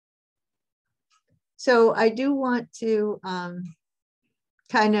So I do want to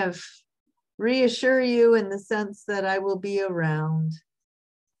kind of reassure you in the sense that I will be around.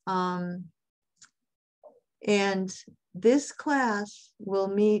 And this class will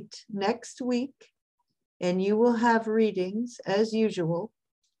meet next week, and you will have readings as usual.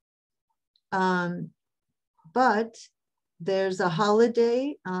 But there's a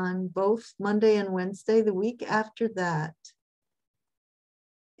holiday on both Monday and Wednesday, the week after that.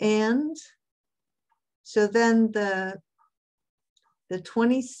 And so then the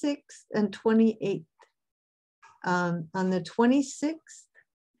 26th and 28th. On the 26th,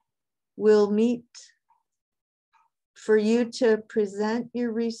 we'll meet for you to present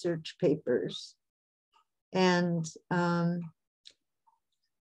your research papers. And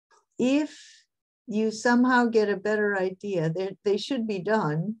if you somehow get a better idea, they should be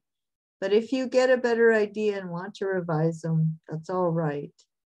done, but if you get a better idea and want to revise them, that's all right.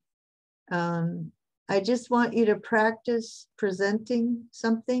 I just want you to practice presenting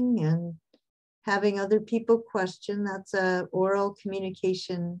something and having other people question. That's a oral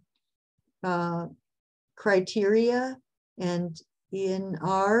communication criteria. And in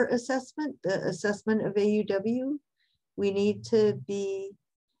our assessment, the assessment of AUW, we need to be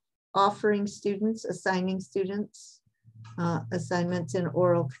offering students, assigning students assignments in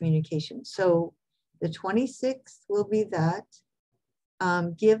oral communication. So the 26th will be that.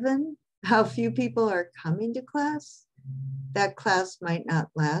 Given how few people are coming to class, that class might not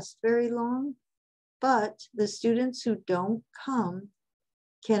last very long, but the students who don't come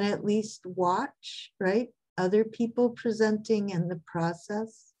can at least watch, right? Other people presenting in the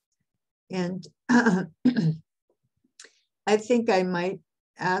process. And I think I might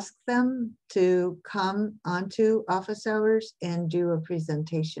ask them to come onto office hours and do a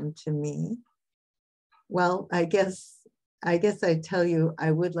presentation to me. Well, I guess I tell you, I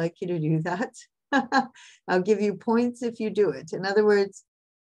would like you to do that. I'll give you points if you do it. In other words,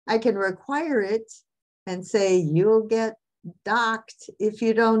 I can require it and say, you'll get docked if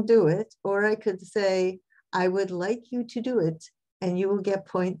you don't do it. Or I could say, I would like you to do it and you will get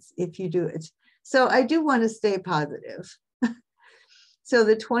points if you do it. So I do want to stay positive. So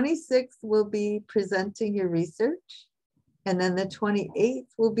the 26th will be presenting your research. And then the 28th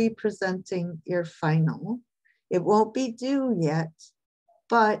will be presenting your final. It won't be due yet,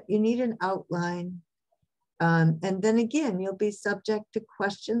 but you need an outline. And then again, you'll be subject to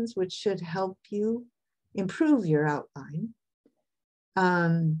questions which should help you improve your outline.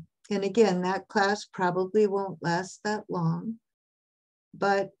 And again, that class probably won't last that long,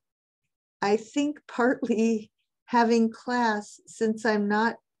 but I think partly having class, since I'm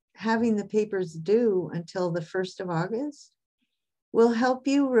not having the papers due until the 1st of August, will help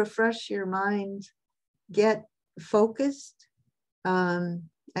you refresh your mind, get focused.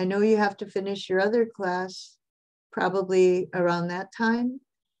 I know you have to finish your other class probably around that time,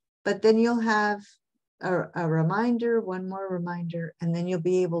 but then you'll have a reminder, one more reminder, and then you'll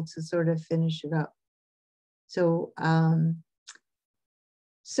be able to sort of finish it up. So,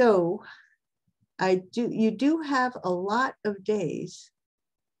 you do have a lot of days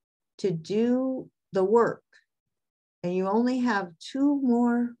to do the work, and you only have 2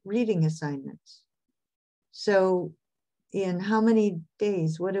 more reading assignments. So in how many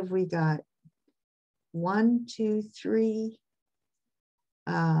days? What have we got? 1, 2, 3,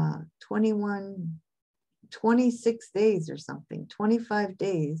 21, 26 days or something, 25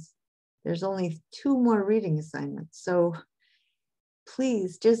 days. There's only 2 more reading assignments. So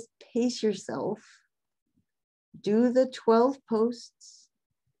please just pace yourself. Do the 12 posts,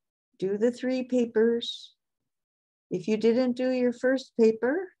 do the 3 papers. If you didn't do your first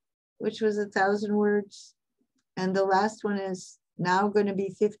paper, which was 1,000 words, and the last one is now going to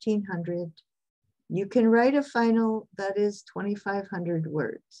be 1,500, you can write a final that is 2,500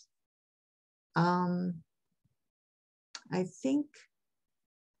 words. I think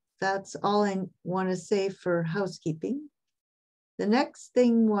that's all I want to say for housekeeping. The next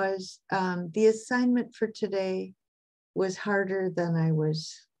thing was the assignment for today was harder than I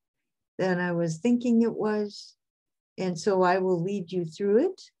was thinking it was. And so I will lead you through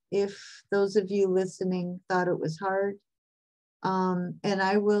it if those of you listening thought it was hard. And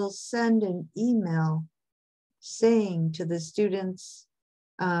I will send an email saying to the students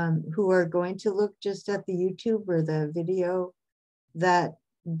who are going to look just at the YouTube or the video that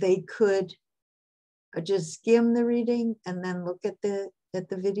they could just skim the reading and then look at the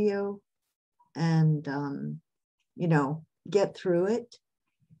video and you know, get through it.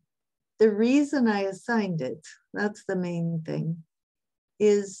 The reason I assigned it, that's the main thing,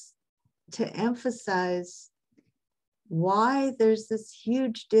 is to emphasize why there's this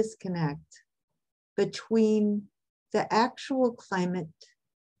huge disconnect between the actual climate,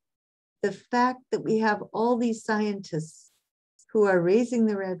 the fact that we have all these scientists who are raising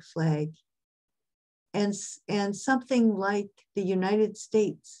the red flag, and something like the United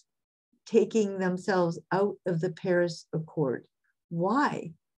States taking themselves out of the Paris Accord.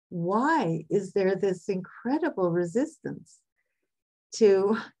 Why? Why is there this incredible resistance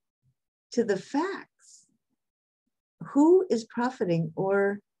to the facts? Who is profiting,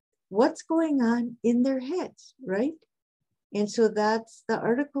 or what's going on in their heads, right? And so that's the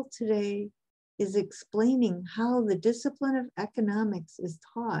article today, is explaining how the discipline of economics is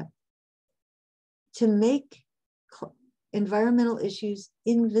taught to make environmental issues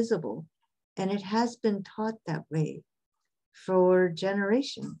invisible. And it has been taught that way for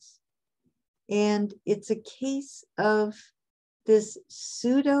generations. And it's a case of this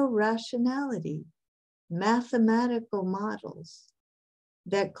pseudo-rationality, mathematical models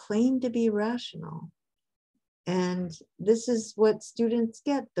that claim to be rational. And this is what students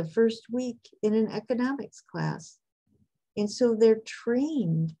get the first week in an economics class. And so they're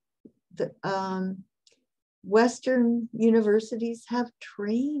trained. The Western universities have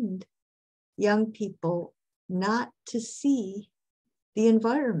trained young people not to see the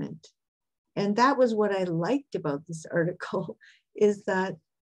environment. And that was what I liked about this article, is that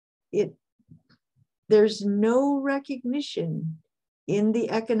there's no recognition in the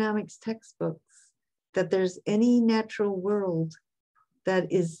economics textbooks that there's any natural world that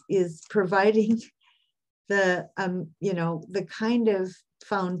is providing the the kind of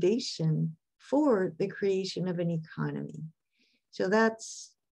foundation for the creation of an economy. So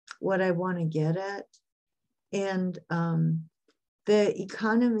that's what I want to get at. And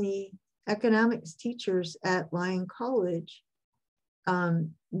the economics teachers at Lyon College,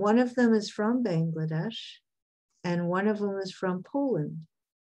 one of them is from Bangladesh and one of them is from Poland.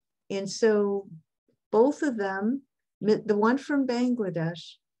 And so both of them, the one from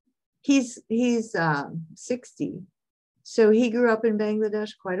Bangladesh, he's 60. So he grew up in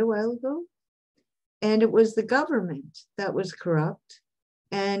Bangladesh quite a while ago. And it was the government that was corrupt,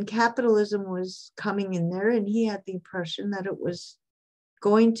 and capitalism was coming in there, and he had the impression that it was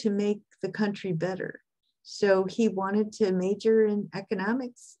going to make the country better. So he wanted to major in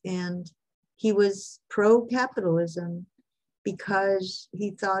economics, and he was pro-capitalism because he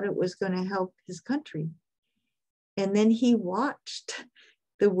thought it was going to help his country. And then he watched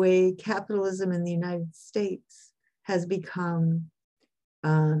the way capitalism in the United States has become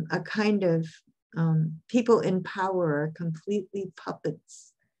a kind of people in power are completely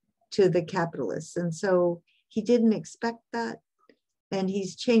puppets to the capitalists. And so he didn't expect that. And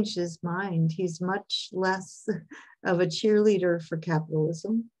he's changed his mind. He's much less of a cheerleader for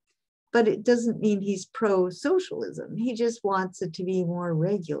capitalism, but it doesn't mean he's pro-socialism. He just wants it to be more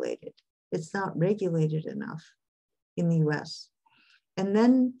regulated. It's not regulated enough in the US. And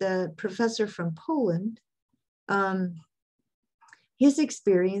then the professor from Poland, his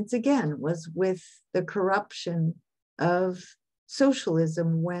experience again was with the corruption of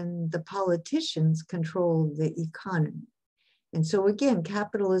socialism when the politicians controlled the economy. And so again,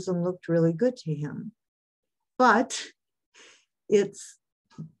 capitalism looked really good to him, but it's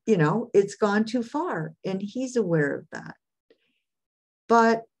gone too far, and he's aware of that.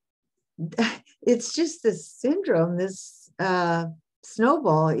 But it's just this syndrome, this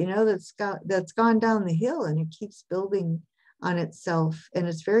snowball, that's gone down the hill, and it keeps building on itself, and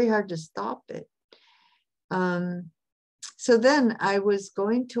it's very hard to stop it. So then I was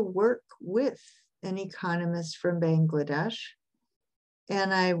going to work with an economist from Bangladesh,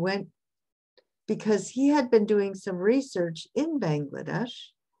 and I went because he had been doing some research in Bangladesh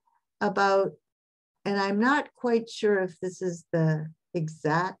about, and I'm not quite sure if this is the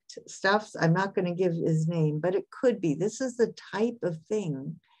exact stuff, I'm not going to give his name, but it could be. This is the type of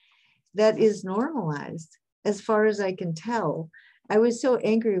thing that is normalized. As far as I can tell. I was so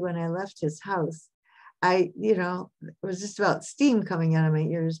angry when I left his house. It was just about steam coming out of my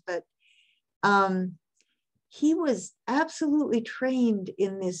ears, but he was absolutely trained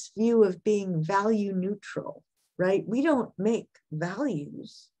in this view of being value neutral, right? We don't make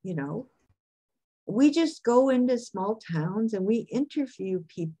values, We just go into small towns and we interview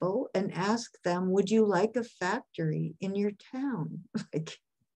people and ask them, would you like a factory in your town?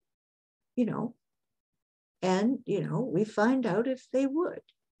 And, we find out if they would.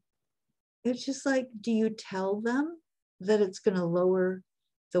 It's just like, do you tell them that it's going to lower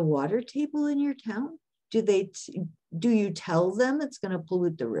the water table in your town? Do you tell them it's going to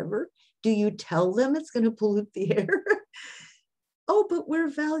pollute the river? Do you tell them it's going to pollute the air? Oh, but we're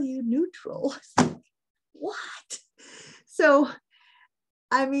value neutral. What? So,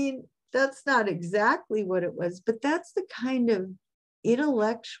 that's not exactly what it was, but that's the kind of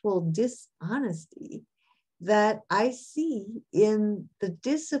intellectual dishonesty that I see in the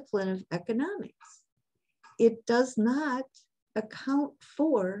discipline of economics. It does not account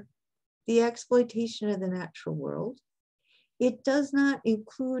for the exploitation of the natural world. It does not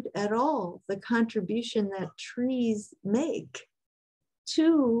include at all the contribution that trees make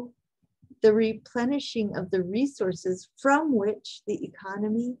to the replenishing of the resources from which the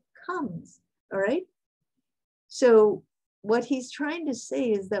economy comes, all right? So what he's trying to say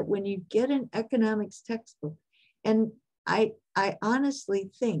is that when you get an economics textbook, and I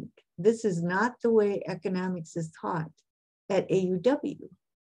honestly think this is not the way economics is taught at AUW,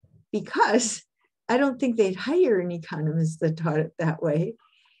 because I don't think they'd hire an economist that taught it that way.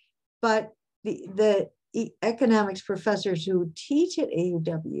 But the economics professors who teach at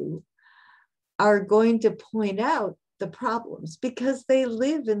AUW are going to point out the problems because they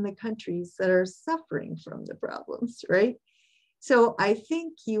live in the countries that are suffering from the problems, right? So I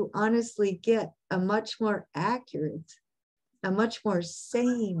think you honestly get a much more accurate, a much more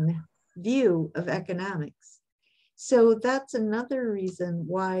sane view of economics. So that's another reason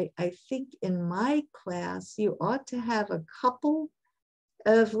why I think in my class, you ought to have a couple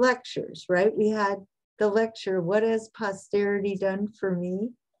of lectures, right? We had the lecture, What Has Posterity Done for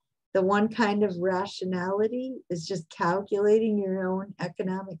Me? The one kind of rationality is just calculating your own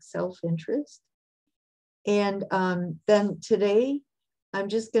economic self-interest. And then today, I'm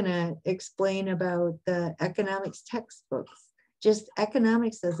just going to explain about the economics textbooks, just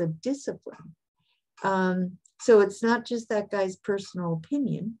economics as a discipline. So it's not just that guy's personal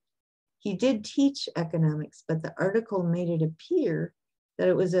opinion. He did teach economics, but the article made it appear that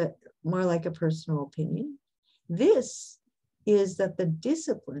it was more like a personal opinion. This is that the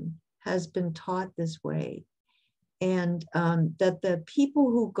discipline has been taught this way, and that the people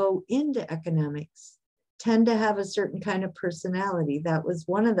who go into economics tend to have a certain kind of personality. That was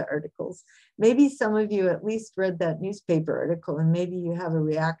one of the articles. Maybe some of you at least read that newspaper article, and maybe you have a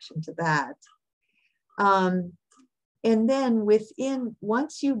reaction to that. And then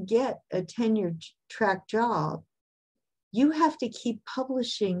once you get a tenure track job, you have to keep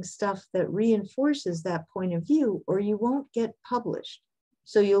publishing stuff that reinforces that point of view, or you won't get published.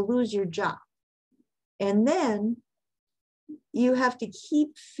 So you'll lose your job. And then you have to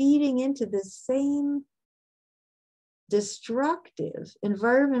keep feeding into the same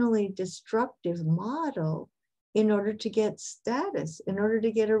environmentally destructive model in order to get status, in order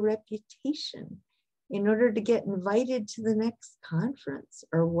to get a reputation, in order to get invited to the next conference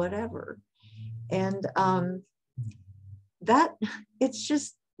or whatever. And that it's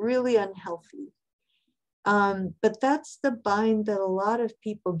just really unhealthy. But that's the bind that a lot of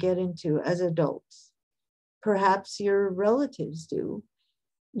people get into as adults. Perhaps your relatives do.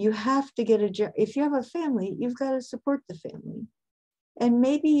 You have to get a job. If you have a family, you've got to support the family. And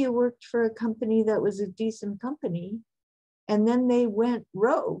maybe you worked for a company that was a decent company, and then they went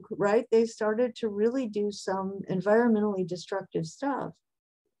rogue, right? They started to really do some environmentally destructive stuff.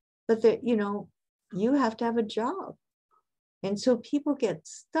 But that, you have to have a job. And so people get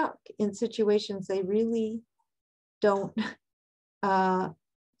stuck in situations they really don't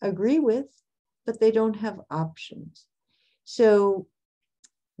agree with, but they don't have options. So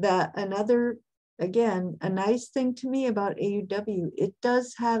again, a nice thing to me about AUW, it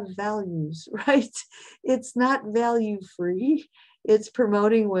does have values, right? It's not value free. It's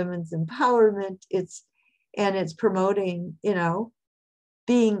promoting women's empowerment. It's promoting,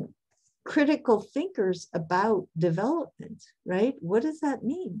 being critical thinkers about development, right? What does that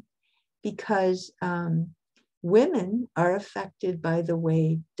mean? Because women are affected by the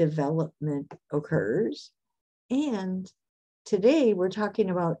way development occurs. And today we're talking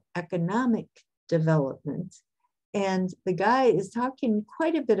about economic development. And the guy is talking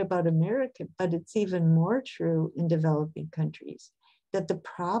quite a bit about America, but it's even more true in developing countries, that the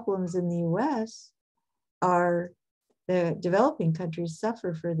problems in the US are the developing countries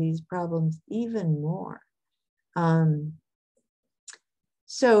suffer for these problems even more.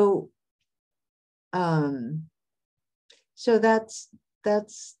 So that's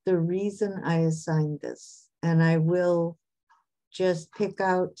the reason I assigned this. And I will just pick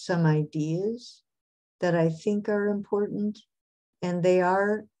out some ideas that I think are important, and they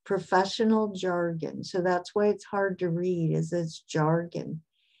are professional jargon. So that's why it's hard to read, is it's jargon,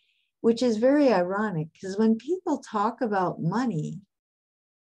 which is very ironic, because when people talk about money,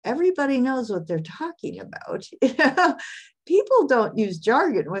 everybody knows what they're talking about. People don't use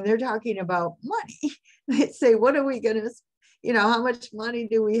jargon when they're talking about money. They say, what are we going to, how much money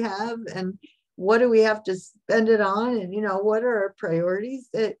do we have? And what do we have to spend it on? And, what are our priorities?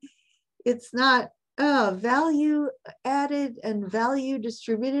 It's not value added and value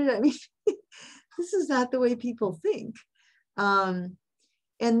distributed. I mean, this is not the way people think.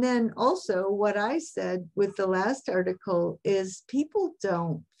 And then also what I said with the last article is people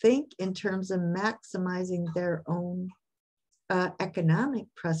don't think in terms of maximizing their own economic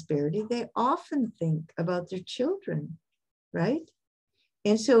prosperity. They often think about their children, right?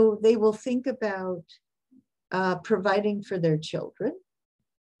 And so they will think about providing for their children,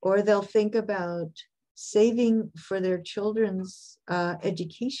 or they'll think about saving for their children's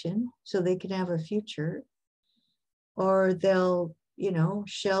education so they can have a future, or they'll,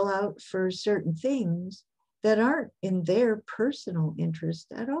 shell out for certain things that aren't in their personal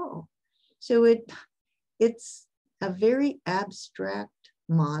interest at all. So it's a very abstract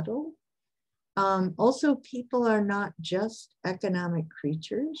model. Also, people are not just economic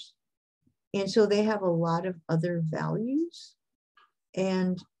creatures, and so they have a lot of other values,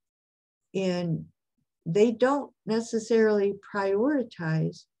 and they don't necessarily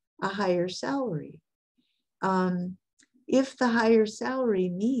prioritize a higher salary. If the higher salary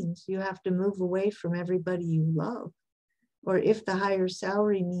means you have to move away from everybody you love, or if the higher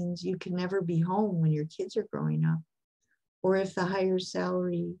salary means you can never be home when your kids are growing up, or if the higher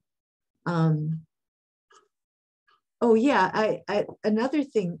salary, another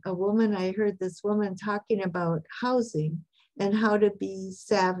thing, I heard this woman talking about housing and how to be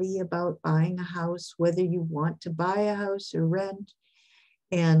savvy about buying a house, whether you want to buy a house or rent,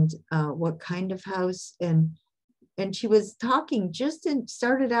 and what kind of house. And she was talking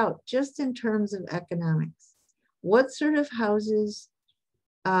started out just in terms of economics. What sort of houses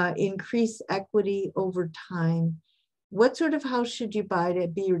increase equity over time? What sort of house should you buy to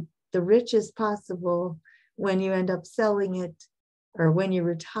be the richest possible when you end up selling it or when you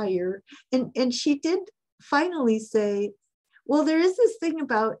retire? And she did finally say, well, there is this thing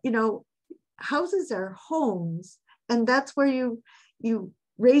about, houses are homes, and that's where you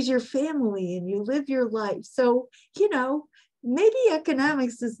raise your family and you live your life. So, maybe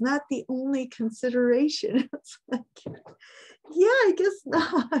economics is not the only consideration. It's like, yeah, I guess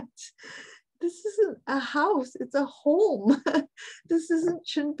not. This isn't a house, it's a home. This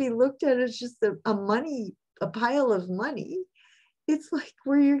shouldn't be looked at as just a pile of money. It's like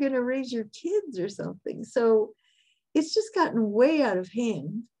where you're going to raise your kids or something. So it's just gotten way out of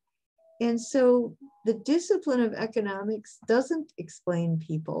hand. And so the discipline of economics doesn't explain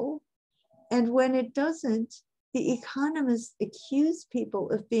people. And when it doesn't, the economists accuse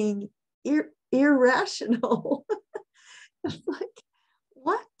people of being irrational. It's like,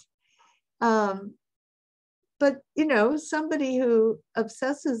 what? But, somebody who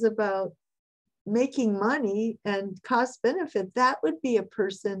obsesses about making money and cost benefit, that would be a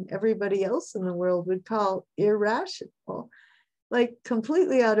person everybody else in the world would call irrational, like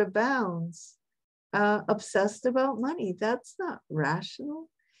completely out of bounds, obsessed about money. That's not rational.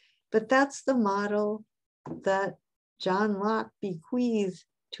 But that's the model that John Locke bequeathed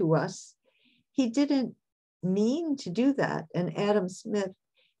to us. He didn't mean to do that. And Adam Smith,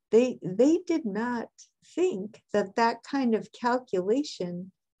 they did not think that kind of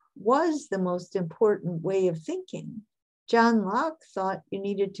calculation was the most important way of thinking. John Locke thought you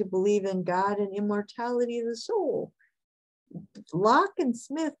needed to believe in God and immortality of the soul. Locke and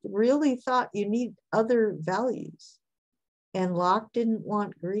Smith really thought you need other values. And Locke didn't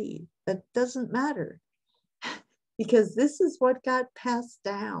want greed. That doesn't matter, because this is what got passed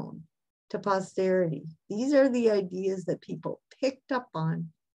down to posterity. These are the ideas that people picked up on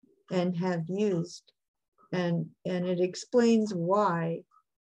and have used. And it explains why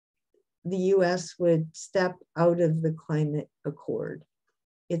the US would step out of the climate accord.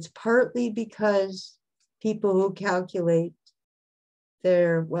 It's partly because people who calculate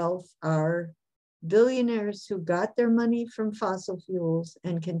their wealth are billionaires who got their money from fossil fuels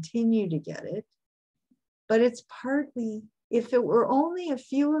and continue to get it. But it's partly, if it were only a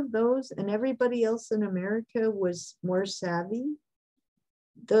few of those and everybody else in America was more savvy,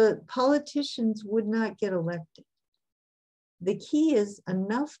 the politicians would not get elected. The key is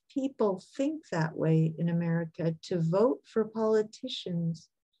enough people think that way in America to vote for politicians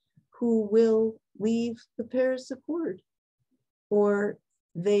who will leave the Paris Accord, or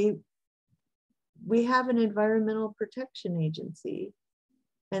we have an environmental protection agency,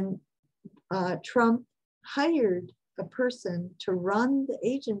 and Trump hired a person to run the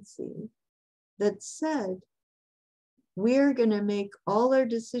agency that said, we're going to make all our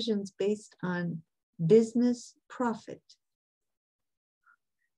decisions based on business profit.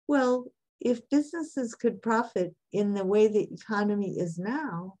 Well, if businesses could profit in the way the economy is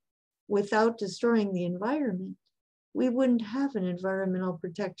now without destroying the environment, we wouldn't have an environmental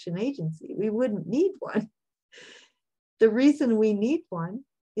protection agency. We wouldn't need one. The reason we need one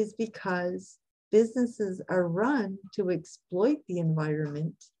is because businesses are run to exploit the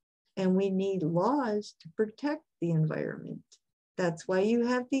environment, and we need laws to protect the environment. That's why you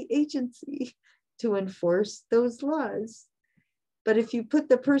have the agency to enforce those laws. But if you put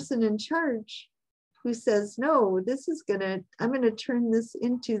the person in charge who says, no, I'm gonna turn this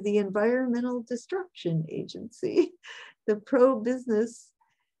into the environmental destruction agency, the pro-business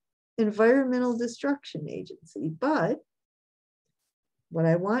environmental destruction agency. But what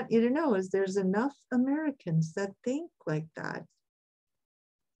I want you to know is there's enough Americans that think like that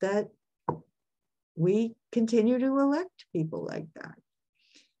we continue to elect people like that.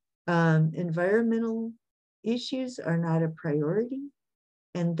 Environmental issues are not a priority.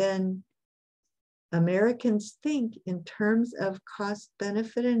 And then Americans think in terms of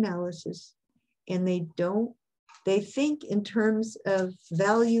cost-benefit analysis, and they think in terms of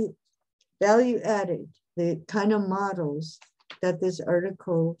value added, the kind of models that this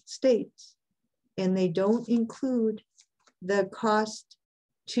article states, and they don't include the cost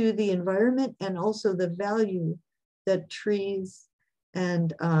to the environment and also the value that trees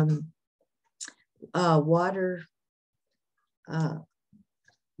and water,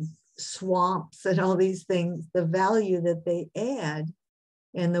 swamps and all these things, the value that they add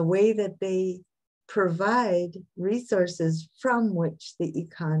and the way that they provide resources from which the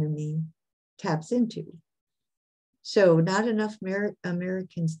economy taps into. So not enough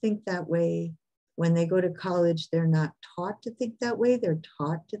Americans think that way. When they go to college, they're not taught to think that way. They're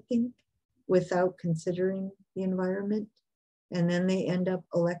taught to think without considering the environment. And then they end up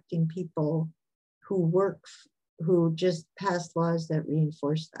electing people who just pass laws that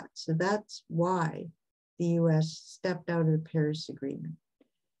reinforce that. So that's why the US stepped out of the Paris Agreement.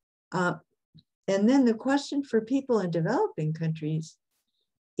 And then the question for people in developing countries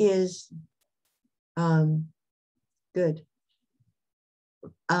is, good.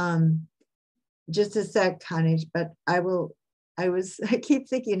 Just a sec, Connie, but I keep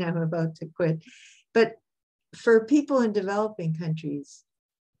thinking I'm about to quit. But for people in developing countries,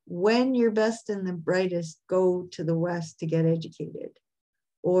 when your best and the brightest go to the West to get educated,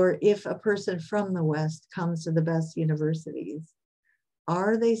 or if a person from the West comes to the best universities,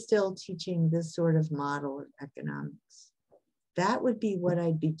 are they still teaching this sort of model of economics? That would be what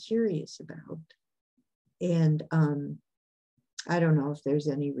I'd be curious about. And I don't know if there's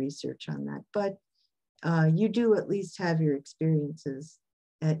any research on that, but you do at least have your experiences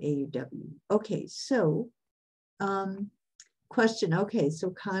at AUW. Okay, so question, okay, so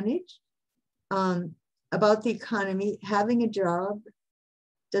Conage, about the economy, having a job,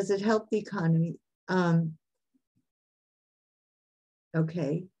 does it help the economy?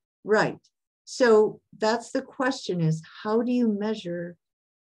 Okay, right. So that's the question, is how do you measure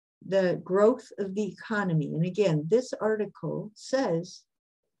the growth of the economy? And again, this article says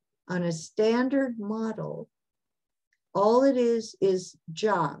on a standard model, all it is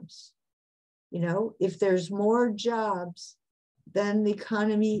jobs. You know, if there's more jobs, then the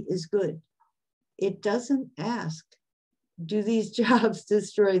economy is good. It doesn't ask, do these jobs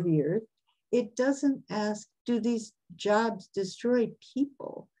destroy the earth? It doesn't ask, do these jobs destroy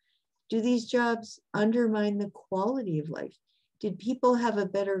people? Do these jobs undermine the quality of life? Did people have a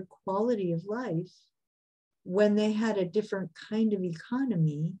better quality of life when they had a different kind of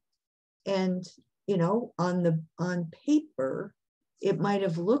economy? And, you know, on paper, it might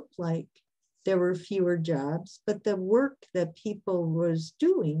have looked like there were fewer jobs, but the work that people was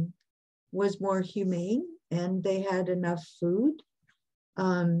doing was more humane and they had enough food.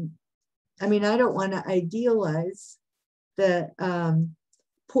 I mean, I don't want to idealize the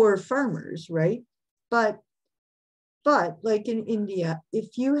poor farmers, right? But like in India,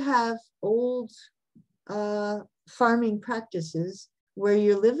 if you have old farming practices where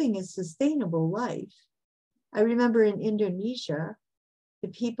you're living a sustainable life, I remember in Indonesia, the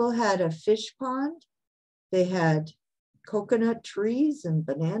people had a fish pond, they had coconut trees and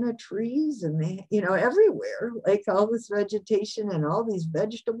banana trees, and they, you know, everywhere, like all this vegetation and all these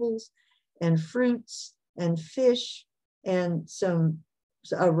vegetables and fruits and fish and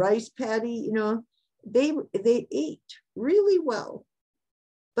a rice paddy, you know, they ate really well.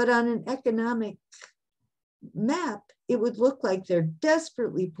 But on an economic map, it would look like they're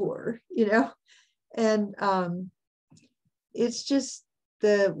desperately poor, you know, and it's just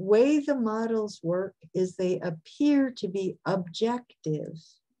the way the models work is they appear to be objective,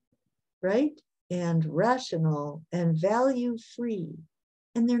 right? And rational and value-free,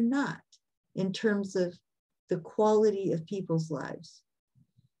 and they're not in terms of the quality of people's lives.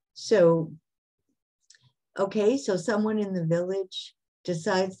 So Okay, so someone in the village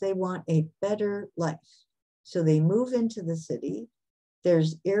decides they want a better life. So they move into the city.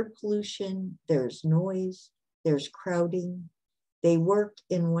 There's air pollution, there's noise, there's crowding. They work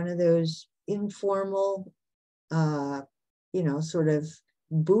in one of those informal, sort of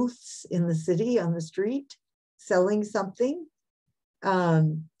booths in the city on the street selling something.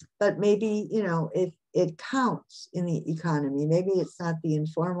 But maybe, it counts in the economy. Maybe it's not the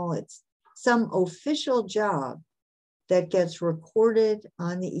informal, it's some official job that gets recorded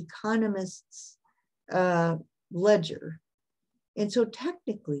on the economist's ledger. And so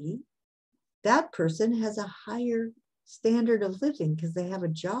technically, that person has a higher standard of living because they have a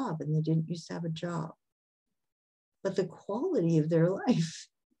job and they didn't used to have a job. But the quality of their life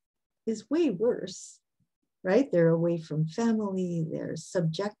is way worse, right? They're away from family, they're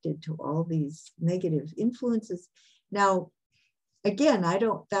subjected to all these negative influences. Now, again,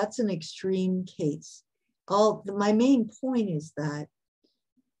 that's an extreme case. My main point is that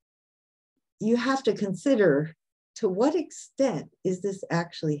you have to consider, to what extent is this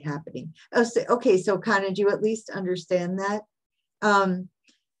actually happening? Okay, so Kana, do you at least understand that?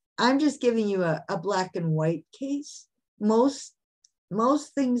 I'm just giving you a black and white case. Most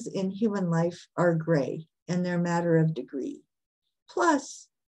things in human life are gray, and they're a matter of degree. Plus,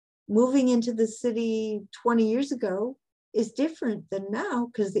 moving into the city 20 years ago is different than now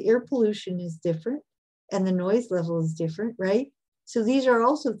because the air pollution is different and the noise level is different, right? So these are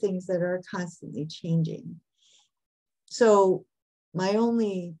also things that are constantly changing. So my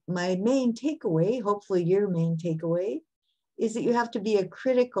main takeaway, hopefully your main takeaway, is that you have to be a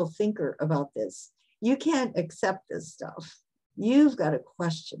critical thinker about this. You can't accept this stuff. You've got to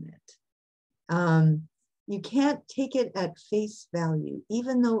question it. You can't take it at face value,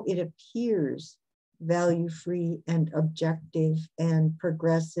 even though it appears value-free and objective and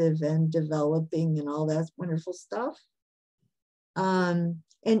progressive and developing and all that wonderful stuff. And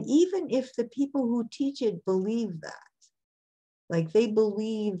even if the people who teach it believe that, like they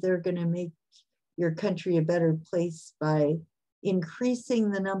believe they're going to make your country a better place by increasing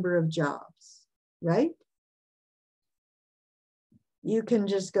the number of jobs, right? You can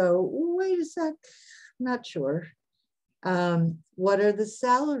just go, wait a sec, not sure. What are the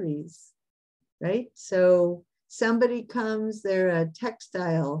salaries, right? So somebody comes, they're a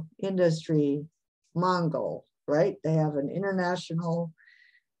textile industry Mongol, right? They have an international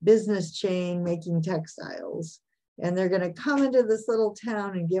business chain making textiles. And they're going to come into this little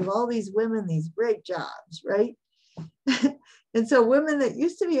town and give all these women these great jobs, right? And so women that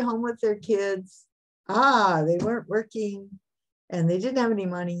used to be home with their kids, they weren't working and they didn't have any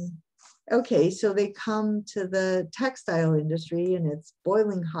money. Okay, so they come to the textile industry and it's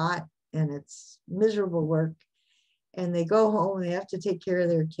boiling hot and it's miserable work. And they go home and they have to take care of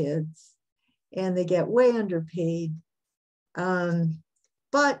their kids and they get way underpaid.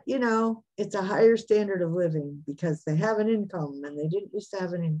 But, it's a higher standard of living because they have an income and they didn't used to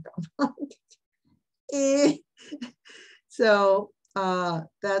have an income. So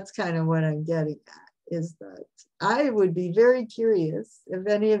that's kind of what I'm getting at, is that I would be very curious if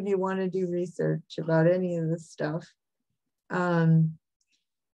any of you want to do research about any of this stuff,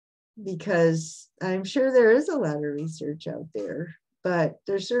 because I'm sure there is a lot of research out there, but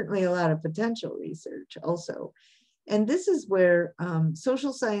there's certainly a lot of potential research also. And this is where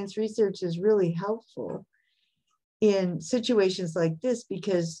social science research is really helpful in situations like this,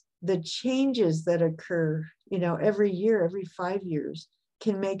 because the changes that occur, every year, every 5 years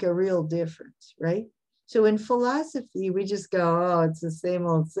can make a real difference, right? So in philosophy, we just go, oh, it's the same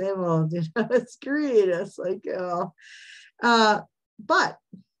old, it's great. It's like, oh. But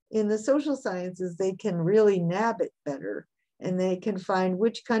in the social sciences, they can really nab it better. And they can find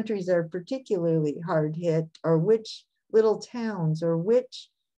which countries are particularly hard hit, or which little towns, or which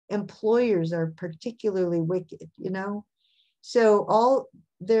employers are particularly wicked, So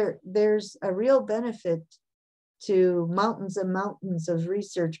there's a real benefit to mountains and mountains of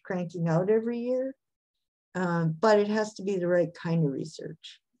research cranking out every year, but it has to be the right kind of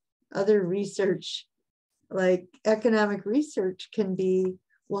research. Other research, like economic research, can be,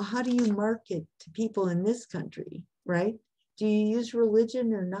 well, how do you market to people in this country, right? Do you use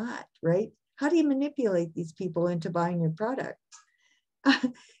religion or not, right? How do you manipulate these people into buying your product?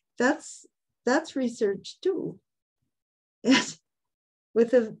 That's research too.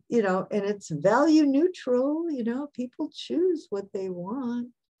 With and it's value neutral, people choose what they want.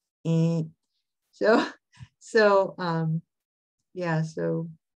 And so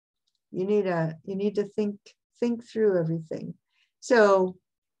you need to think through everything. So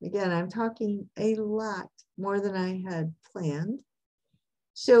again, I'm talking a lot more than I had planned.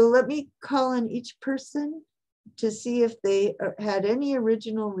 So let me call on each person to see if they had any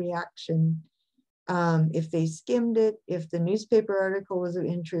original reaction, if they skimmed it, if the newspaper article was of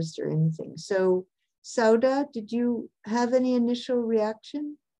interest or anything. So Sauda, did you have any initial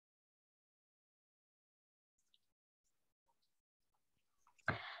reaction?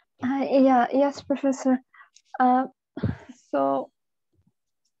 Yes, Professor. So,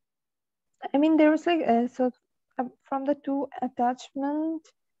 I mean, there was like, from the two attachment,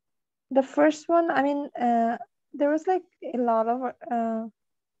 the first one, I mean, there was like a lot of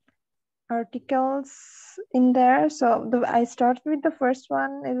articles in there. So I started with the first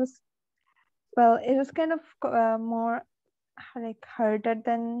one. It was kind of more like harder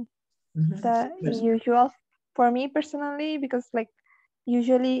than the usual for me personally, because like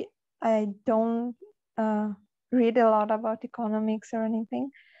usually I don't read a lot about economics or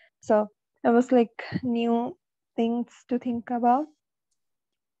anything. So it was like new things to think about.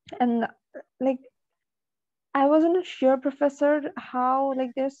 And like I wasn't sure, Professor, how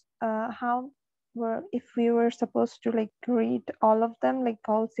like this how were if we were supposed to like read all of them, like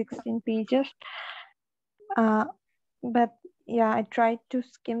all 16 pages. But yeah, I tried to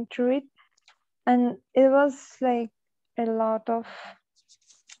skim through it, and it was like a lot of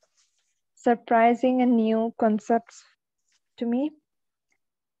surprising and new concepts to me.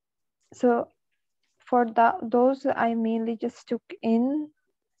 So for those I mainly just took in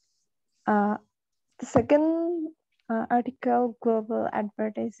the second article, global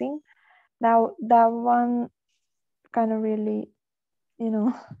advertising. Now that one kind of really, made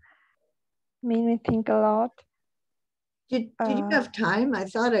me think a lot. Did you have time? I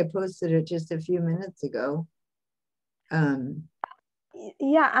thought I posted it just a few minutes ago.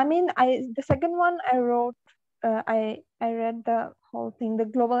 Yeah, I mean, the second one I wrote, I read the whole thing. The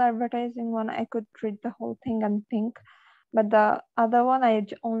global advertising one, I could read the whole thing and think, but the other one I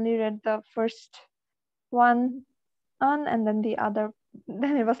only read the first one on, and then the other.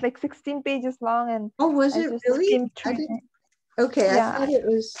 Then it was like 16 pages long, and oh, was I it just really? skimmed through it. Okay, Yeah, I thought it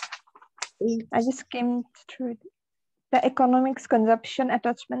was 8. I just skimmed through it. The economics consumption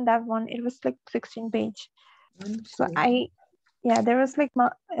attachment, that one, it was like 16 page. So there was like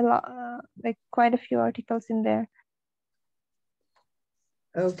a lot, like quite a few articles in there.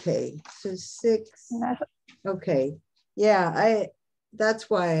 Okay, so 6. Okay, yeah, that's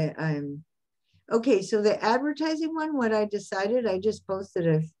why I'm okay. So the advertising one, what I decided, I just posted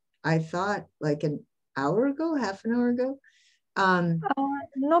it. I thought like an hour ago, half an hour ago.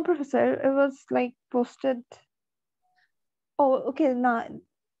 No, Professor, it was like posted. Oh, okay. Now,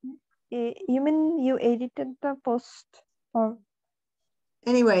 you mean you edited the post, or?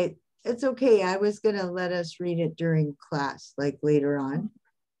 Anyway, it's okay. I was gonna let us read it during class, like later on,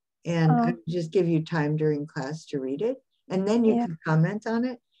 and I just give you time during class to read it, and then you can comment on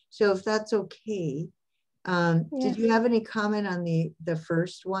it. So if that's okay, did you have any comment on the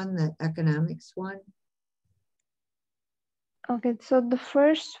first one, the economics one? Okay, so the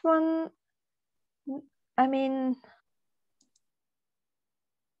first one, I mean,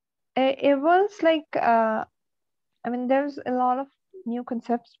 it was like, I mean, there's a lot of new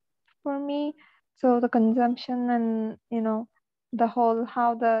concepts for me. So the consumption and, the whole,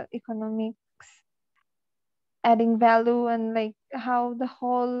 how the economics adding value, and like how the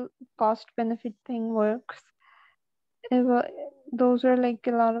whole cost benefit thing works. Those are like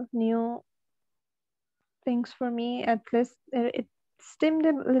a lot of new things for me. At least it seemed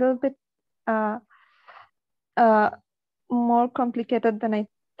a little bit uh, more complicated than I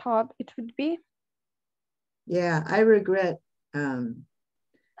thought it would be. Yeah, I regret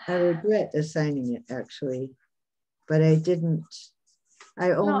assigning it actually, but I didn't.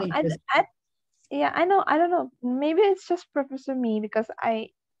 I only I know. I don't know. Maybe it's just Professor me, because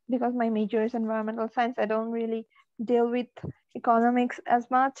my major is environmental science. I don't really deal with economics as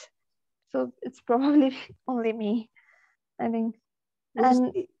much, so it's probably only me, I think.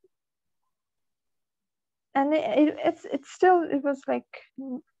 And it was like,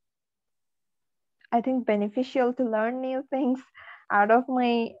 I think, beneficial to learn new things out of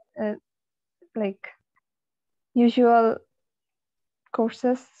my like usual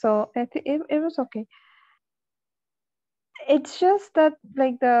courses. So I think it was okay. It's just that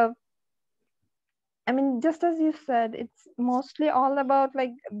like I mean, just as you said, it's mostly all about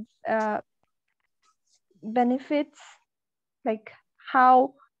like benefits, like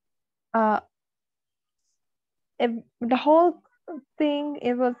how the whole thing,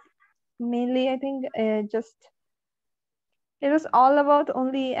 it was mainly, I think, just it was all about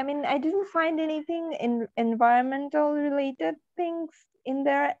only, I mean, I didn't find anything in environmental related things in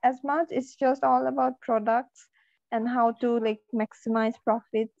there as much. It's just all about products and how to like maximize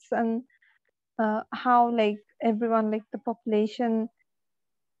profits, and how like everyone, like the population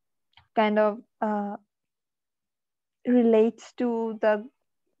kind of relates to the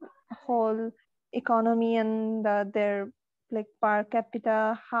whole economy and their like per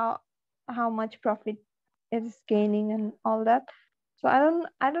capita, how much profit is gaining and all that. So I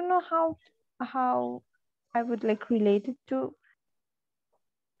don't know how I would like relate it to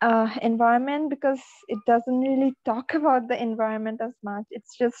environment, because it doesn't really talk about the environment as much.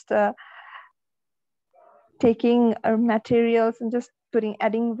 It's just taking materials and just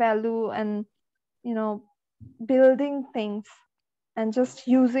adding value, and you know, building things and just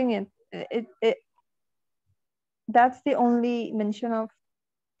using it. That's the only mention of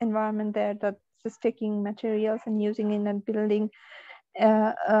environment there, that's just taking materials and using it and building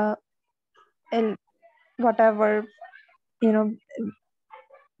uh, uh, whatever, you know,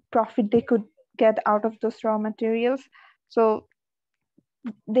 profit they could get out of those raw materials. So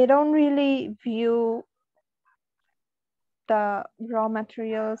they don't really view the raw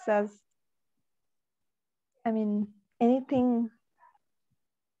materials as, I mean, anything.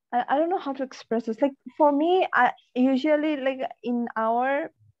 I don't know how to express this. Like for me, I usually, like in our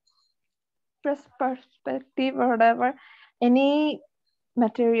perspective or whatever, any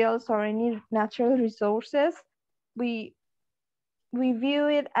materials or any natural resources, we view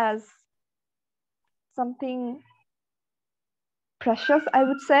it as something precious, I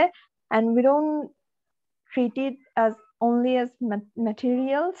would say, and we don't treat it as only as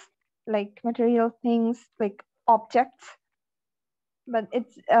materials, like material things, like objects. But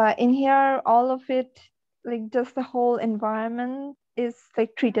it's in here, all of it, like just the whole environment is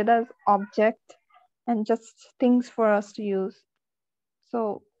like treated as object and just things for us to use.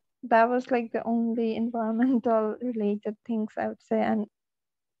 So that was like the only environmental related things I would say, and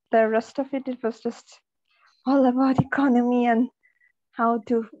the rest of it, it was just all about economy and how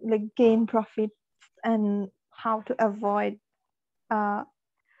to like gain profits and how to avoid uh,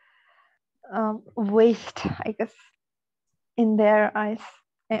 waste, I guess, in their eyes.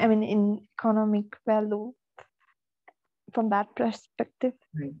 I mean, in economic value from that perspective.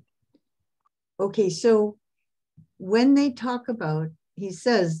 Right. Okay, so when they talk about, he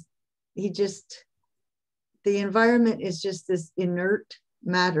says, the environment is just this inert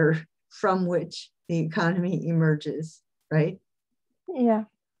matter from which the economy emerges, right? Yeah.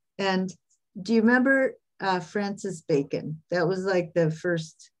 And do you remember Francis Bacon? That was like the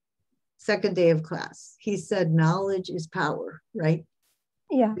second day of class. He said, knowledge is power, right?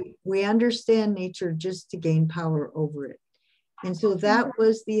 Yeah. We understand nature just to gain power over it. And so that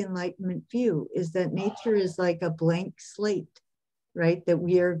was the Enlightenment view, is that nature is like a blank slate, right? That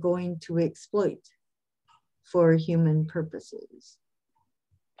we are going to exploit for human purposes.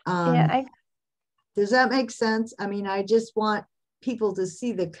 Does that make sense? I mean, I just want people to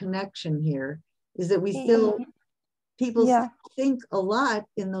see the connection here, is that people think a lot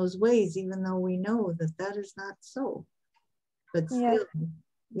in those ways, even though we know that that is not so. But still,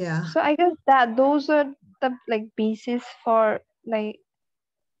 yeah. So I guess that those are the like basis for like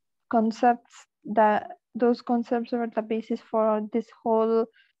concepts, that those concepts are the basis for this whole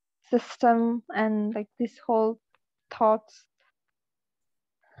system and like this whole thoughts,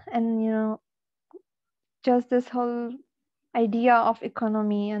 and you know, just this whole idea of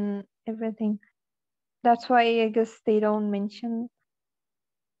economy and everything. That's why I guess they don't mention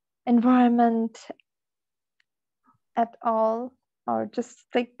environment at all, or just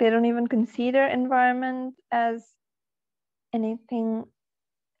like they don't even consider environment as anything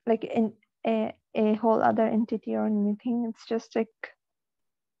like in a whole other entity or anything. It's just like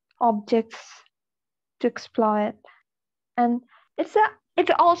objects to exploit. And it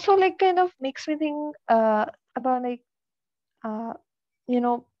also like kind of makes me think about like you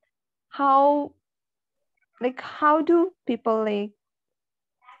know, how do people like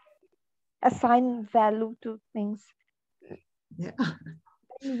assign value to things? Yeah.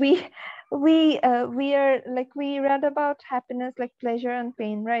 We are like, we read about happiness, like pleasure and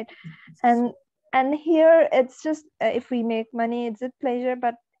pain, right? And here it's just if we make money, it's a pleasure,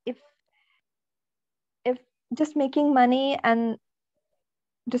 but if just making money and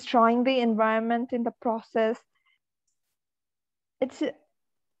destroying the environment in the process, it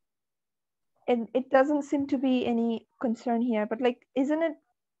doesn't seem to be any concern here. But like, isn't it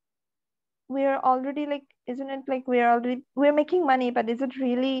we're making money, but is it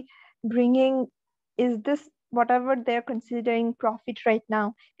really bringing, is this whatever they're considering profit right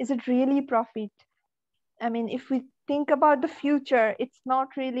now, is it really profit? I mean, if we think about the future, it's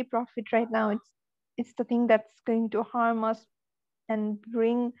not really profit right now. It's the thing that's going to harm us and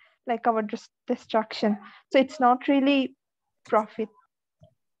bring like our destruction. So it's not really profit.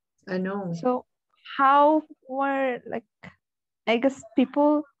 I know. So how were like, I guess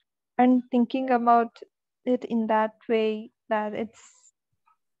people aren't thinking about it in that way, that it's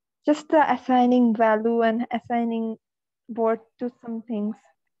just the assigning value and assigning worth to some things.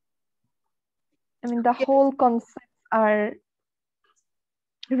 I mean, the Yeah, whole concepts are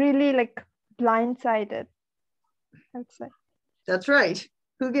really like blindsided, I'd say. that's right.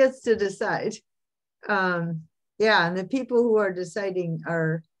 Who gets to decide? Yeah, and the people who are deciding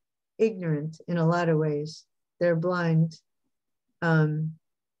are ignorant in a lot of ways. They're blind.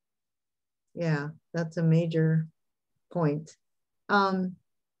 Yeah, that's a major point.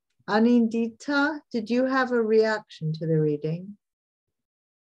 Anindita, did you have a reaction to the reading?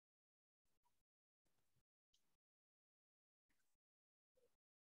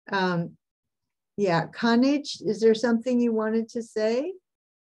 Yeah, Kanij, is there something you wanted to say?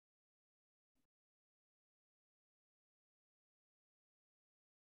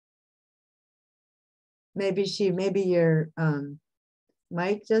 Maybe your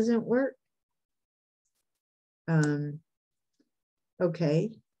mic doesn't work.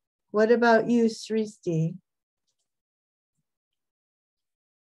 Okay. What about you, Sristi?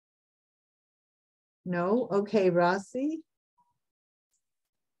 No? Okay, Rossi?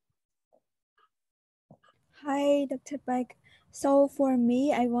 Hi, Dr. Beck. So for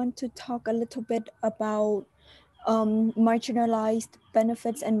me, I want to talk a little bit about marginalized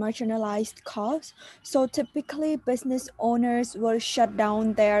benefits and marginalized costs. So typically, business owners will shut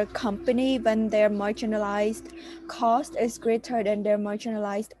down their company when their marginalized cost is greater than their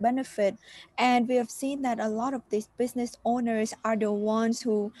marginalized benefit. And we have seen that a lot of these business owners are the ones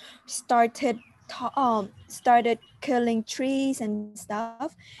who started killing trees and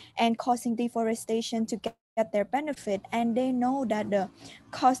stuff and causing deforestation to get their benefit, and they know that the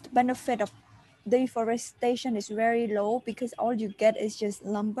cost benefit of deforestation is very low because all you get is just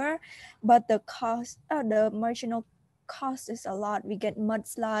lumber, but the marginal cost is a lot. We get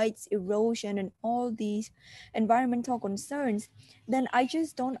mudslides, erosion, and all these environmental concerns. Then I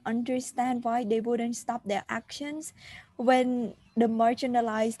just don't understand why they wouldn't stop their actions when the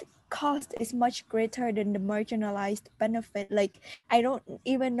marginalized cost is much greater than the marginalized benefit. Like, I don't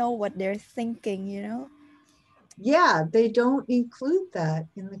even know what they're thinking, you know? Yeah, they don't include that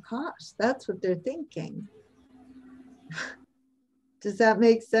in the cost. That's what they're thinking. Does that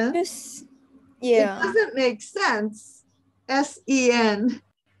make sense? Just, It yeah. doesn't make sense. SENSE.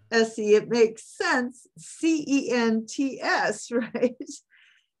 It makes sense. CENTS, right?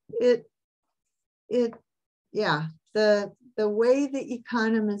 It yeah. The way the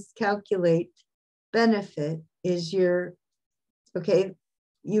economists calculate benefit is okay,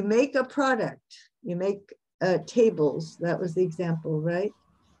 you make a product, you make tables, that was the example, right?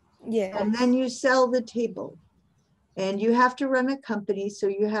 Yes. And then you sell the table. And you have to run a company, so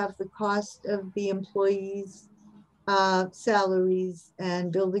you have the cost of the employees' salaries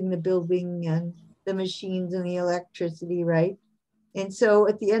and building the building and the machines and the electricity, right? And so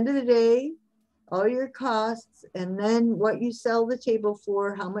at the end of the day, all your costs, and then what you sell the table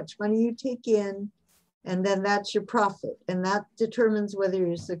for, how much money you take in, and then that's your profit. And that determines whether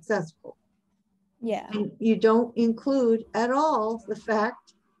you're successful. Yeah. And you don't include at all the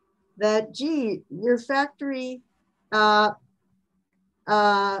fact that, gee, your factory, let's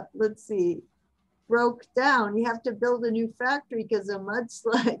see, broke down. You have to build a new factory because a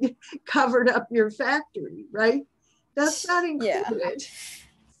mudslide covered up your factory, right? That's not included. Yeah.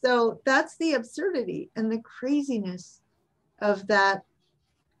 So that's the absurdity and the craziness of that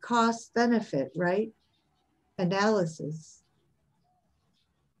cost benefit, right? Analysis.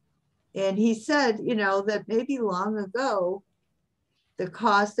 And he said, that maybe long ago,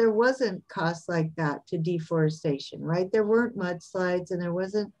 there wasn't costs like that to deforestation, right? There weren't mudslides and there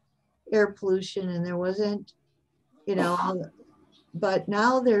wasn't air pollution and there wasn't, but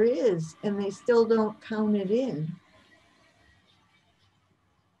now there is, and they still don't count it in.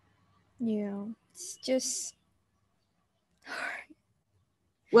 Yeah. It's just,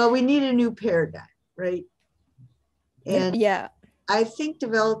 Well, we need a new paradigm, right? And yeah. I think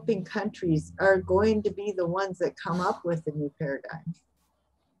developing countries are going to be the ones that come up with a new paradigm.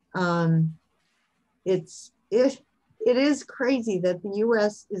 It is crazy that the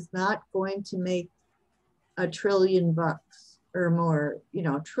US is not going to make $1 trillion or more,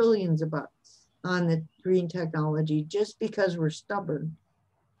 trillions of bucks on the green technology just because we're stubborn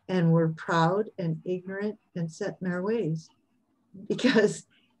and we're proud and ignorant and set in our ways. Because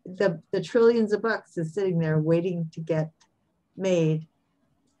the trillions of bucks is sitting there waiting to get made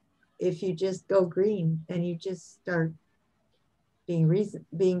if you just go green and you just start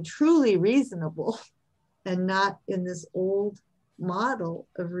being truly reasonable and not in this old model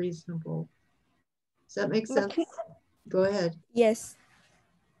of reasonable. Does that make sense? Go ahead. Yes.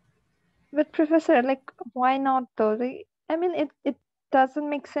 But Professor, like, why not though? I mean, it doesn't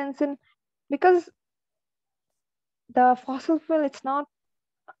make sense because the fossil fuel, it's not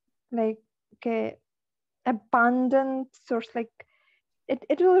like okay, abundant source. Like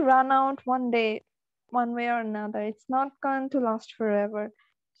it will run out one day, one way or another. It's not going to last forever.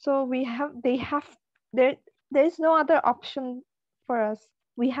 So there's no other option for us.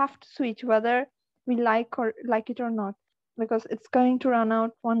 We have to switch whether we like it or not, because it's going to run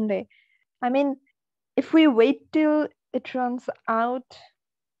out one day. I mean, if we wait till it runs out,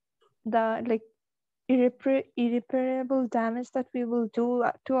 the like irreparable damage that we will do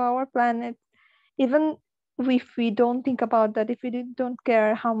to our planet, even if we don't think about that, if we don't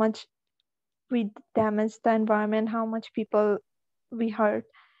care how much we damage the environment, how much people we hurt,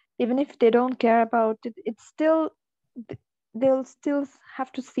 even if they don't care about it, it's still they'll still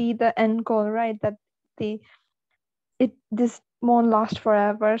have to see the end goal, right? That this won't last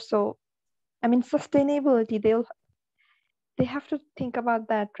forever. So I mean, sustainability, they have to think about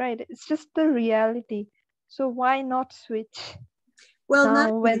that, right? It's just the reality. So why not switch? Well,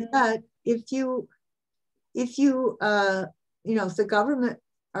 not only that, if you if the government,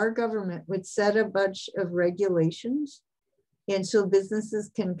 our government would set a bunch of regulations, and so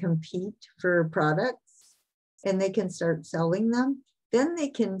businesses can compete for products and they can start selling them, then they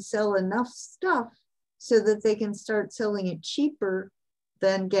can sell enough stuff so that they can start selling it cheaper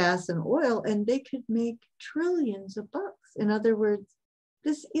than gas and oil, and they could make trillions of bucks. In other words,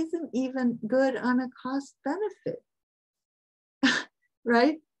 this isn't even good on a cost benefit,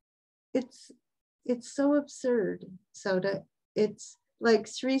 right? It's so absurd, Soda. It's like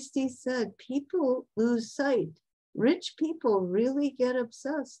Srishti said, people lose sight. Rich people really get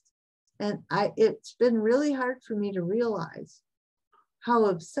obsessed. And it's been really hard for me to realize how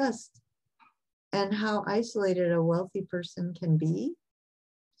obsessed and how isolated a wealthy person can be.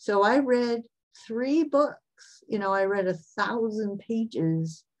 So I read 3 books. I read 1,000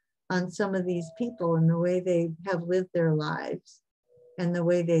 pages on some of these people and the way they have lived their lives and the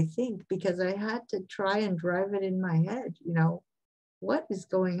way they think, because I had to try and drive it in my head, what is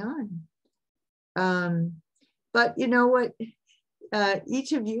going on? But you know what,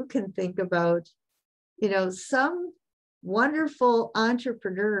 each of you can think about, some wonderful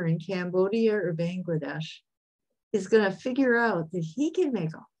entrepreneur in Cambodia or Bangladesh is going to figure out that he can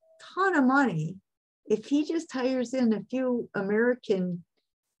make a ton of money if he just hires in a few American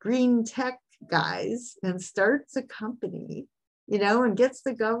green tech guys and starts a company, and gets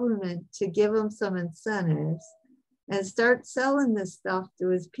the government to give him some incentives and start selling this stuff to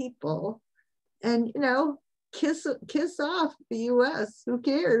his people, and kiss off the US. Who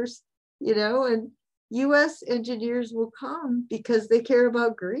cares? And US engineers will come because they care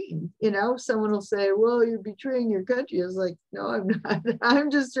about green. Someone will say, well, you're betraying your country. I was like, no, I'm not.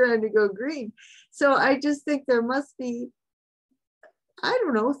 I'm just trying to go green. So I just think there must be, I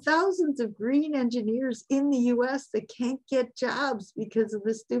don't know, thousands of green engineers in the US that can't get jobs because of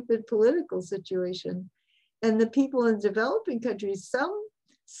the stupid political situation. And the people in developing countries, some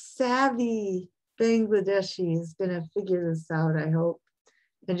savvy Bangladeshi is going to figure this out, I hope,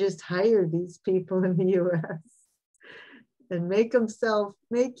 and just hire these people in the US and make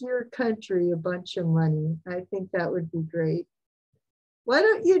your country a bunch of money. I think that would be great. Why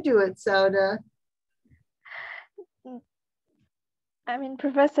don't you do it, Sauda? I mean,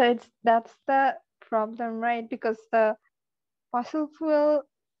 Professor, that's the problem, right? Because the fossil fuel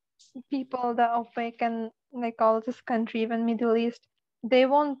people, the OPEC and like all this country, even Middle East, they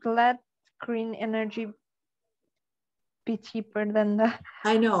won't let green energy be cheaper than the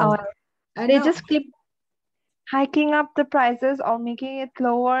oil. They just keep hiking up the prices or making it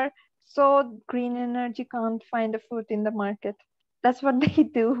lower so green energy can't find a foot in the market. That's what they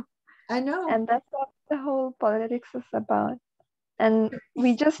do. I know. And that's what the whole politics is about. And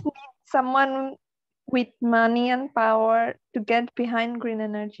we just need someone with money and power to get behind green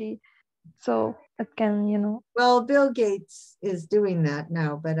energy so it can, Well, Bill Gates is doing that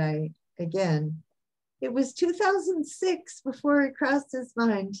now, but it was 2006 before it crossed his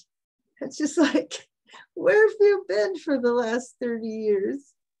mind. It's just like, where have you been for the last 30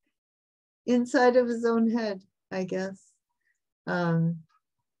 years? Inside of his own head, I guess. Well,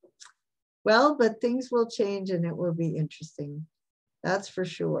 but things will change and it will be interesting. That's for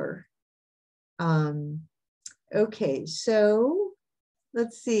sure. Okay, so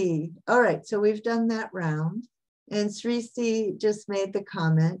let's see. All right, so we've done that round. And Srishti just made the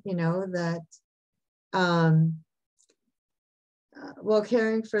comment, that well,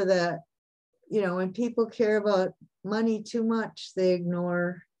 caring for the, when people care about money too much, they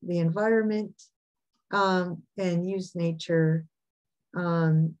ignore the environment and use nature.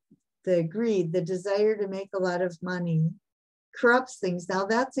 The greed, the desire to make a lot of money corrupts things. Now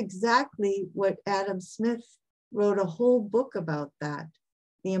that's exactly what Adam Smith wrote a whole book about, that,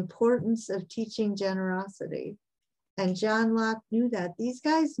 the importance of teaching generosity. And John Locke knew that. These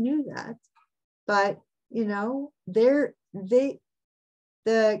guys knew that. But,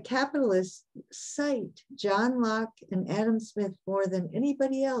 the capitalists cite John Locke and Adam Smith more than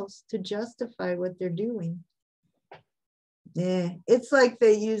anybody else to justify what they're doing. Yeah, it's like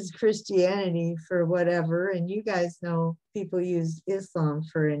they use Christianity for whatever, and you guys know people use Islam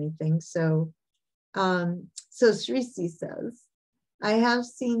for anything. So, Srisi says, I have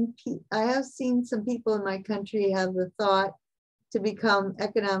seen some people in my country have the thought to become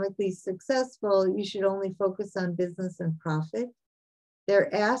economically successful, you should only focus on business and profit.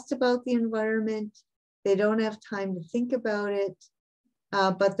 They're asked about the environment. They don't have time to think about it.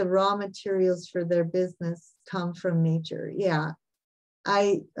 But the raw materials for their business come from nature. Yeah,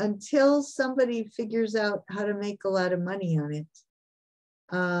 until somebody figures out how to make a lot of money on it.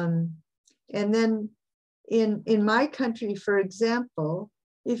 And then in my country, for example,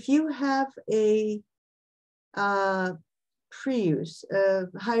 if you have a Prius, a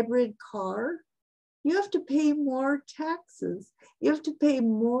hybrid car, you have to pay more taxes. You have to pay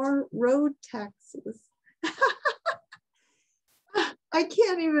more road taxes. I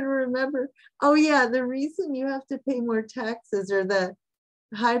can't even remember. Oh yeah, the reason you have to pay more taxes, or the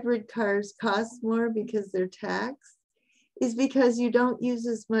hybrid cars cost more because they're taxed, is because you don't use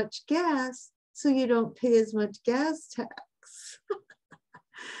as much gas, so you don't pay as much gas tax.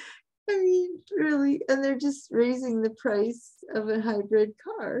 I mean, really, and they're just raising the price of a hybrid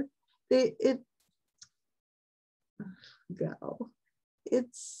car.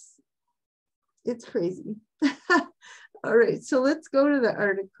 It's crazy. All right, so let's go to the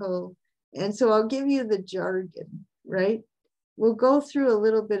article. And so I'll give you the jargon, right? We'll go through a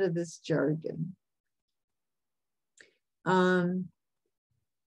little bit of this jargon. All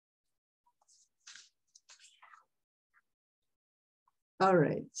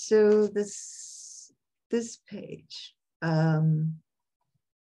right, so this page,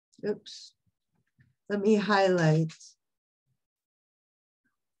 oops, let me highlight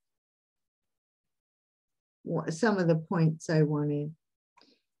some of the points I wanted.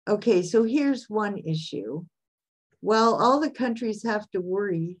 Okay, so here's one issue. Well, all the countries have to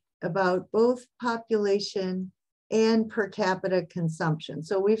worry about both population and per capita consumption.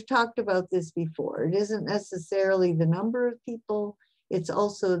 So we've talked about this before. It isn't necessarily the number of people, it's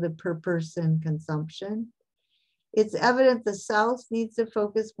also the per person consumption. It's evident the South needs to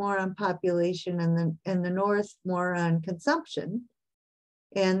focus more on population and the North more on consumption.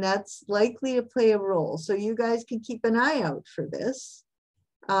 And that's likely to play a role. So you guys can keep an eye out for this,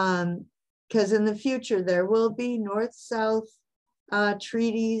 because in the future there will be North-South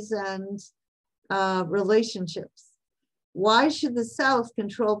treaties and relationships. Why should the South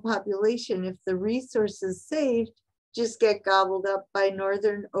control population if the resources saved just get gobbled up by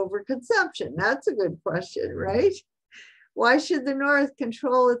Northern overconsumption? That's a good question, right? Why should the North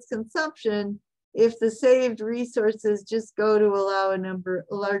control its consumption if the saved resources just go to allow a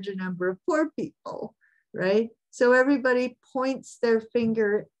larger number of poor people, right? So everybody points their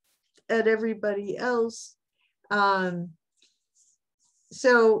finger at everybody else.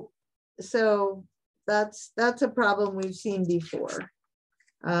 So that's a problem we've seen before.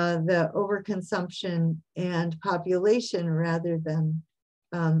 The overconsumption and population rather than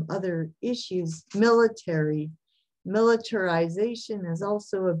other issues. Militarization is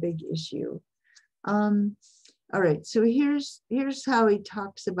also a big issue. All right, so here's how he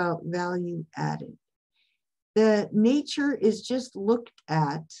talks about value added. The nature is just looked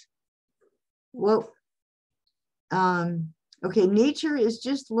at. Well, okay, nature is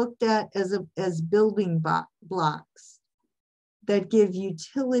just looked at as building blocks that give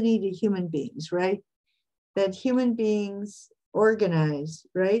utility to human beings, right? That human beings organize,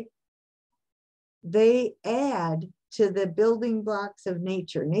 right? They add to the building blocks of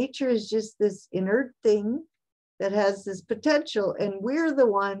nature. Nature is just this inert thing that has this potential, and we're the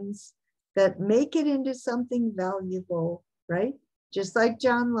ones that make it into something valuable, right? Just like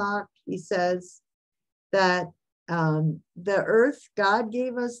John Locke, he says that the earth, God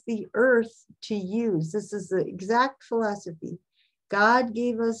gave us the earth to use. This is the exact philosophy. God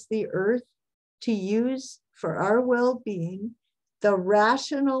gave us the earth to use for our well-being. The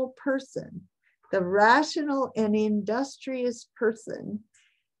rational person, the rational and industrious person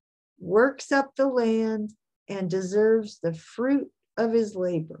works up the land and deserves the fruit of his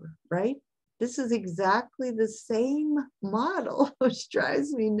labor, right? This is exactly the same model, which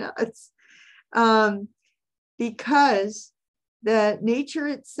drives me nuts. Because that nature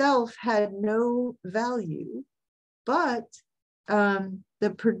itself had no value, but the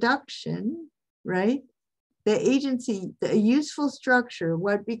production, right? The agency, the useful structure,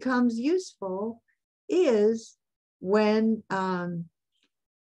 what becomes useful is when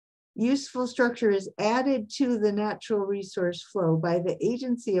useful structure is added to the natural resource flow by the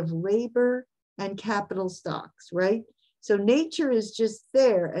agency of labor and capital stocks, right? So nature is just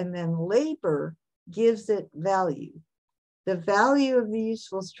there, and then labor gives it value. The value of the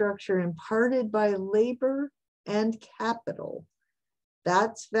useful structure imparted by labor and capital,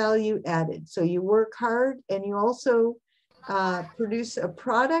 that's value added. So you work hard and you also produce a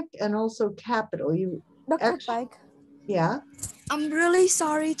product and also capital. You Dr. Pike, yeah. I'm really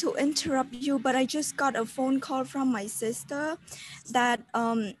sorry to interrupt you, but I just got a phone call from my sister that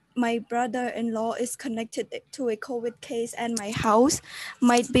my brother-in-law is connected to a COVID case and my house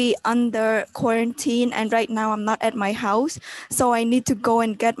might be under quarantine, and right now I'm not at my house, so I need to go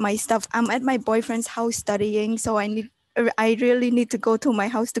and get my stuff. I'm at my boyfriend's house studying, so I really need to go to my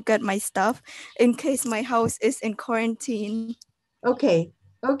house to get my stuff in case my house is in quarantine. Okay.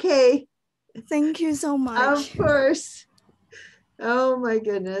 Okay. Thank you so much. Of course. Oh my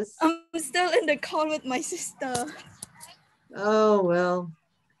goodness. I'm still in the call with my sister. Oh, well.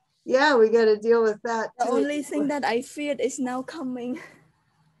 Yeah, we got to deal with that The too. only thing that I feared is now coming.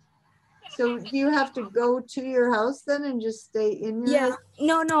 So do you have to go to your house then and just stay in your house?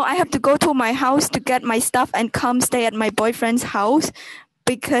 No, I have to go to my house to get my stuff and come stay at my boyfriend's house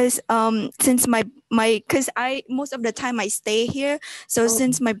because since my because I most of the time I stay here, so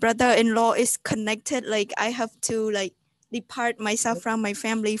since my brother-in-law is connected, like I have to like depart myself from my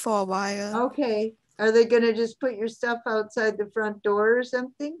family for a while. Okay. Are they going to just put your stuff outside the front door or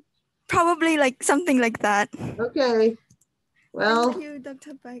something? Probably like something like that. Okay. Well, thank you,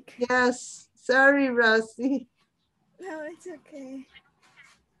 Dr. Beck. yes. Sorry, Rossi. No, it's okay.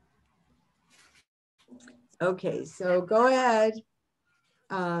 Okay, so go ahead.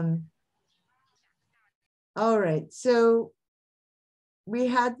 All right, so we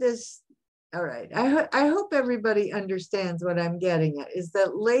had this. All right, I hope everybody understands what I'm getting at, is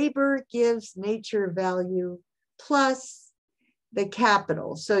that labor gives nature value plus the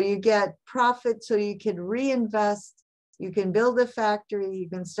capital. So you get profit, so you can reinvest, you can build a factory, you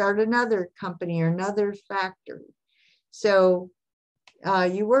can start another company or another factory. So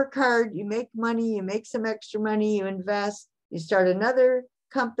you work hard, you make money, you make some extra money, you invest, you start another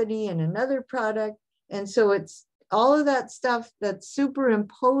company and another product. And so it's all of that stuff that's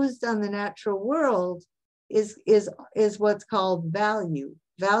superimposed on the natural world is what's called value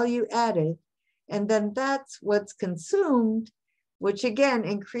added. And then that's what's consumed, which again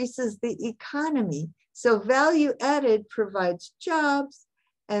increases the economy. So value added provides jobs,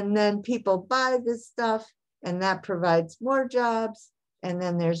 and then people buy this stuff, and that provides more jobs, and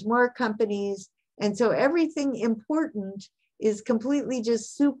then there's more companies. And so everything important is completely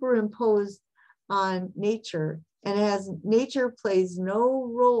just superimposed on nature, and nature plays no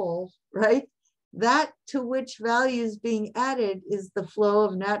role, right? That to which value is being added is the flow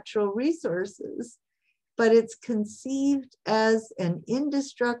of natural resources, but it's conceived as an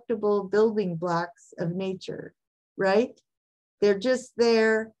indestructible building blocks of nature, right? They're just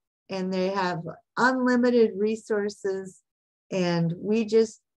there and they have unlimited resources, and we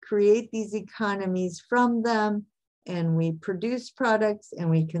just create these economies from them, and we produce products and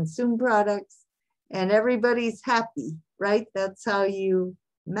we consume products, and everybody's happy, right? That's how you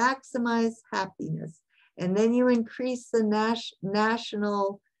maximize happiness. And then you increase the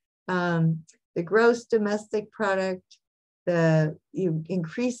national, the gross domestic product, you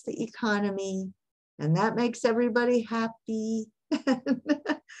increase the economy, and that makes everybody happy,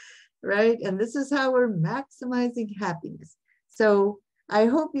 right? And this is how we're maximizing happiness. So I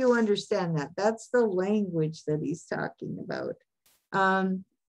hope you understand that. That's the language that he's talking about.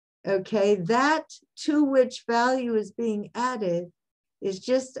 Okay, that to which value is being added is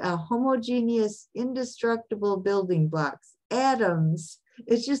just a homogeneous, indestructible building blocks, atoms.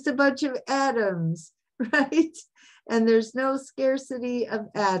 It's just a bunch of atoms, right? And there's no scarcity of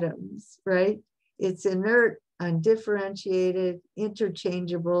atoms, right? It's inert, undifferentiated,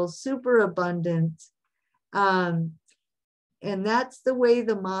 interchangeable, superabundant. And that's the way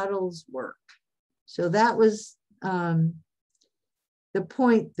the models work. So that was the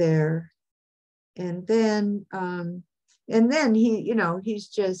point there. And then he, he's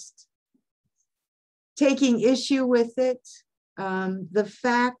just taking issue with it. The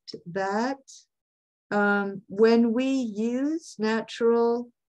fact that when we use natural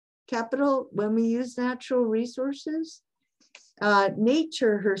capital, when we use natural resources,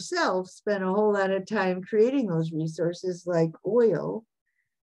 nature herself spent a whole lot of time creating those resources like oil.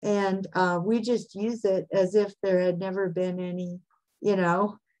 And we just use it as if there had never been any,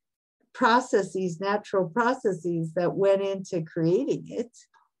 processes, natural processes that went into creating it.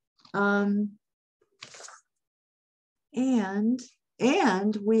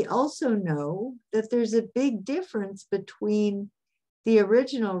 And we also know that there's a big difference between the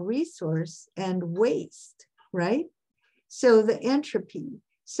original resource and waste, right? So the entropy.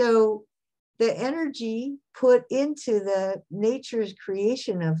 So the energy put into the nature's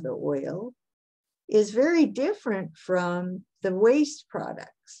creation of the oil is very different from the waste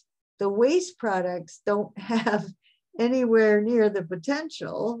products. The waste products don't have anywhere near the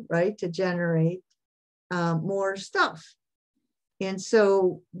potential, right, to generate more stuff. And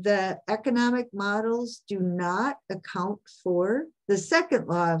so the economic models do not account for the second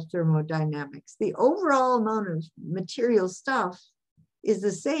law of thermodynamics. The overall amount of material stuff is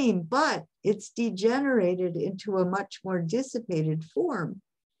the same, but it's degenerated into a much more dissipated form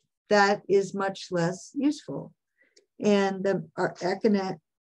that is much less useful. And our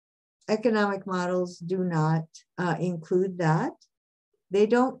economic models do not include that. They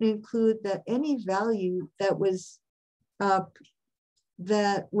don't include any value that was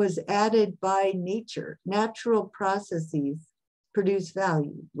added by nature. Natural processes produce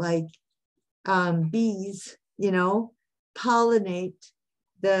value, like bees, pollinate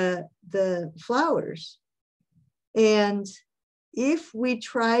the flowers. And if we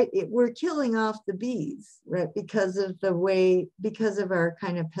try it, we're killing off the bees, right? Because of our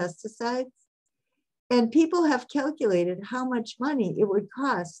kind of pesticides. And people have calculated how much money it would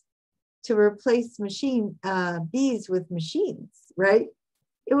cost to replace bees with machines, right?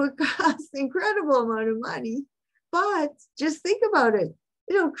 It would cost an incredible amount of money, but just think about it.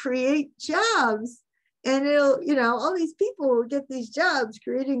 It'll create jobs, and all these people will get these jobs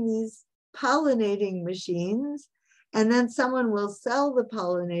creating these pollinating machines, and then someone will sell the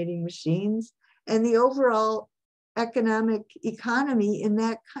pollinating machines, and the overall economy in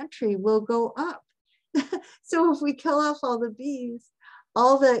that country will go up. So if we kill off all the bees,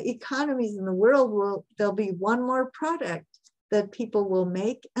 all the economies in the world there'll be one more product that people will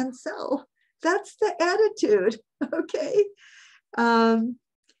make and sell. That's the attitude, okay? And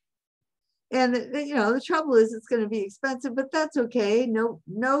the trouble is it's going to be expensive, but that's okay.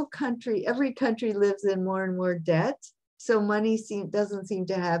 No country, every country lives in more and more debt. So money doesn't seem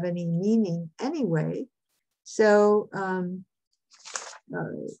to have any meaning anyway. So, all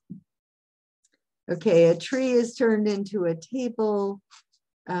right. Okay, a tree is turned into a table.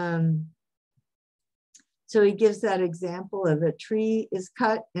 So he gives that example of a tree is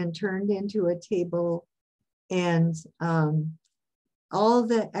cut and turned into a table, and all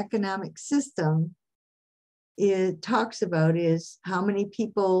the economic system it talks about is how many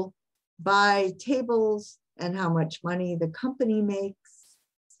people buy tables and how much money the company makes.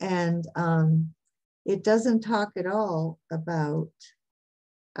 And it doesn't talk at all about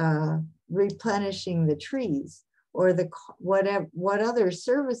replenishing the trees or what other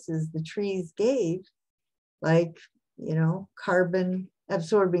services the trees gave, like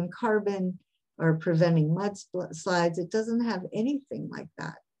absorbing carbon or preventing mudslides. It doesn't have anything like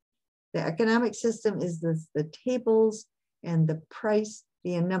that. The economic system is the tables and the price,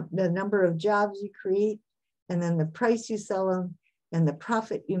 the number of jobs you create, and then the price you sell them, and the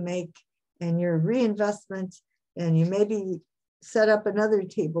profit you make, and your reinvestment, and you maybe set up another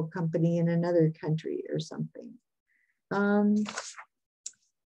table company in another country or something.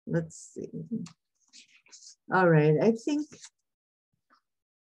 Let's see. All right, I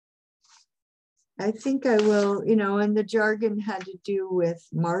think I will, and the jargon had to do with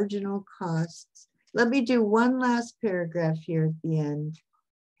marginal costs. Let me do one last paragraph here at the end,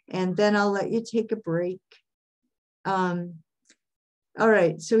 and then I'll let you take a break. All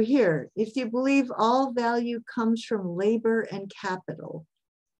right, so here, if you believe all value comes from labor and capital,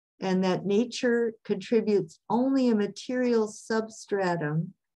 and that nature contributes only a material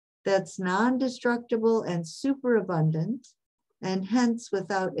substratum that's non-destructible and superabundant, and hence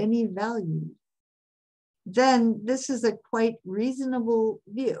without any value, then this is a quite reasonable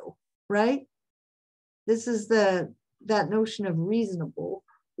view, right? This is that notion of reasonable.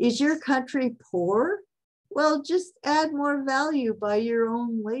 Is your country poor? Well, just add more value by your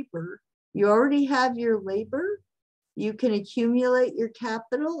own labor. You already have your labor. You can accumulate your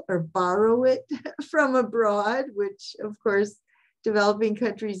capital or borrow it from abroad, which of course developing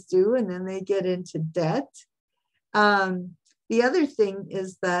countries do, and then they get into debt. The other thing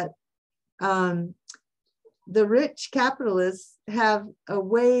is that the rich capitalists have a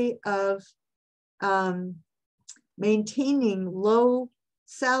way of maintaining low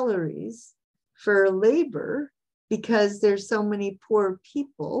salaries for labor because there's so many poor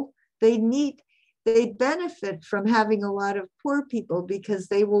people. They benefit from having a lot of poor people because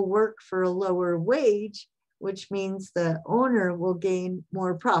they will work for a lower wage, which means the owner will gain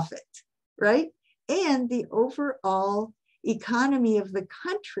more profit, right? And the overall economy of the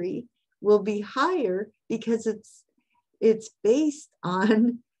country will be higher because it's based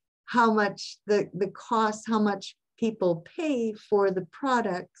on how much the cost, how much people pay for the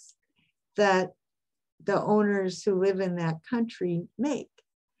products that the owners who live in that country make.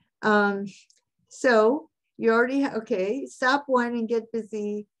 So you already okay, stop whining, get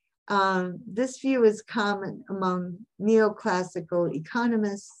busy. This view is common among neoclassical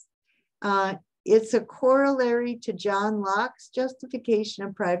economists. It's a corollary to John Locke's justification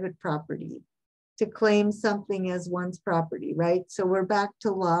of private property, to claim something as one's property, right? So we're back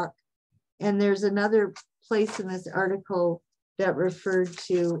to Locke. And there's another place in this article that referred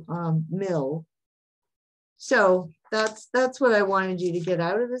to Mill. So that's what I wanted you to get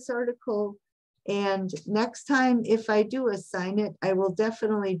out of this article. And next time, if I do assign it, I will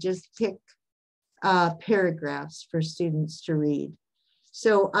definitely just pick paragraphs for students to read.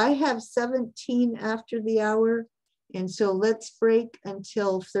 So I have 17 after the hour. And so let's break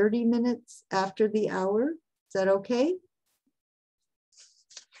until 30 minutes after the hour. Is that okay?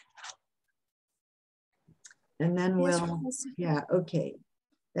 And then we'll, yeah, okay.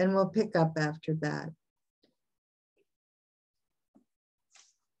 Then we'll pick up after that.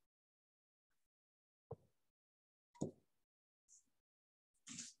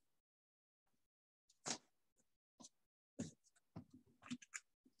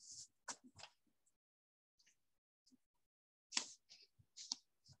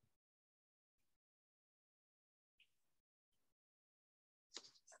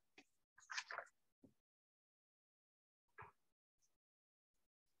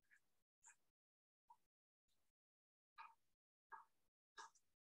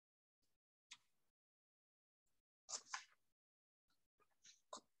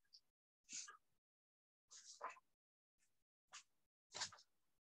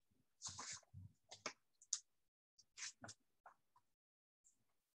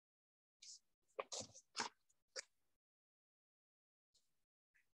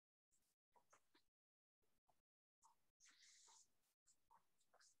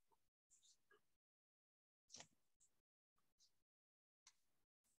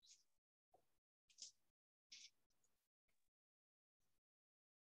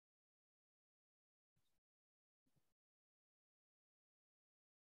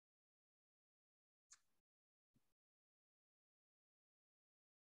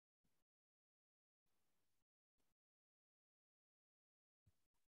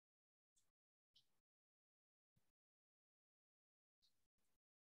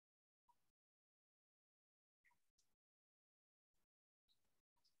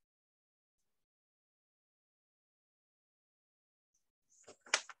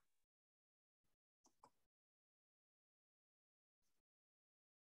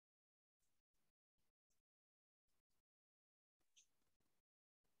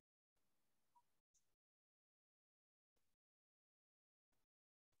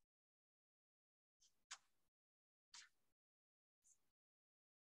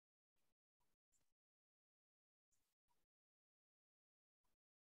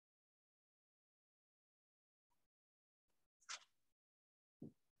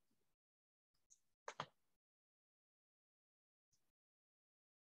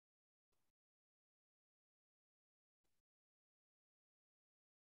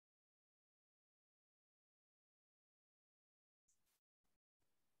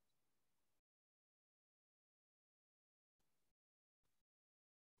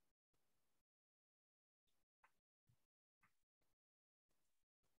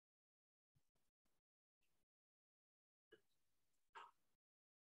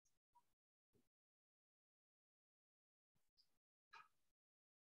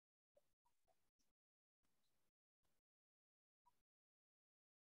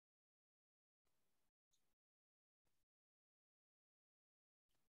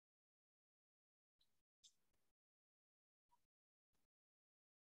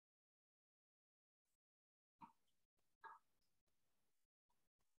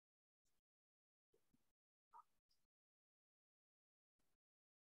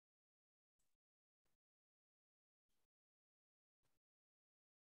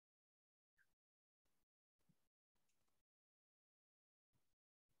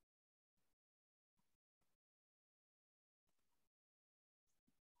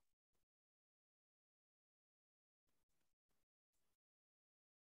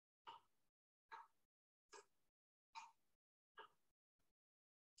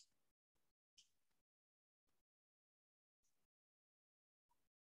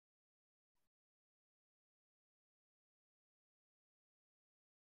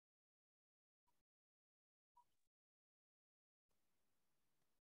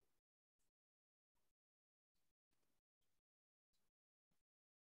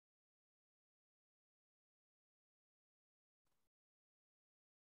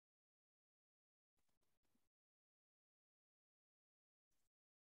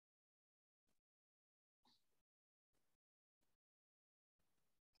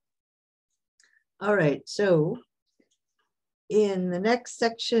 All right, so in the next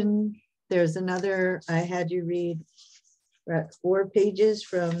section, there's another, I had you read 4 pages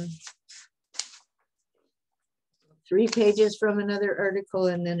from 3 pages from another article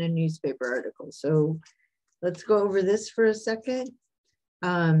and then a newspaper article. So let's go over this for a second.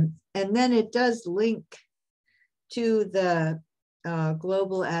 And then it does link to the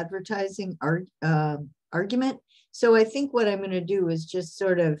global advertising argument. So I think what I'm going to do is just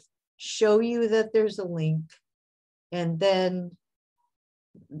sort of show you that there's a link, and then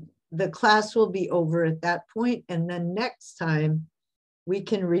the class will be over at that point. And then next time we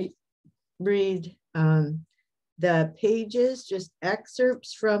can read the pages, just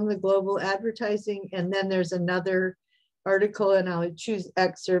excerpts from the global advertising. And then there's another article, and I'll choose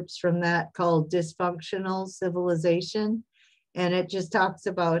excerpts from that, called Dysfunctional Civilization. And it just talks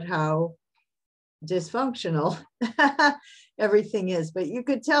about how dysfunctional everything is. But you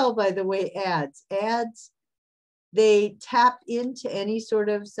could tell by the way ads, they tap into any sort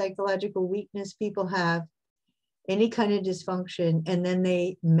of psychological weakness people have, any kind of dysfunction, and then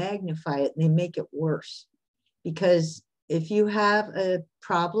they magnify it and they make it worse. Because if you have a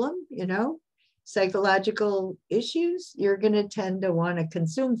problem, you know, psychological issues, you're going to tend to want to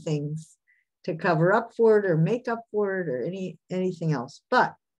consume things to cover up for it or make up for it or anything else.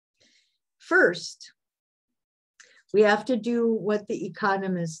 But first, we have to do what the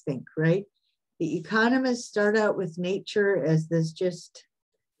economists think, right? The economists start out with nature as this just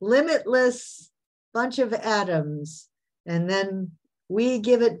limitless bunch of atoms, and then we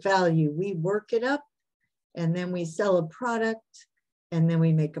give it value. We work it up, and then we sell a product, and then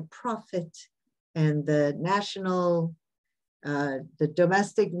we make a profit. And the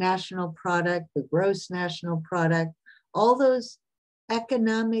domestic national product, the gross national product, all those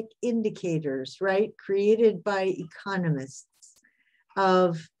economic indicators, right, created by economists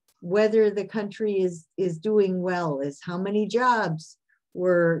of whether the country is doing well, is how many jobs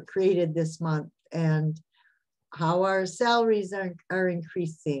were created this month, and how our salaries are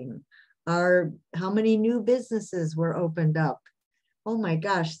increasing, how many new businesses were opened up. Oh my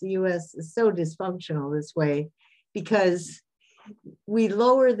gosh, the US is so dysfunctional this way because we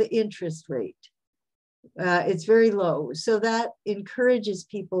lower the interest rate. It's very low. So that encourages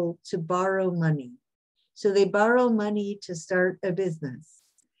people to borrow money. So they borrow money to start a business.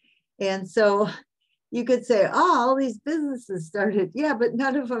 And so you could say, oh, all these businesses started. Yeah, but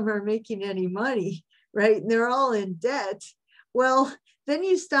none of them are making any money, right? And they're all in debt. Well, then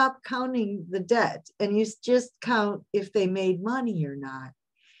you stop counting the debt and you just count if they made money or not.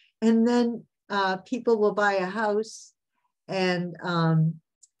 And then people will buy a house, and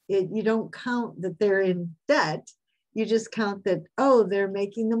you don't count that they're in debt. You just count that, oh, they're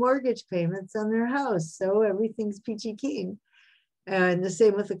making the mortgage payments on their house, so everything's peachy keen. And the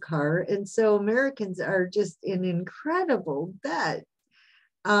same with a car. And so Americans are just in incredible debt.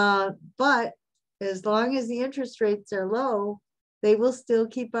 But as long as the interest rates are low, they will still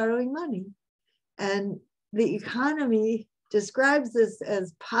keep borrowing money. And the economy describes this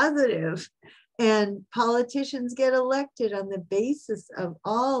as positive, and politicians get elected on the basis of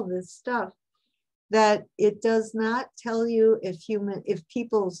all this stuff, that it does not tell you if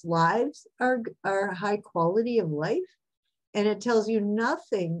people's lives are high quality of life. And it tells you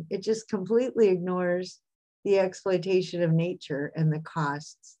nothing. It just completely ignores the exploitation of nature and the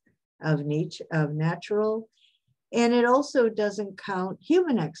costs of natural. And it also doesn't count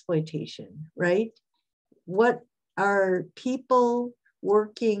human exploitation, right? What are people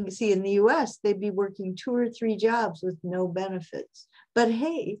working? See, in the US, they'd be working 2 or 3 jobs with no benefits. But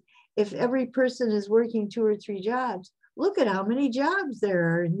hey, if every person is working 2 or 3 jobs, look at how many jobs there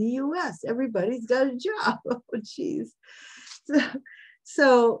are in the US. Everybody's got a job. Oh, geez.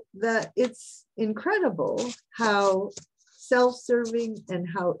 So that it's incredible how self-serving and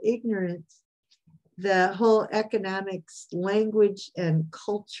how ignorant the whole economics language and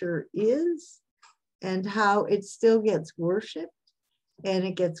culture is, and how it still gets worshipped, and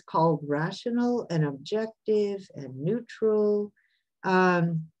it gets called rational and objective and neutral.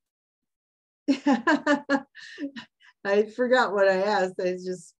 I forgot what I asked. I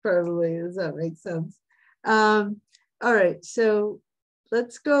just probably, does that make sense? All right, so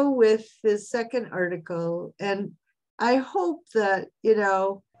let's go with the second article. And I hope that, you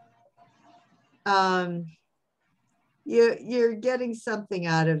know, you're getting something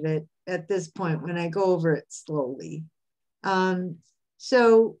out of it at this point when I go over it slowly.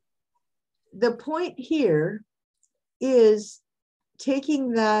 So the point here is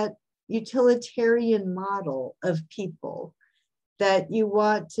taking that utilitarian model of people that you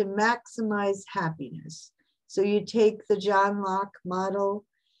want to maximize happiness. So you take the John Locke model,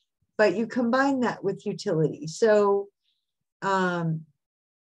 but you combine that with utility. So cost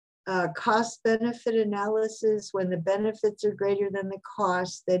benefit analysis, when the benefits are greater than the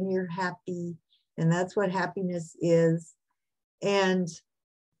cost, then you're happy. And that's what happiness is. And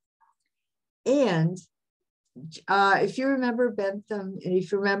if you remember Bentham, and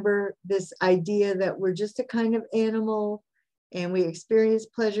if you remember this idea that we're just a kind of animal and we experience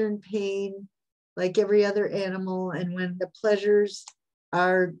pleasure and pain like every other animal, and when the pleasures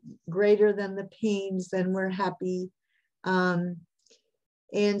are greater than the pains, then we're happy. And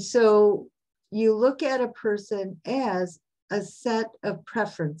so you look at a person as a set of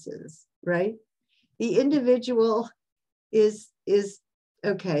preferences, right? The individual is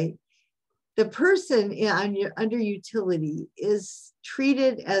okay. The person under utility is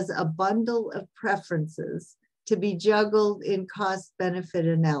treated as a bundle of preferences to be juggled in cost-benefit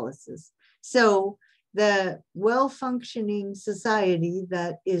analysis. So the well-functioning society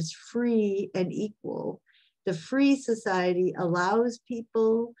that is free and equal, the free society allows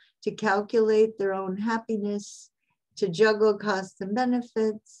people to calculate their own happiness, to juggle costs and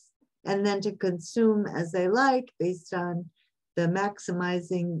benefits, and then to consume as they like based on the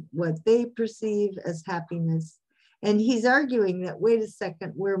maximizing what they perceive as happiness. And he's arguing that, wait a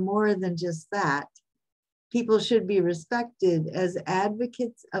second, we're more than just that. People should be respected as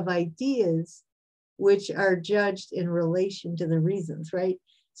advocates of ideas which are judged in relation to the reasons, right?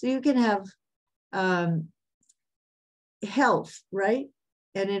 So you can have health, right?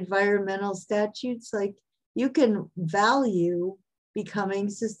 And environmental statutes, like you can value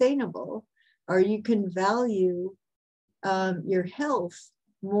becoming sustainable, or you can value your health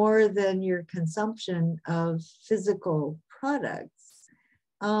more than your consumption of physical products.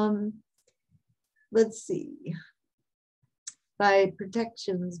 Let's see, by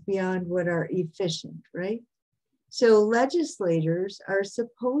protections beyond what are efficient, right? So legislators are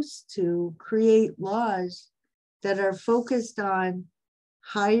supposed to create laws that are focused on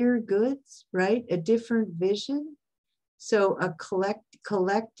higher goods, right? A different vision. So a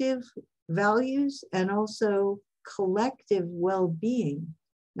collective values and also collective well-being,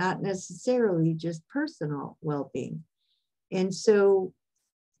 not necessarily just personal well-being. And so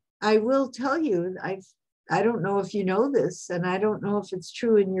I will tell you, I don't know if you know this, and I don't know if it's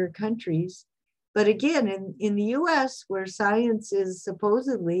true in your countries, but again, in the US, where science is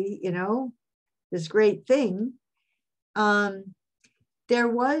supposedly, you know, this great thing, there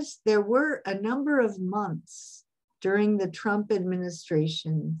were a number of months during the Trump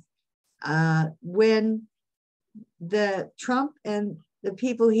administration when the Trump and the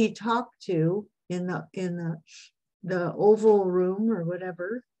people he talked to in the Oval Room or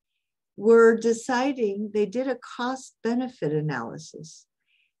whatever were deciding, they did a cost benefit analysis,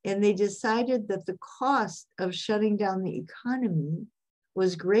 and they decided that the cost of shutting down the economy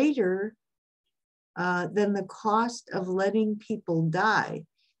was greater than the cost of letting people die.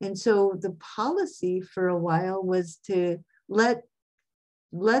 And so the policy for a while was to let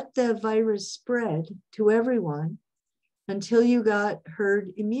the virus spread to everyone until you got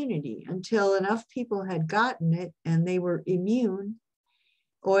herd immunity, until enough people had gotten it and they were immune,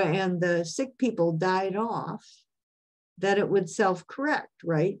 and the sick people died off, that it would self-correct,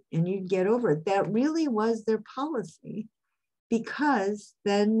 right? And you'd get over it. That really was their policy, because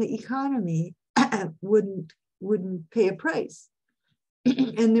then the economy wouldn't pay a price.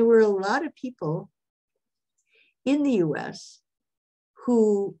 And there were a lot of people in the US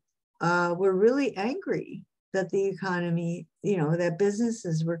who were really angry that the economy, you know, that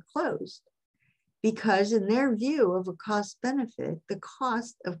businesses were closed, because in their view of a cost benefit, the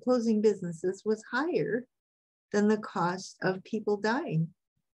cost of closing businesses was higher than the cost of people dying.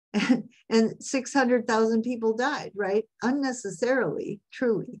 And 600,000 people died, right? Unnecessarily,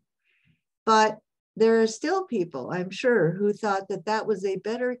 truly. But there are still people, I'm sure, who thought that that was a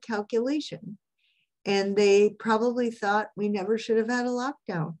better calculation. And they probably thought we never should have had a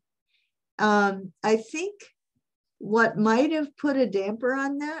lockdown. I think what might have put a damper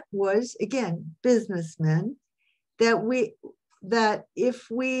on that was, again, businessmen, that if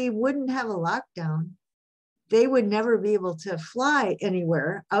we wouldn't have a lockdown, they would never be able to fly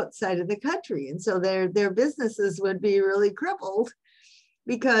anywhere outside of the country. And so their businesses would be really crippled,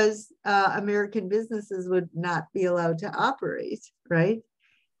 because American businesses would not be allowed to operate, right?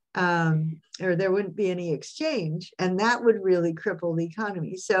 Or there wouldn't be any exchange, and that would really cripple the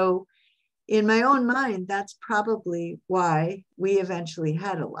economy. So in my own mind, that's probably why we eventually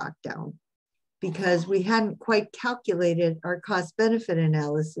had a lockdown, because we hadn't quite calculated our cost benefit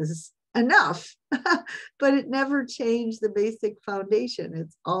analysis enough, but it never changed the basic foundation.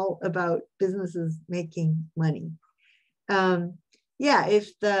 It's all about businesses making money. Yeah,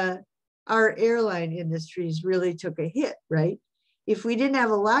 if the our airline industries really took a hit, right? If we didn't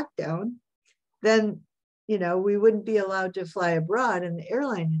have a lockdown, then, you know, we wouldn't be allowed to fly abroad, and the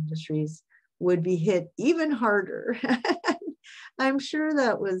airline industries would be hit even harder. I'm sure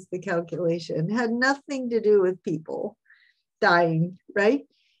that was the calculation. It had nothing to do with people dying, right?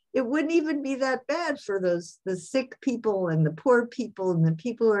 It wouldn't even be that bad for the sick people and the poor people and the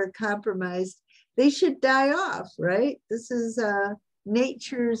people who are compromised. They should die off, right? This is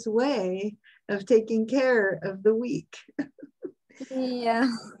nature's way of taking care of the weak. Yeah,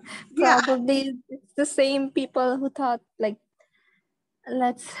 probably it's the same people who thought like,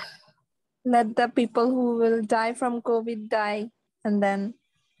 let's let the people who will die from COVID die, and then,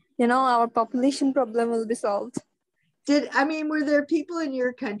 you know, our population problem will be solved. Were there people in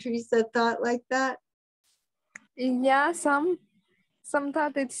your countries that thought like that? Yeah, some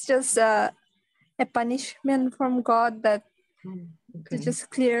thought it's just a punishment from God that to just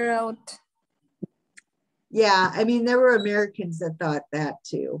clear out. Yeah, I mean, there were Americans that thought that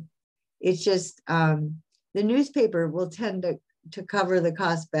too. It's just the newspaper will tend to cover the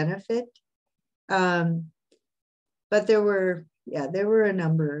cost benefit. But there were a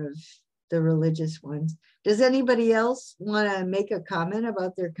number of the religious ones. Does anybody else want to make a comment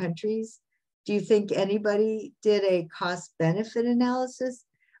about their countries? Do you think anybody did a cost benefit analysis,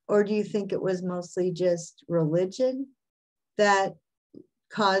 or do you think it was mostly just religion that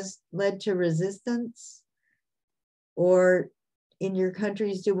led to resistance? Or in your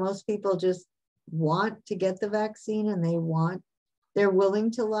countries, do most people just want to get the vaccine and they're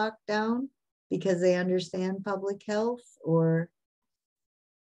willing to lock down because they understand public health? Or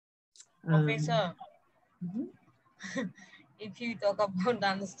Professor, if you talk about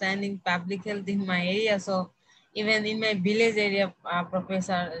understanding public health in my area, so even in my village area,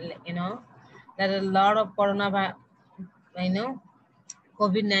 Professor, you know, there are a lot of coronavirus, you know,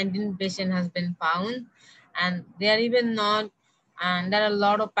 COVID-19 patient has been found, and they are even not, and there are a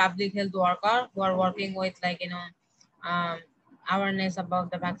lot of public health workers who are working with, like, you know, awareness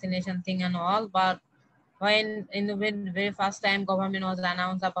about the vaccination thing and all. But when in the very first time government was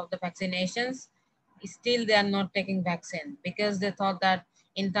announced about the vaccinations, still they are not taking vaccine because they thought that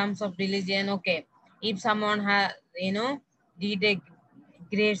in terms of religion, okay, if someone has, you know, did a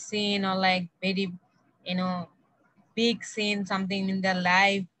great sin or like very, you know, big sin, something in their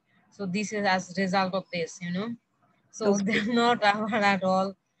life, so this is as a result of this, you know. So they're not aware at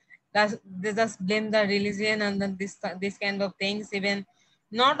all. They just blame the religion and then this kind of things. Even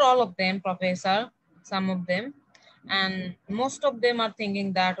not all of them, Professor, some of them, and most of them are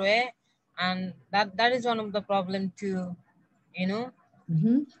thinking that way, and that is one of the problem too, you know.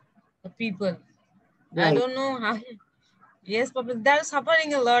 The people, I don't know how. Yes, but they're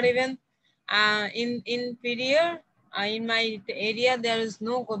suffering a lot. Even in period, in my area, there is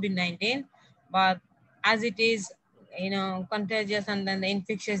no COVID-19, but as it is, you know, contagious and then the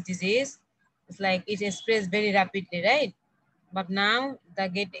infectious disease, it's like it spreads very rapidly, right? But now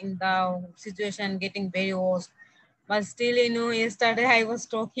the situation getting very worse. But still, you know, yesterday I was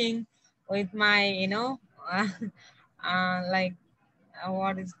talking with my, you know, like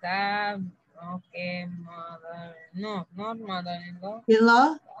what is that? Okay, mother. No, not mother-in-law.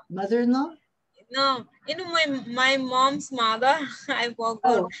 In-law? Mother-in-law? No, you know, my mom's mother. I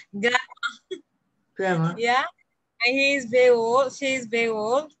forgot. Grandma. Yeah, and he is very old. She is very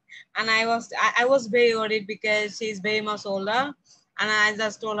old, and I was very worried because she is very much older, and I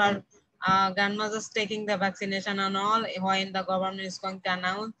just told her, grandma just taking the vaccination and all when the government is going to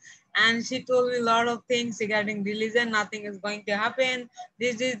announce. And she told me a lot of things regarding religion. Nothing is going to happen.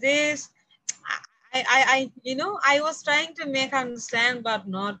 This. You know, I was trying to make her understand, but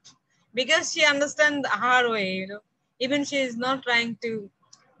not because she understands her way. You know, even she is not trying to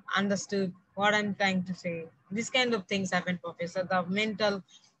understood what I'm trying to say. This kind of things happen, Professor. The mental,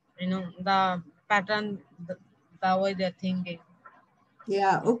 you know, the pattern, the way they're thinking.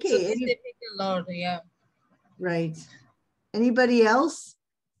 Yeah, okay. So this affects a lot, yeah. Right. Anybody else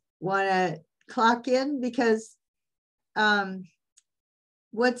want to clock in? Because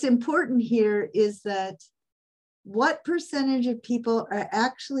what's important here is that what percentage of people are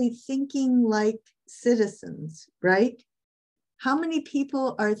actually thinking like citizens, right? How many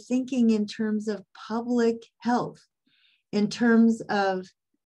people are thinking in terms of public health, in terms of,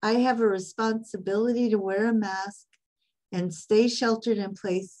 I have a responsibility to wear a mask and stay sheltered in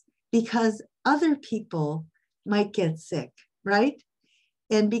place because other people might get sick, right?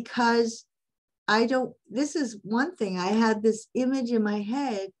 And because this is one thing, I had this image in my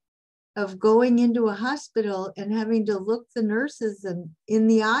head of going into a hospital and having to look the nurses in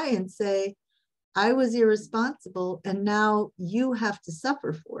the eye and say, I was irresponsible and now you have to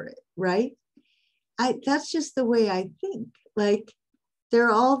suffer for it, right? That's just the way I think. Like there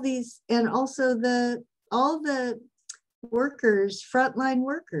are all these, and also all the workers, frontline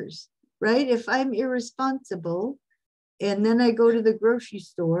workers, right? If I'm irresponsible and then I go to the grocery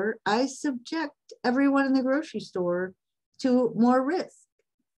store, I subject everyone in the grocery store to more risk.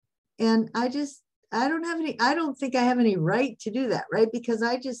 And I don't think I have any right to do that, right? Because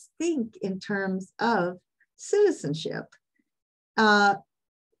I just think in terms of citizenship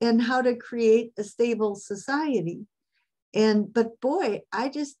and how to create a stable society. But boy, I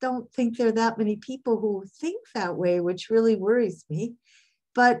just don't think there are that many people who think that way, which really worries me.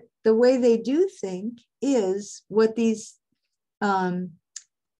 But the way they do think is what these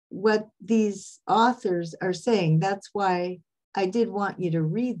authors are saying. That's why I did want you to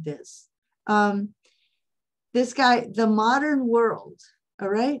read this. This guy, the modern world, all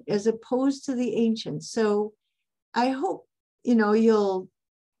right, as opposed to the ancient. So I hope, you'll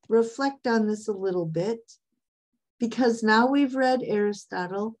reflect on this a little bit, because now we've read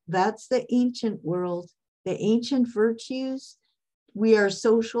Aristotle. That's the ancient world, the ancient virtues. We are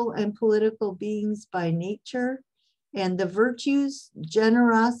social and political beings by nature. And the virtues,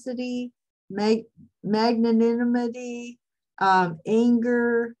 generosity, magnanimity,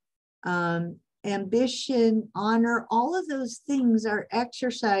 anger, ambition, honor, all of those things are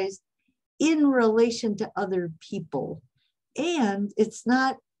exercised in relation to other people. And it's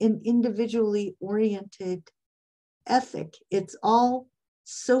not an individually oriented ethic. It's all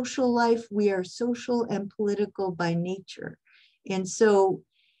social life. We are social and political by nature. And so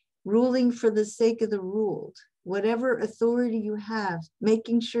ruling for the sake of the ruled, whatever authority you have,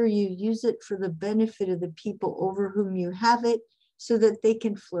 making sure you use it for the benefit of the people over whom you have it so that they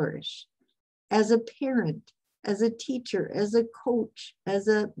can flourish. As a parent, as a teacher, as a coach, as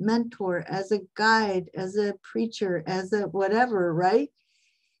a mentor, as a guide, as a preacher, as a whatever, right?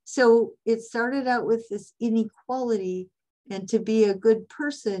 So it started out with this inequality, and to be a good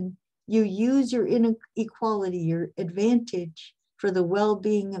person, you use your inequality, your advantage for the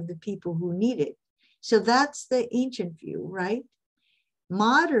well-being of the people who need it. So that's the ancient view, right?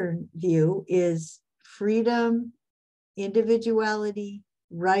 Modern view is freedom, individuality,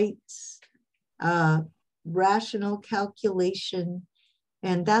 rights, rational calculation,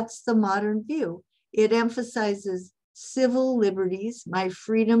 and that's the modern view. It emphasizes civil liberties, my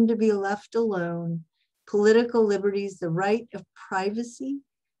freedom to be left alone, political liberties, the right of privacy,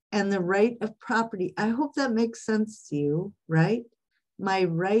 and the right of property. I hope that makes sense to you, right? My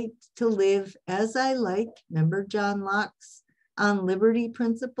right to live as I like. Remember John Locke's on liberty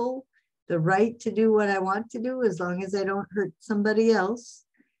principle, the right to do what I want to do as long as I don't hurt somebody else.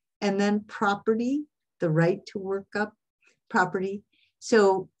 And then property, the right to work up property.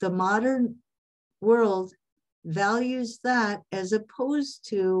 So the modern world values that as opposed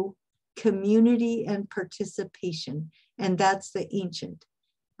to community and participation. And that's the ancient.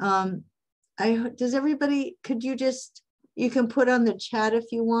 Does everybody, you can put on the chat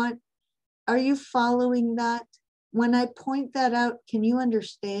if you want. Are you following that? When I point that out, can you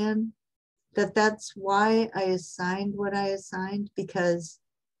understand that that's why I assigned what I assigned? Because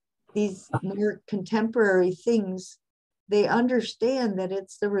these more contemporary things, they understand that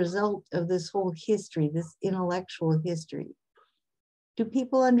it's the result of this whole history, this intellectual history. Do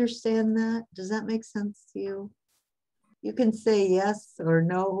people understand that? Does that make sense to you? You can say yes or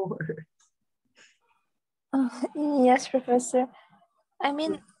no. Yes, Professor. I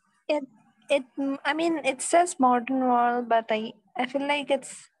mean, it says modern world, but I feel like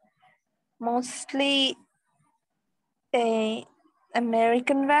it's mostly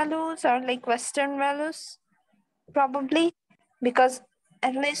American values or like Western values, probably, because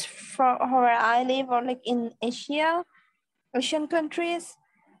at least for where I live or like in Asian countries,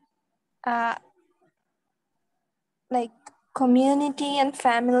 like community and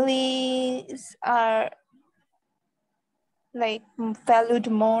families are like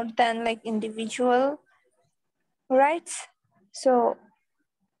valued more than like individual rights. So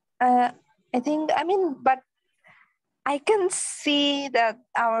I think, but I can see that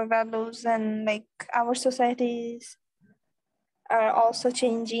our values and like our societies are also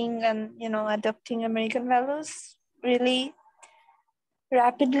changing and, adopting American values really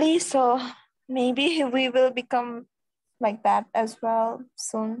rapidly. So maybe we will become like that as well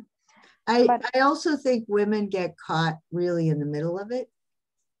soon. I also think women get caught really in the middle of it,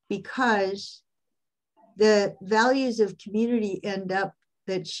 because the values of community end up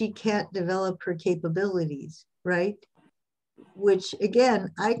that she can't develop her capabilities, right? Which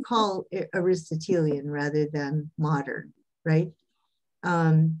again, I call Aristotelian rather than modern, right?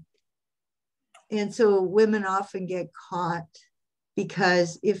 And so women often get caught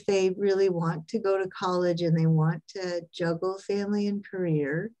because if they really want to go to college and they want to juggle family and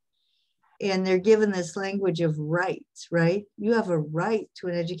career, and they're given this language of rights, right? You have a right to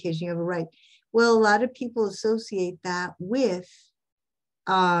an education, you have a right. Well, a lot of people associate that with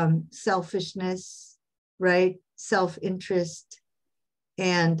selfishness, right? Self-interest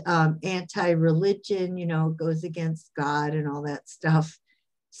and anti-religion, you know, goes against God and all that stuff.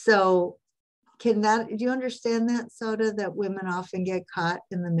 So do you understand that, Soda, that women often get caught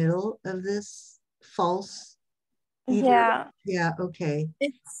in the middle of this false? Yeah. Yeah, okay.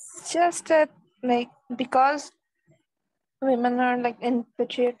 It's just that, like, because women are like in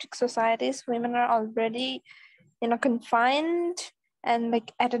patriotic societies, women are already, you know, confined and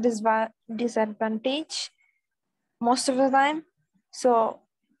like at a disadvantage most of the time. So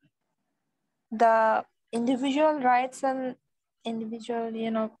the individual rights and individual, you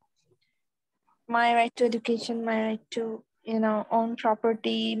know, my right to education, my right to, you know, own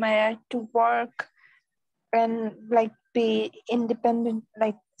property, my right to work and like be independent,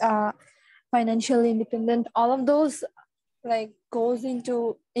 like financially independent, all of those like goes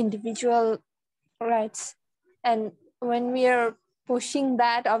into individual rights. And when we are pushing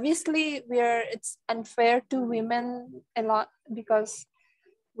that, obviously it's unfair to women a lot because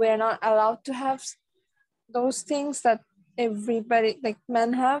we're not allowed to have those things that everybody like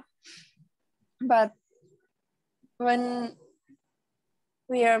men have. But when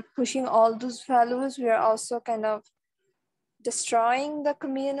we are pushing all those values, we are also kind of destroying the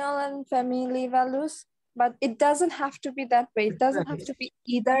communal and family values. But it doesn't have to be that way. It doesn't have to be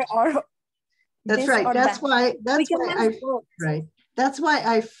either or. That's right. That's why right. That's why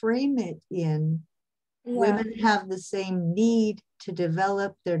I frame it in women have the same need to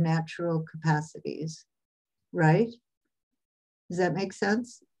develop their natural capacities, right? Does that make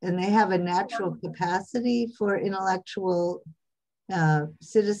sense? And they have a natural capacity for intellectual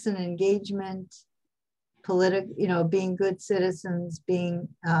citizen engagement, you know, being good citizens, being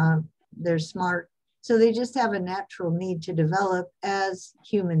they're smart. So they just have a natural need to develop as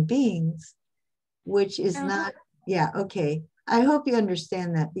human beings, which is not, yeah, okay. I hope you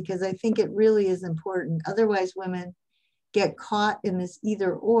understand that because I think it really is important. Otherwise, women get caught in this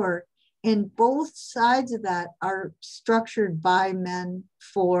either or, and both sides of that are structured by men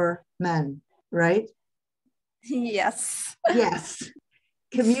for men, right? Yes. Yes.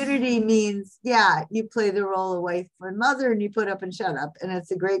 Community means, yeah, you play the role of wife and mother and you put up and shut up, and it's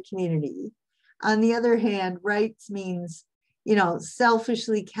a great community. On the other hand, rights means, you know,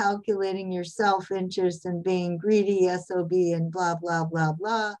 selfishly calculating your self-interest and being greedy, SOB, and blah, blah, blah,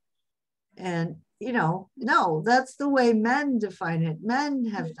 blah. And, you know, no, that's the way men define it. Men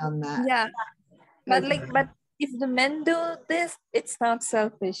have done that. Yeah. But but if the men do this, it's not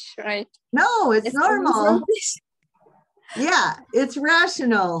selfish, right? No, it's normal. Yeah, it's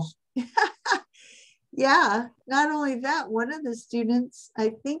rational. Yeah, not only that, one of the students,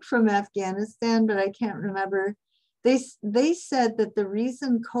 I think from Afghanistan, but I can't remember, they said that the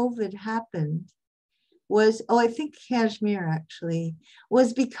reason COVID happened was, I think Kashmir actually,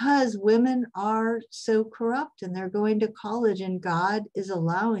 was because women are so corrupt and they're going to college and God is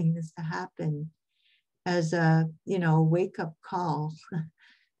allowing this to happen as a, you know, wake-up call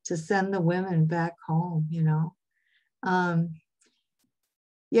to send the women back home, you know.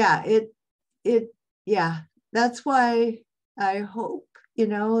 Yeah, yeah, that's why I hope, you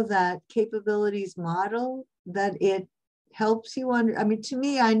know, that capabilities model, that it helps you I mean, to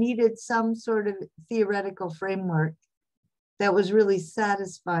me, I needed some sort of theoretical framework that was really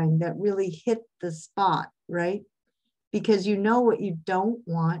satisfying, that really hit the spot, right? Because you know what you don't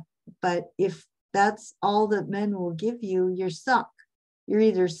want, but if that's all that men will give you, you're stuck. You're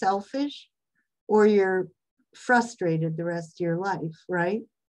either selfish or you're frustrated the rest of your life, right?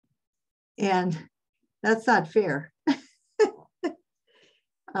 And that's not fair.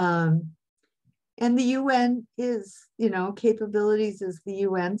 And the UN is, you know, capabilities is the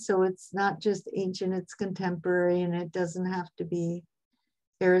UN. So it's not just ancient, it's contemporary, and it doesn't have to be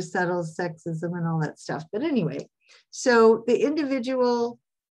Aristotle's sexism and all that stuff. But anyway, so the individual,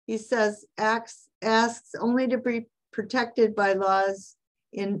 he says, asks only to be protected by laws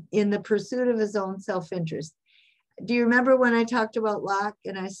in the pursuit of his own self-interest. Do you remember when I talked about Locke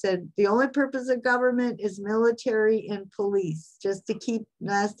and I said, the only purpose of government is military and police, just to keep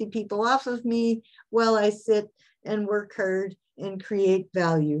nasty people off of me while I sit and work hard and create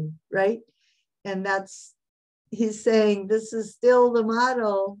value, right? And he's saying this is still the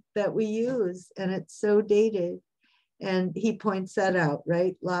model that we use and it's so dated. And he points that out,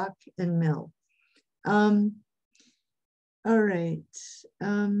 right? Locke and Mill. All right.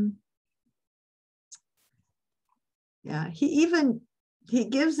 Yeah, he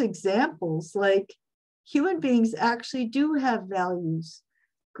gives examples like human beings actually do have values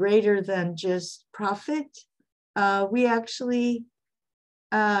greater than just profit. We actually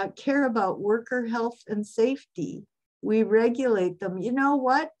care about worker health and safety. We regulate them. You know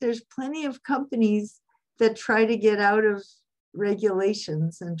what? There's plenty of companies that try to get out of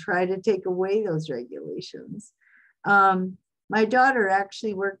regulations and try to take away those regulations. My daughter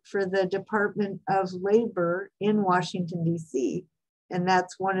actually worked for the Department of Labor in Washington, D.C., and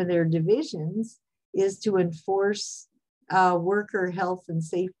that's one of their divisions, is to enforce worker health and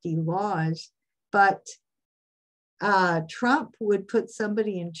safety laws. But Trump would put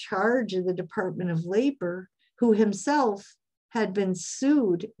somebody in charge of the Department of Labor who himself had been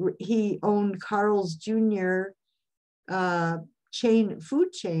sued. He owned Carl's Jr.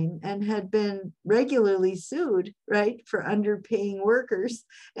 Food chain and had been regularly sued, right, for underpaying workers.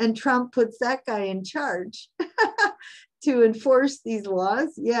 And Trump puts that guy in charge to enforce these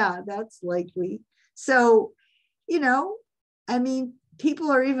laws. Yeah, that's likely. So, you know, I mean, people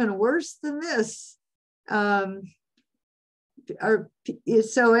are even worse than this.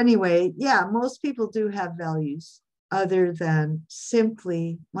 So anyway, yeah, most people do have values other than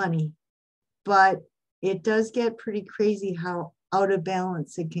simply money, but it does get pretty crazy how out of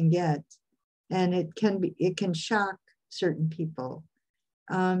balance it can get, and it can shock certain people.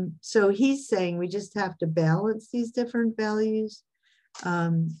 So he's saying we just have to balance these different values,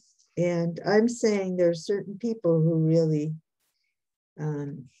 and I'm saying there's certain people who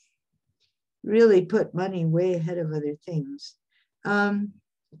really put money way ahead of other things.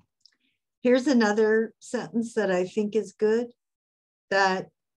 Here's another sentence that I think is good, that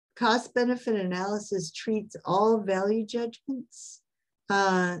cost-benefit analysis treats all value judgments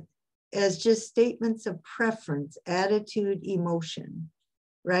as just statements of preference, attitude, emotion,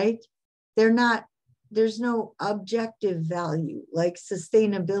 right? There's no objective value, like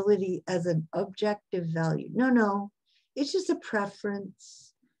sustainability as an objective value. No, it's just a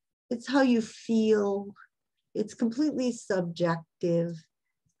preference. It's how you feel. It's completely subjective,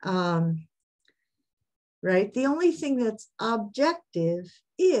 right? The only thing that's objective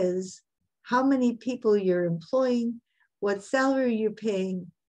is how many people you're employing, what salary you're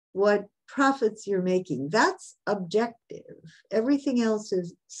paying, what profits you're making. That's objective. Everything else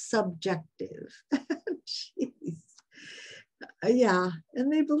is subjective. Jeez. Yeah,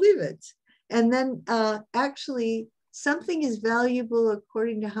 and they believe it. And then actually, something is valuable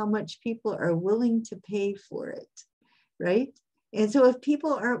according to how much people are willing to pay for it, right? And so if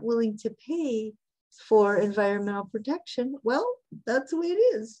people aren't willing to pay for environmental protection, well, that's the way it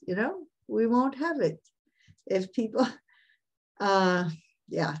is, you know, we won't have it. If people,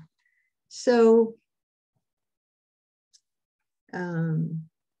 yeah. So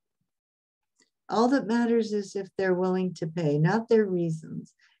all that matters is if they're willing to pay, not their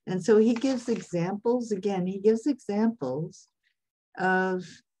reasons. And so he gives examples, again, he gives examples of,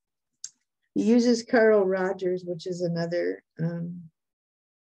 he uses Carl Rogers, which is another,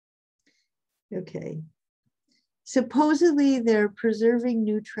 okay. Supposedly they're preserving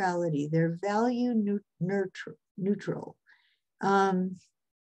neutrality, they're value neutral.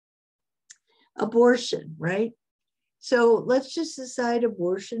 Abortion, right? So let's just decide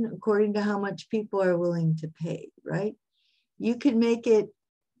abortion according to how much people are willing to pay, right? You can make it,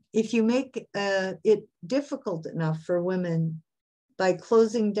 if you make it difficult enough for women by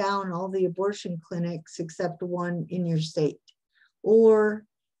closing down all the abortion clinics except one in your state, or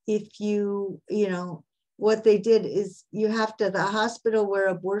if you know, what they did is you have to, the hospital where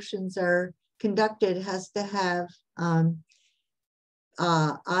abortions are conducted has to have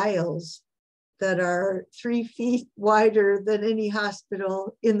aisles that are 3 feet wider than any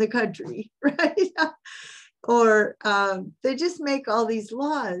hospital in the country, right? Or they just make all these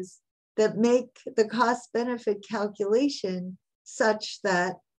laws that make the cost benefit calculation such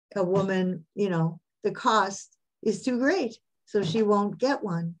that a woman, you know, the cost is too great, so she won't get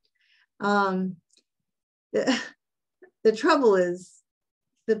one. The trouble is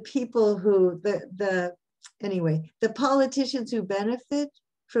the people who, anyway, the politicians who benefit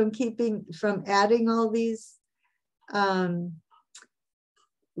from adding all these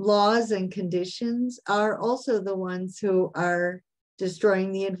laws and conditions are also the ones who are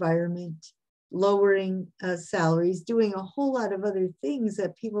destroying the environment, lowering salaries, doing a whole lot of other things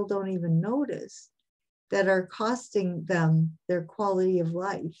that people don't even notice that are costing them their quality of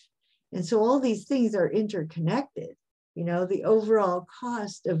life. And so all these things are interconnected. You know, the overall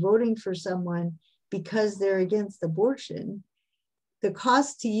cost of voting for someone because they're against abortion, the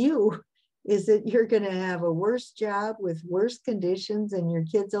cost to you is that you're going to have a worse job with worse conditions, and your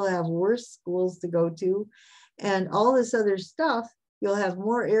kids will have worse schools to go to, and all this other stuff, you'll have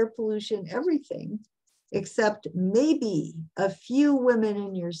more air pollution, everything, except maybe a few women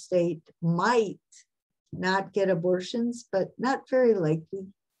in your state might not get abortions, but not very likely.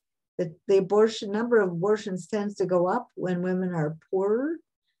 The number of abortions tends to go up when women are poorer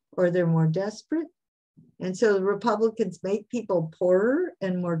or they're more desperate. And so the Republicans make people poorer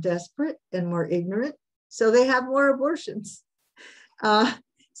and more desperate and more ignorant, so they have more abortions.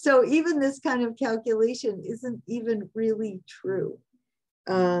 So even this kind of calculation isn't even really true.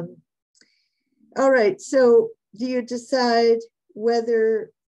 All right, so do you decide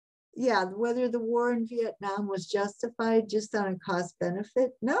whether the war in Vietnam was justified just on a cost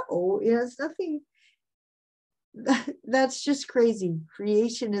benefit? No, it's nothing. That's just crazy.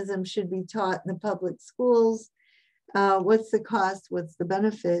 Creationism should be taught in the public schools. What's the cost? What's the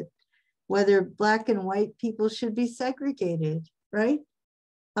benefit? Whether Black and white people should be segregated, right?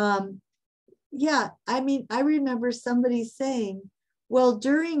 Yeah, I mean, I remember somebody saying, well,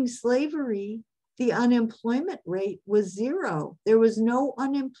 during slavery, the unemployment rate was 0. There was no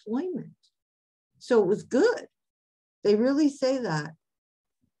unemployment. So it was good. They really say that.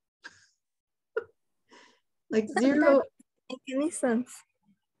 Like 0. That doesn't make any sense.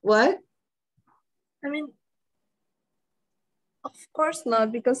 What? I mean, of course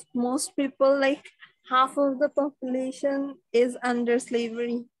not, because most people, like half of the population is under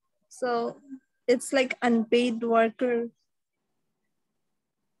slavery. So it's like unpaid workers.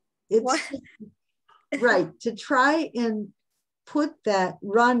 It's right, to try and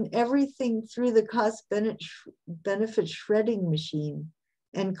run everything through the cost benefit shredding machine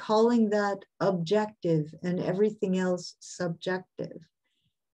and calling that objective and everything else subjective.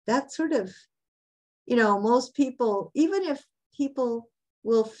 That sort of, most people, even if people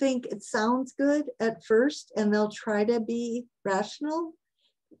will think it sounds good at first and they'll try to be rational,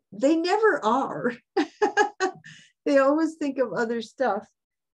 they never are. They always think of other stuff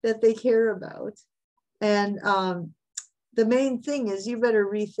that they care about. And the main thing is you better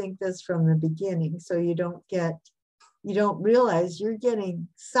rethink this from the beginning so you don't realize you're getting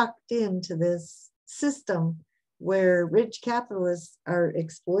sucked into this system where rich capitalists are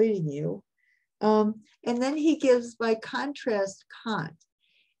exploiting you. And then he gives, by contrast, Kant.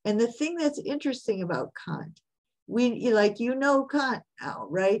 And the thing that's interesting about Kant, Kant now,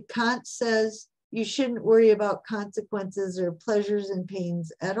 right? Kant says you shouldn't worry about consequences or pleasures and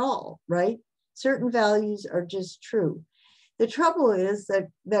pains at all, right? Certain values are just true. The trouble is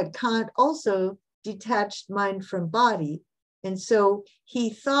that Kant also detached mind from body. And so he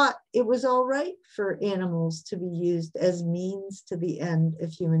thought it was all right for animals to be used as means to the end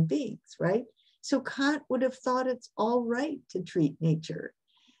of human beings, right? So Kant would have thought it's all right to treat nature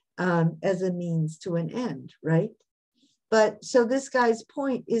as a means to an end, right? But so this guy's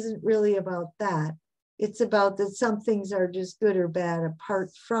point isn't really about that. It's about that some things are just good or bad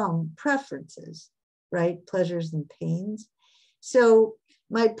apart from preferences, right? Pleasures and pains. So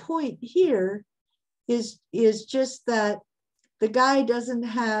my point here is just that the guy doesn't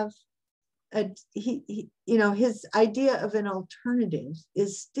have his idea of an alternative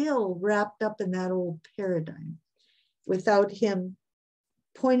is still wrapped up in that old paradigm without him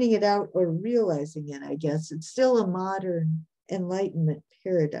pointing it out or realizing it, I guess. It's still a modern Enlightenment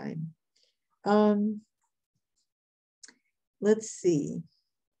paradigm. Let's see.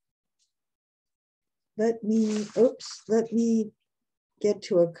 Let me get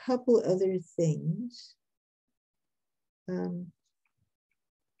to a couple other things. All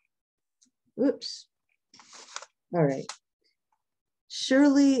right.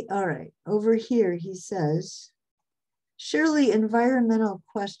 Surely, all right, over here he says, surely environmental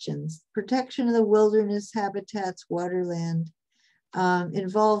questions, protection of the wilderness, habitats, waterland,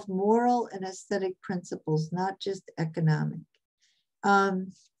 involve moral and aesthetic principles, not just economic.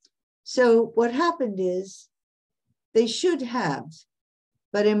 So what happened is they should have,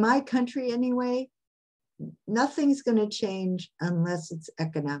 but in my country anyway, nothing's going to change unless it's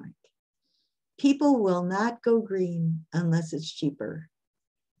economic. People will not go green unless it's cheaper.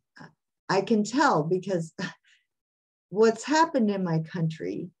 I can tell because what's happened in my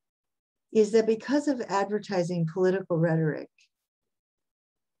country is that because of advertising political rhetoric,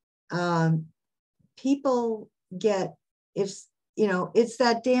 people get, it's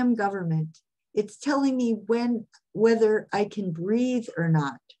that damn government. It's telling me whether I can breathe or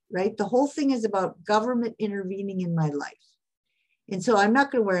not, right? The whole thing is about government intervening in my life. And so I'm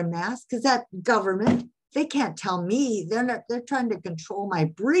not going to wear a mask because that government, they can't tell me. They're trying to control my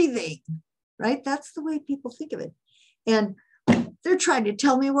breathing, right? That's the way people think of it. And they're trying to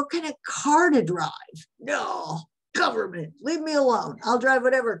tell me what kind of car to drive. No, government, leave me alone. I'll drive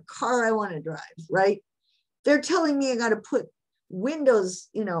whatever car I want to drive, right? They're telling me I got to put windows,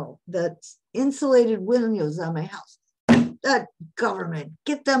 the insulated windows on my house. That government,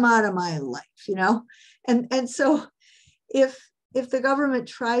 get them out of my life, And so if the government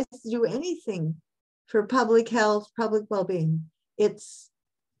tries to do anything for public health, public well-being, it's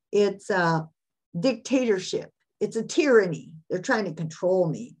a dictatorship. It's a tyranny. They're trying to control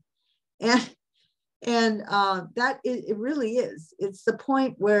me. And that it really is. It's the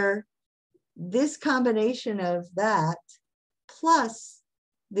point where this combination of that plus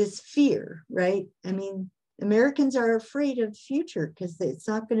this fear, right? I mean, Americans are afraid of the future because it's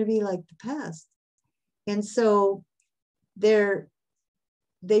not going to be like the past. And so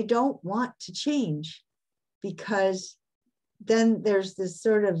they don't want to change, because then there's this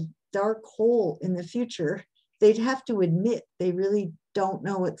sort of dark hole in the future. They'd have to admit they really don't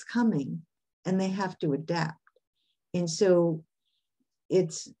know what's coming, and they have to adapt. And so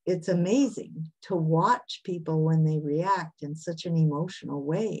it's amazing to watch people when they react in such an emotional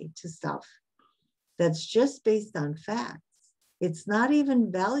way to stuff that's just based on facts. It's not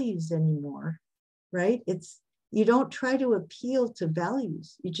even values anymore, right? You don't try to appeal to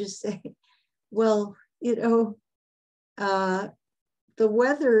values. You just say, well, the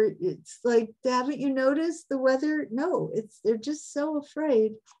weather, it's like, haven't you noticed the weather? No, they're just so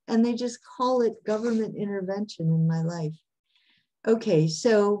afraid, and they just call it government intervention in my life. Okay,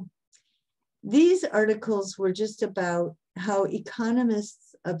 so these articles were just about how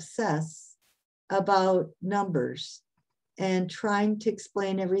economists obsess about numbers and trying to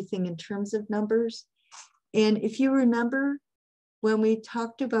explain everything in terms of numbers. And if you remember, when we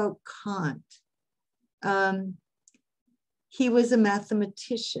talked about Kant, he was a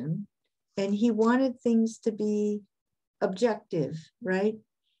mathematician, and he wanted things to be objective, right?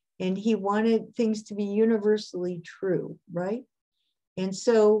 And he wanted things to be universally true, right? And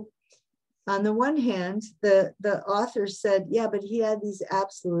so on the one hand, the author said, yeah, but he had these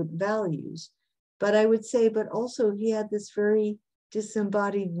absolute values. But I would say, but also he had this very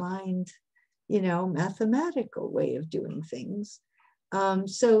disembodied mind, mathematical way of doing things.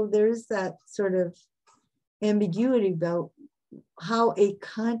 So there's that sort of ambiguity about how a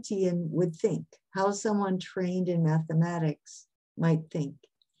Kantian would think, how someone trained in mathematics might think.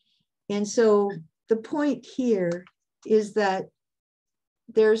 And so the point here is that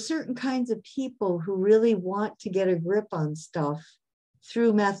there are certain kinds of people who really want to get a grip on stuff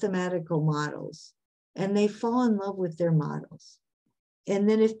through mathematical models, and they fall in love with their models. And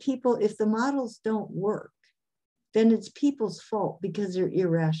then if the models don't work, then it's people's fault because they're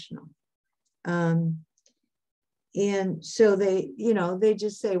irrational. And so they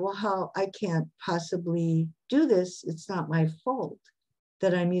just say, well, I can't possibly do this. It's not my fault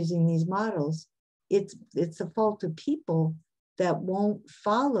that I'm using these models. It's the fault of people that won't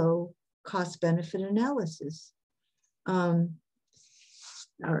follow cost-benefit analysis. All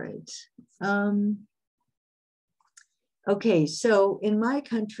right. Okay, so in my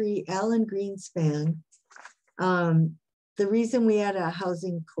country, Alan Greenspan, the reason we had a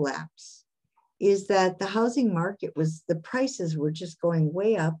housing collapse is that the housing market the prices were just going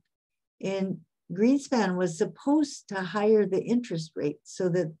way up, and Greenspan was supposed to higher the interest rate so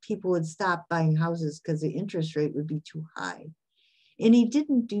that people would stop buying houses because the interest rate would be too high. And he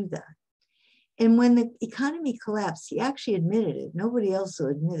didn't do that. And when the economy collapsed, he actually admitted it. Nobody else will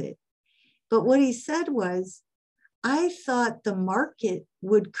admit it. But what he said was, I thought the market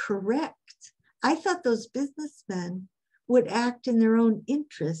would correct. I thought those businessmen would act in their own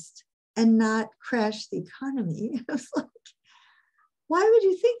interest and not crash the economy. I was like, why would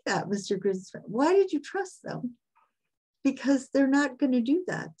you think that, Mr. Greenspan? Why did you trust them? Because they're not going to do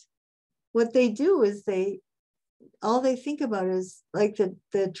that. What they do is all they think about is like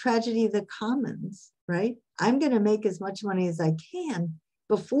the tragedy of the commons, right? I'm going to make as much money as I can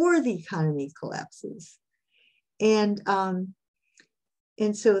before the economy collapses. And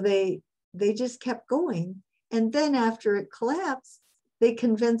so they just kept going. And then after it collapsed, they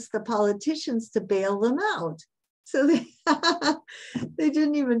convinced the politicians to bail them out. So they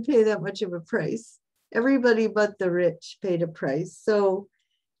didn't even pay that much of a price. Everybody but the rich paid a price. So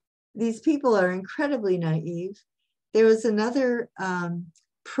these people are incredibly naive. There was another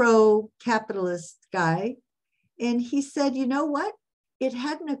pro-capitalist guy, and he said, you know what? It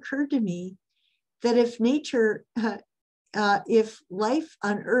hadn't occurred to me that if nature, if life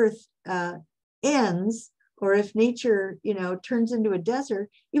on Earth ends, or if nature, turns into a desert,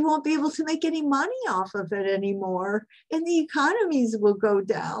 you won't be able to make any money off of it anymore, and the economies will go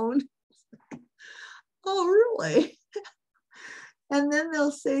down. Oh, really? And then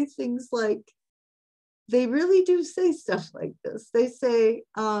they'll say things like, they really do say stuff like this. They say,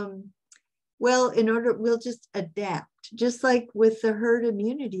 Well, we'll just adapt, just like with the herd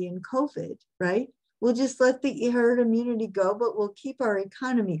immunity in COVID, right? We'll just let the herd immunity go, but we'll keep our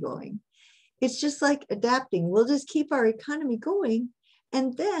economy going. It's just like adapting. We'll just keep our economy going.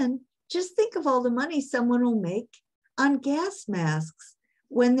 And then just think of all the money someone will make on gas masks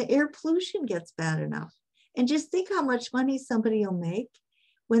when the air pollution gets bad enough. And just think how much money somebody will make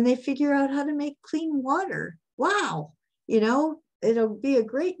when they figure out how to make clean water. Wow, it'll be a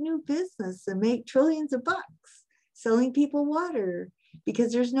great new business and make trillions of bucks selling people water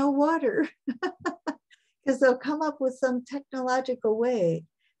because there's no water. Because they'll come up with some technological way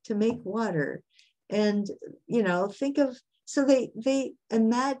to make water. And, think of, so they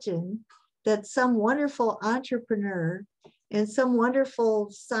imagine that some wonderful entrepreneur and some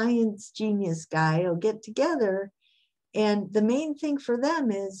wonderful science genius guy will get together. And the main thing for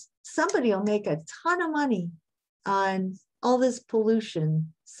them is somebody will make a ton of money on all this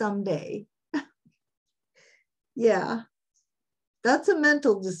pollution someday. Yeah, that's a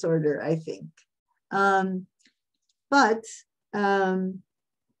mental disorder, I think. But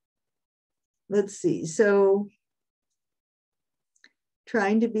let's see. So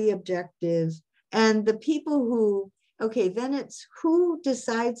trying to be objective, and the people who, okay, then it's who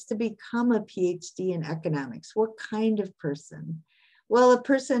decides to become a PhD in economics. What kind of person? Well, a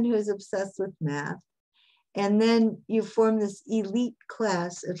person who is obsessed with math. And then you form this elite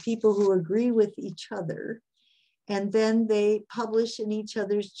class of people who agree with each other. And then they publish in each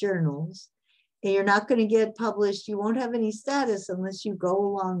other's journals. And you're not going to get published. You won't have any status unless you go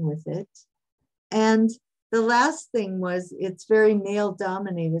along with it. And the last thing was, it's very male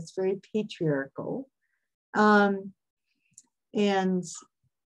dominated. It's very patriarchal. And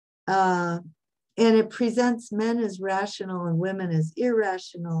it presents men as rational and women as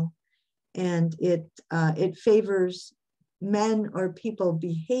irrational. And it favors men or people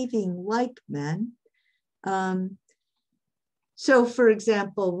behaving like men. So for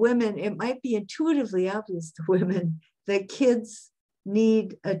example, women, it might be intuitively obvious to women that kids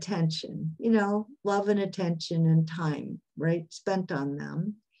need attention, love and attention and time, right, spent on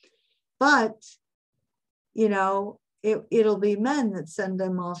them. But, it'll be men that send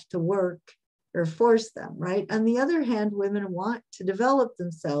them off to work or force them, right? On the other hand, women want to develop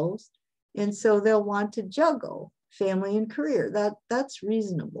themselves, and so they'll want to juggle family and career. That's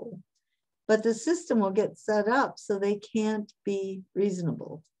reasonable. But the system will get set up so they can't be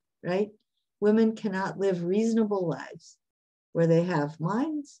reasonable, right? Women cannot live reasonable lives where they have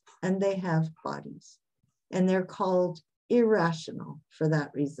minds and they have bodies. And they're called irrational for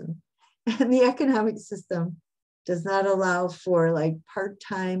that reason. And the economic system does not allow for like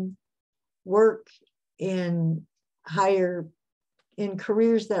part-time work in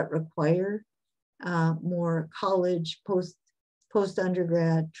careers that require more college,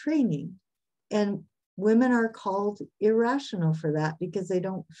 post-undergrad training. And women are called irrational for that because they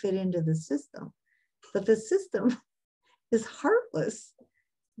don't fit into the system. But the system is heartless,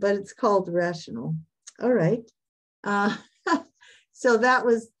 but it's called rational. All right. So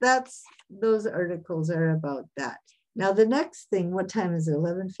those articles are about that. Now the next thing, what time is it?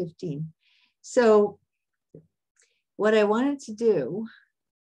 11:15. So what I wanted to do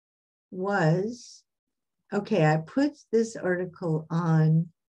was, okay, I put this article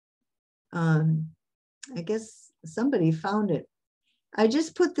on, I guess somebody found it. I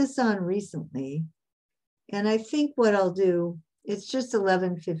just put this on recently. And I think what I'll do, it's just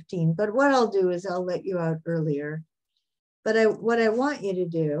 11:15, but what I'll do is I'll let you out earlier. But what I want you to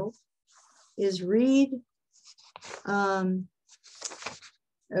do is read,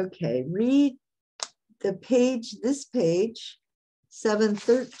 read the page, this page,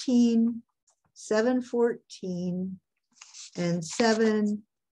 713, 714, and 7,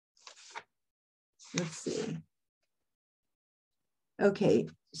 let's see. Okay,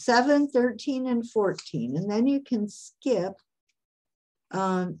 7, 13, and 14. And then you can skip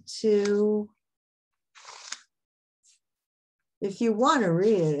to, if you want to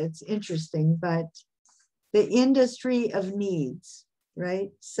read it, it's interesting, but the industry of needs,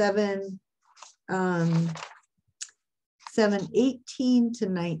 right? 7, 18 to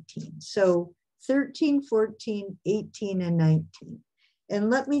 19. So 13, 14, 18, and 19.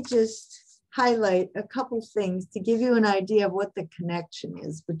 And let me just highlight a couple things to give you an idea of what the connection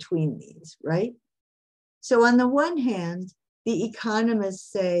is between these, right? So on the one hand, the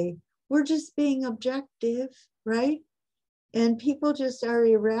economists say, we're just being objective, right? And people just are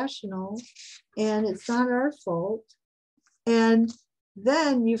irrational and it's not our fault. And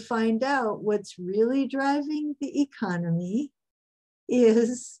then you find out what's really driving the economy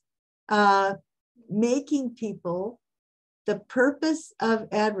is making people the purpose of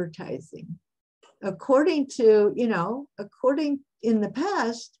advertising, according to, according in the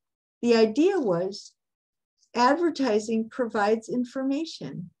past, the idea was advertising provides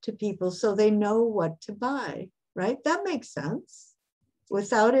information to people so they know what to buy, right? That makes sense.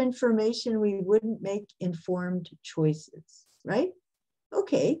 Without information, we wouldn't make informed choices, right?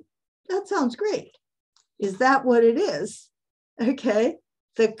 Okay, that sounds great. Is that what it is? Okay.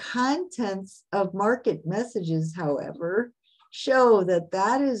 The contents of market messages, however, show that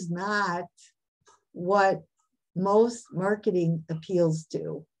that is not what most marketing appeals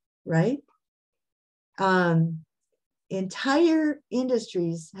to, right? Entire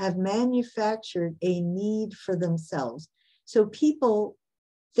industries have manufactured a need for themselves. So people,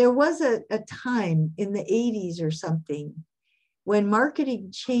 there was a time in the 80s or something when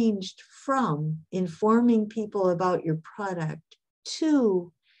marketing changed from informing people about your product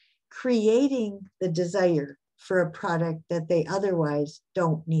to creating the desire for a product that they otherwise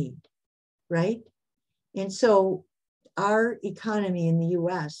don't need, right? And so our economy in the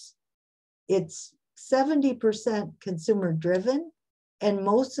US, it's 70% consumer driven, and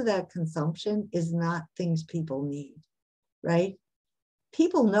most of that consumption is not things people need, right?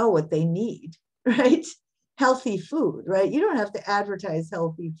 People know what they need, right? Healthy food, right? You don't have to advertise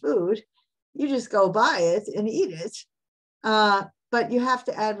healthy food. You just go buy it and eat it. But you have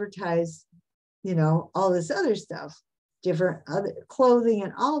to advertise, all this other stuff, different other clothing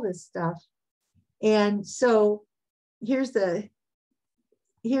and all this stuff. And so here's the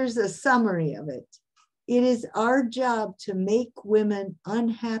summary of it. It is our job to make women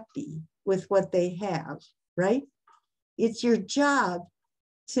unhappy with what they have, right? It's your job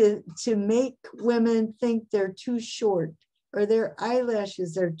to make women think they're too short, or their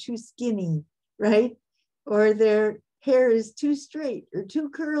eyelashes are too skinny, right? Or their hair is too straight or too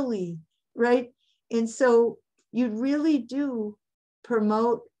curly, right? And so you really do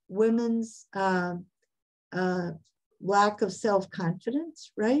promote women's lack of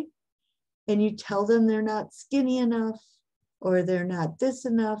self-confidence, right? And you tell them they're not skinny enough, or they're not this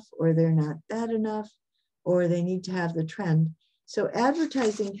enough, or they're not that enough, or they need to have the trend. So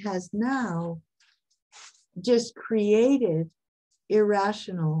advertising has now just created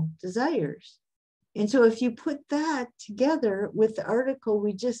irrational desires. And so if you put that together with the article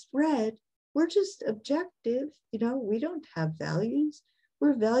we just read, we're just objective, we don't have values,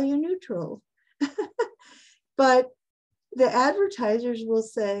 we're value neutral. But the advertisers will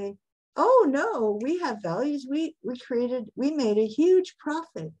say, oh no, we have values, we made a huge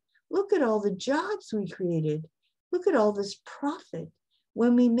profit. Look at all the jobs we created. Look at all this profit.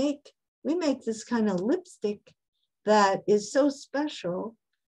 When we make this kind of lipstick that is so special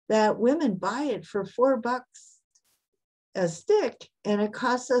that women buy it for $4 a stick, and it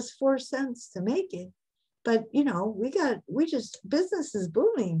costs us 4 cents to make it. But business is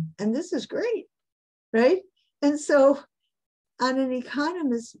booming, and this is great, right? And so on an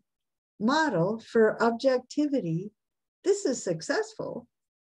economist model for objectivity, this is successful.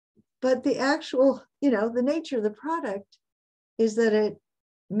 But the actual, the nature of the product is that it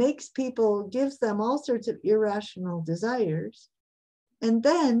gives them all sorts of irrational desires. And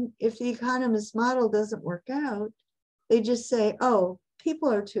then if the economist model doesn't work out, they just say, oh,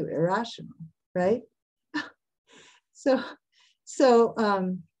 people are too irrational, right? So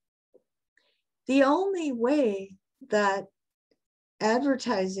the only way that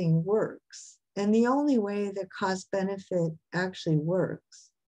advertising works, and the only way that cost benefit actually works,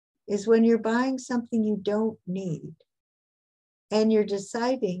 is when you're buying something you don't need and you're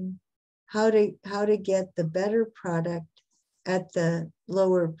deciding how to get the better product at the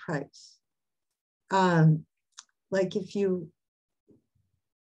lower price. Like if you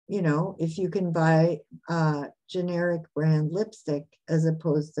can buy generic brand lipstick as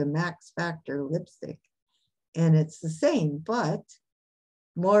opposed to Max Factor lipstick, and it's the same, but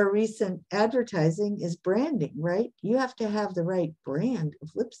more recent advertising is branding, right? You have to have the right brand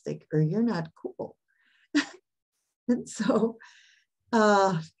of lipstick or you're not cool. And so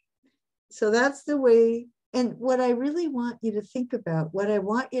that's the way. And what I really want you to think about, what I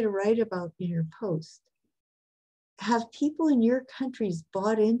want you to write about in your post, have people in your countries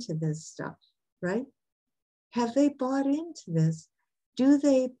bought into this stuff, right? Have they bought into this?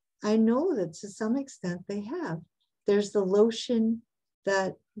 I know that to some extent they have. There's the lotion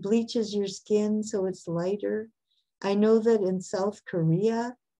that bleaches your skin so it's lighter. I know that in South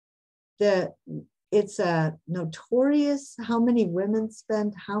Korea, that it's notorious how many women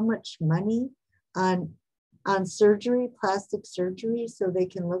spend how much money on surgery, plastic surgery, so they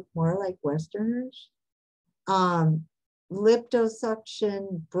can look more like Westerners.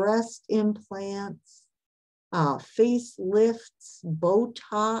 Liposuction, breast implants, facelifts,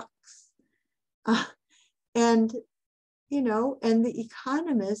 Botox, And, you know, and the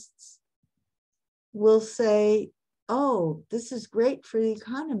economists will say, oh, this is great for the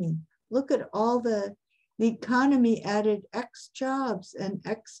economy. Look at all the economy added X jobs and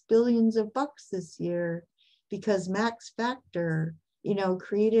X billions of bucks this year because Max Factor, you know,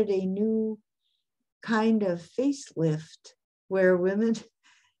 created a new kind of facelift where women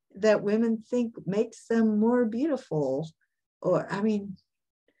think makes them more beautiful. Or, I mean,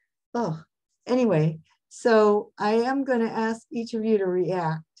 oh, anyway, so I am going to ask each of you to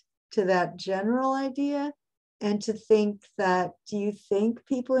react to that general idea and to think that, do you think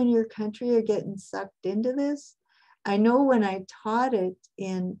people in your country are getting sucked into this? I know when I taught it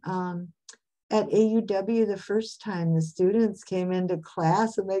in at AUW the first time, the students came into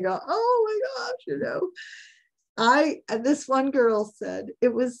class and they go, oh my gosh, you know, this one girl said,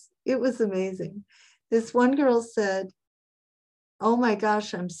 it was amazing. This one girl said, oh my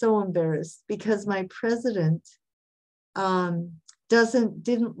gosh, I'm so embarrassed because my president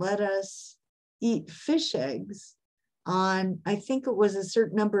didn't let us eat fish eggs on, I think it was a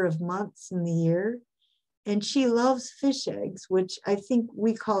certain number of months in the year. And she loves fish eggs, which I think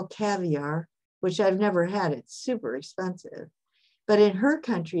we call caviar, which I've never had. It's super expensive. But in her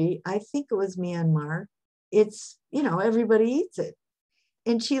country, I think it was Myanmar, it's, you know, everybody eats it.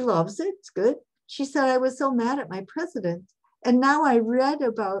 And she loves it, it's good. She said, I was so mad at my president. And now I read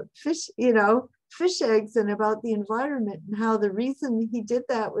about fish, you know, fish eggs and about the environment and how the reason he did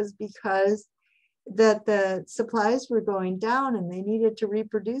that was because that the supplies were going down and they needed to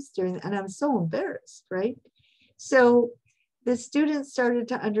reproduce during, and I'm so embarrassed, right? So the students started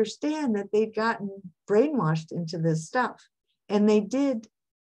to understand that they'd gotten brainwashed into this stuff. And they did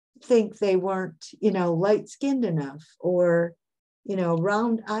think they weren't, you know, light-skinned enough or, you know,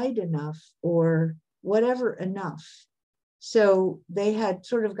 round-eyed enough or whatever enough. So they had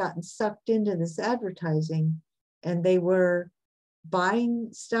sort of gotten sucked into this advertising and they were buying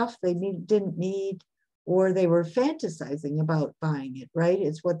stuff they didn't need, or they were fantasizing about buying it, right?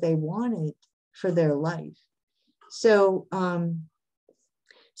 It's what they wanted for their life. So,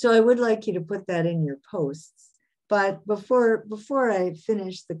 so I would like you to put that in your posts. But before I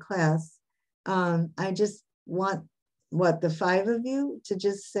finish the class, I just want the five of you to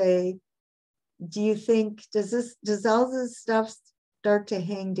just say, do you think, does all this stuff start to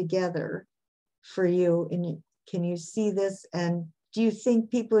hang together for you? And can you see this? And do you think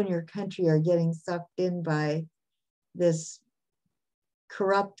people in your country are getting sucked in by this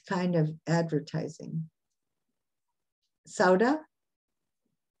corrupt kind of advertising? Sauda?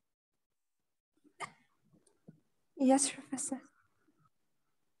 Yes, Professor.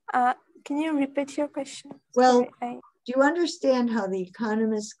 Can you repeat your question? Well, do you understand how the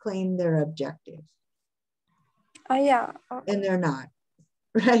economists claim they're objective? Yeah. And they're not,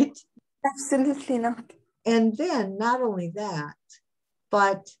 right? Absolutely not. And then not only that,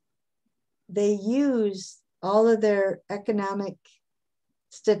 but they use all of their economic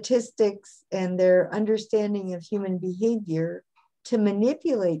statistics and their understanding of human behavior to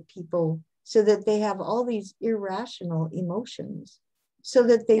manipulate people so that they have all these irrational emotions, so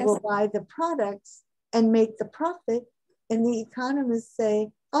that they will buy the products and make the profit. And the economists say,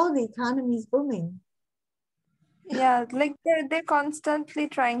 oh, the economy's booming. Yeah, like they're constantly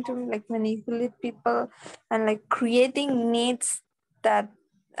trying to like manipulate people and like creating needs that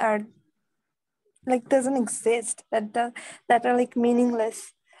are like doesn't exist, that are like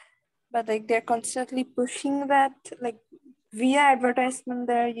meaningless, but like they're constantly pushing that, like via advertisement.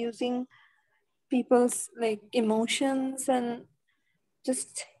 They're using people's like emotions and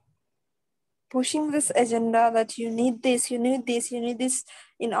just pushing this agenda that you need this, you need this, you need this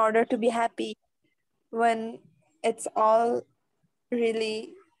in order to be happy, when it's all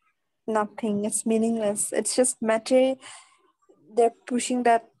really nothing. It's meaningless. It's just material. They're pushing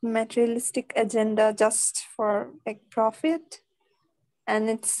that materialistic agenda just for like profit, and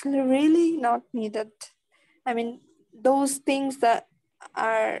it's really not needed. I mean, those things that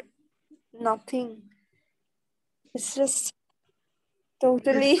are nothing, it's just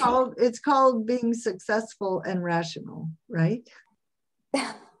totally it's called being successful and rational, right?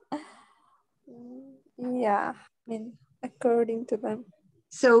 yeah, I mean, according to them.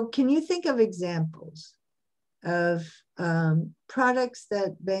 So can you think of examples of products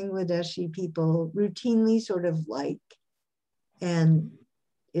that Bangladeshi people routinely sort of like, and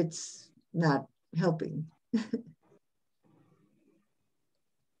it's not helping?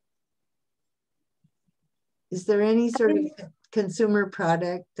 Is there any sort of consumer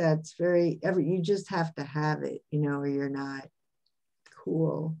product that's you just have to have it, you know, or you're not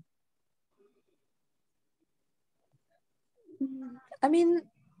cool? I mean,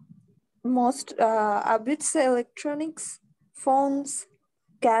 most, I would say electronics, phones,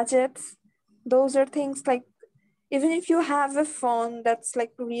 gadgets. Those are things like, even if you have a phone that's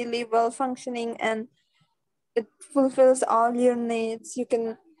like really well functioning and it fulfills all your needs, you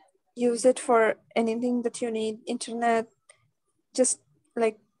can use it for anything that you need, internet, just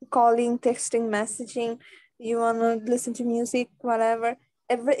like calling, texting, messaging, you want to listen to music, whatever,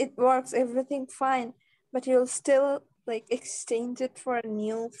 it works, everything fine, but you'll still like exchange it for a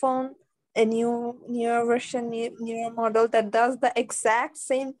new phone, a newer version, newer model that does the exact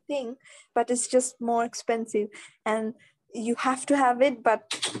same thing, but it's just more expensive, and you have to have it, but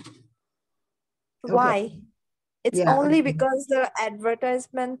why? Okay. It's Yeah. only because the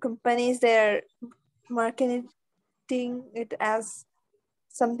advertisement companies, they're marketing it as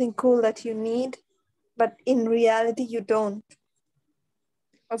something cool that you need, but in reality you don't.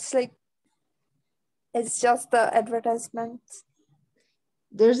 It's like, it's just the advertisements.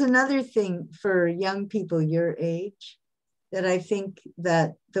 There's another thing for young people your age that I think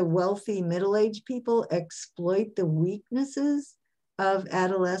that the wealthy middle-aged people exploit the weaknesses of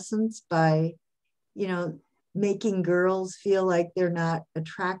adolescents by, you know, making girls feel like they're not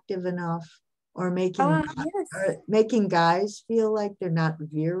attractive enough, or Yes. making guys feel like they're not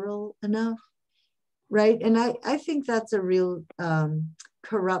virile enough, right? And I think that's a real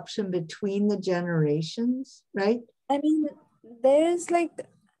corruption between the generations, right? I mean, there's like,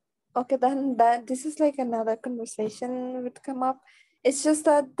 okay, then that this is like another conversation would come up. It's just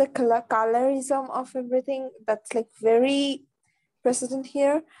that the colorism of everything that's like very present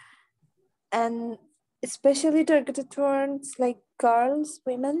here, and especially targeted towards like girls,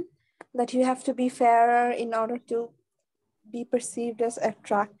 women, that you have to be fairer in order to be perceived as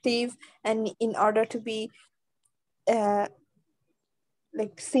attractive, and in order to be uh,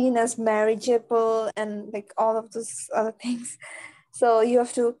 like seen as marriageable, and like all of those other things. So you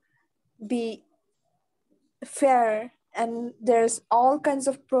have to be fair, and there's all kinds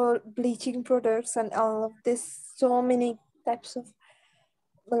of bleaching products and all of this, so many types of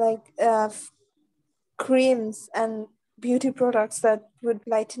like creams and beauty products that would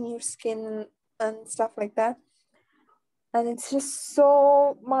lighten your skin and stuff like that. And it's just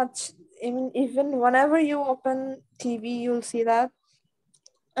so much. I mean, even whenever you open TV, you'll see that.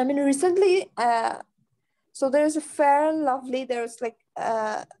 I mean, recently, so there's a Fair and Lovely. There's like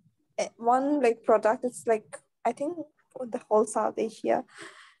one like product. It's like, I think for the whole South Asia,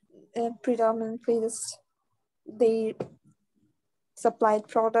 predominantly this they supplied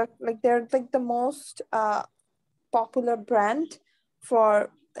product. Like they're like the most popular brand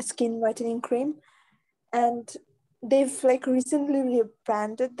for a skin whitening cream, and they've like recently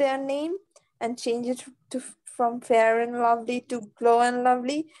rebranded their name and changed it to from Fair and Lovely to Glow and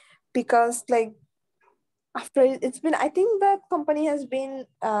Lovely, because like after it's been, I think that company has been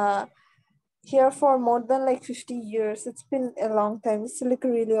here for more than like 50 years. It's been a long time. It's like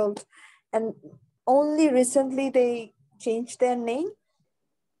really old, and only recently they changed their name.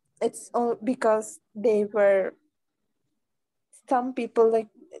 It's all because they were, some people like,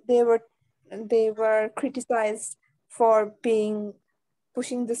 they were criticized for being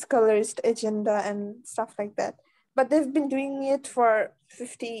pushing this colorist agenda and stuff like that, but they've been doing it for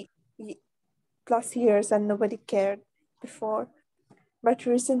 50 plus years and nobody cared before, but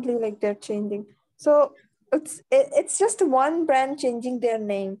recently like they're changing. So it's just one brand changing their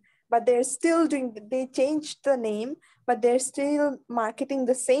name, but they're still doing, they changed the name, but they're still marketing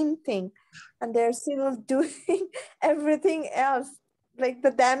the same thing, and they're still doing everything else. Like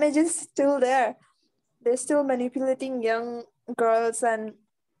the damage is still there. They're still manipulating young girls and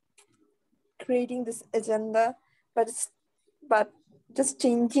creating this agenda, but just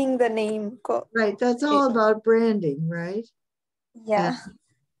changing the name. Right. That's all about branding, right? Yeah.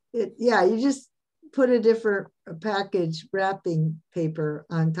 Yeah, you just put a different package wrapping paper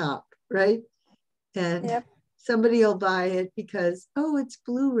on top, right? And Yep. somebody will buy it because, oh, it's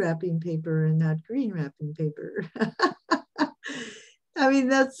blue wrapping paper and not green wrapping paper. I mean,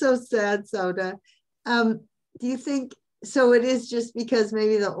 that's so sad, Sauda. Do you think, so it is just because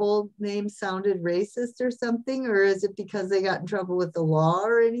maybe the old name sounded racist or something, or is it because they got in trouble with the law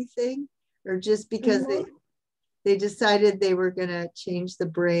or anything? Or just because they decided they were going to change the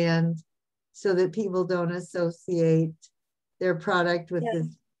brand so that people don't associate their product with this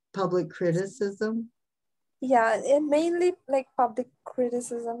public criticism? Yeah, it mainly like public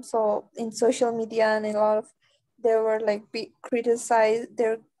criticism. So in social media and in a lot of, they were like be criticized.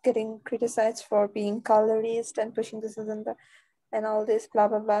 They're getting criticized for being colorist and pushing this and all this blah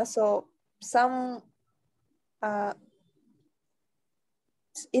blah blah. So some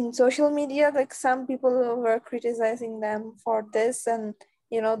in social media, like some people were criticizing them for this, and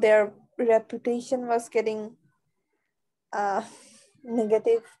you know they're reputation was getting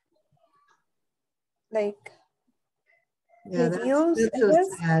negative, like reviews, that's so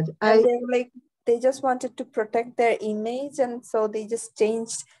sad. And they like they just wanted to protect their image, and so they just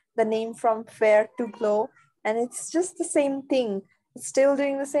changed the name from Fair to Glow, and it's just the same thing. It's still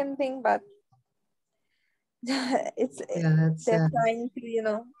doing the same thing, but they're sad. trying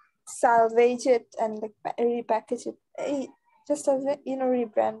to salvage it and like repackage it, just as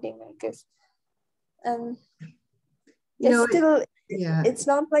rebranding, I guess. And it's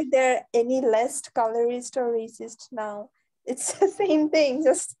not like they're any less colorist or racist now. It's the same thing,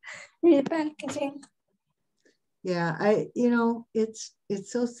 just repackaging. Yeah, it's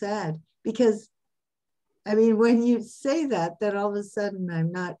so sad because I mean, when you say that, then all of a sudden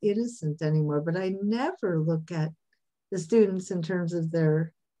I'm not innocent anymore, but I never look at the students in terms of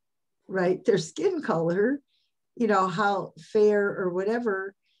their skin color, how fair or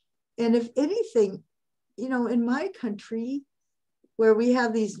whatever. And if anything, in my country, where we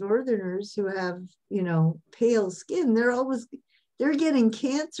have these Northerners who have, pale skin, they're getting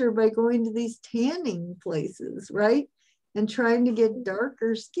cancer by going to these tanning places, right? And trying to get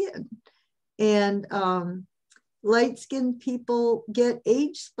darker skin. And light-skinned people get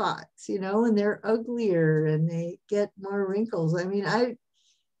age spots, and they're uglier and they get more wrinkles. I mean,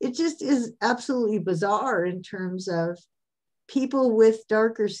 it just is absolutely bizarre in terms of people with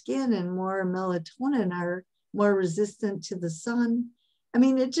darker skin and more melatonin are more resistant to the sun. I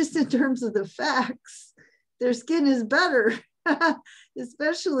mean, it just in terms of the facts, their skin is better,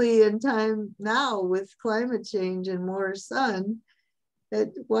 especially in time now with climate change and more sun.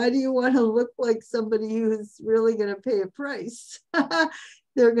 Why do you want to look like somebody who's really going to pay a price?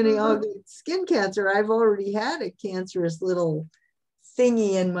 They're going to all get skin cancer. I've already had a cancerous little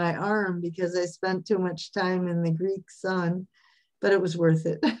thingy in my arm because I spent too much time in the Greek sun, but it was worth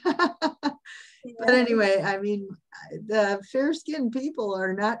it. But anyway, I mean, the fair-skinned people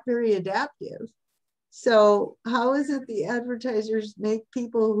are not very adaptive. So how is it the advertisers make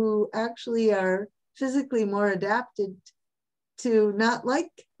people who actually are physically more adapted to not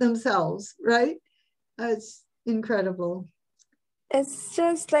like themselves, right? It's incredible. It's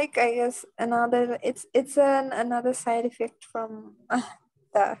just like, I guess, another side effect from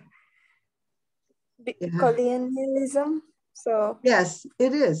the colonialism. So yes,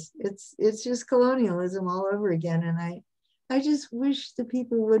 it is. It's just colonialism all over again. And I just wish the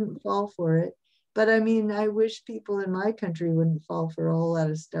people wouldn't fall for it. But I mean, I wish people in my country wouldn't fall for a whole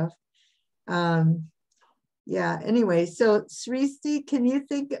lot of stuff. Yeah, anyway, so Sristi, can you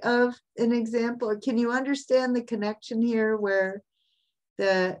think of an example, or can you understand the connection here where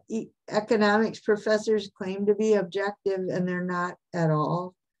the economics professors claim to be objective and they're not at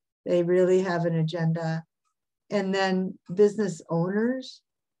all? They really have an agenda. And then business owners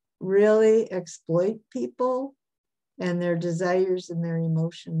really exploit people and their desires and their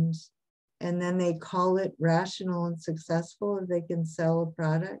emotions. And then they call it rational and successful if they can sell a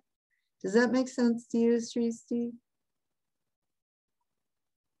product. Does that make sense to you, Sristi?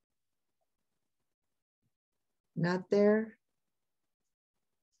 Not there?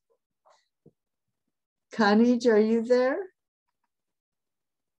 Kanij, are you there?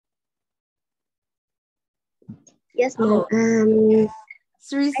 Yes, ma'am.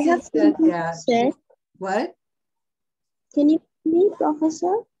 Sristi said, yeah. What? Can you hear me,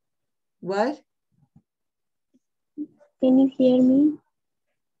 Professor? What? Can you hear me?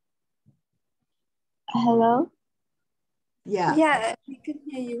 Hello? Yeah. Yeah, we can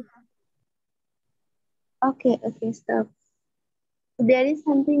hear you. Okay, so there is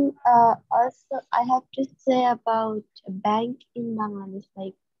something also I have to say about a bank in Bangladesh.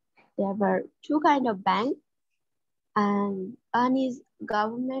 Like, there were two kind of bank, and one is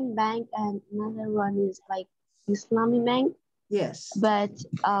government bank and another one is like Islamic bank. Yes. But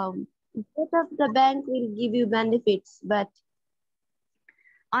both of the bank will give you benefits, but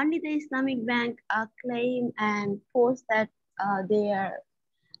only the Islamic bank claim and post that they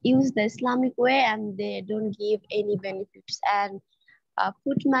use the Islamic way and they don't give any benefits, and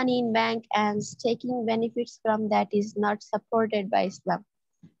put money in bank and taking benefits from that is not supported by Islam.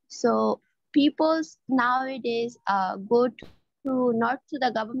 So people nowadays go to not to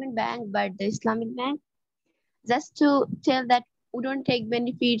the government bank but the Islamic bank just to tell that we don't take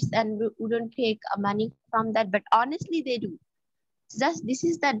benefits and we don't take money from that, but honestly they do. Just this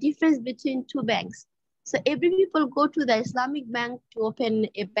is the difference between two banks. So every people go to the Islamic bank to open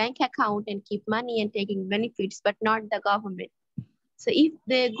a bank account and keep money and taking benefits, but not the government. So if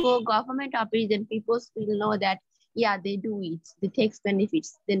they go government office, then people will know that, yeah, they do it, they take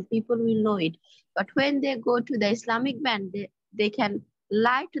benefits, then people will know it. But when they go to the Islamic bank, they can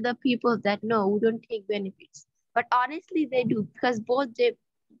lie to the people that no, we don't take benefits. But honestly, they do, because both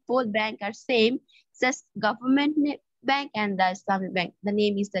bank are same. It's just government bank and the Islamic bank. The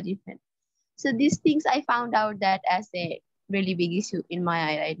name is the different. So these things I found out that as a really big issue in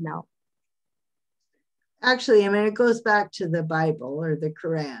my eye right now. Actually, I mean, it goes back to the Bible or the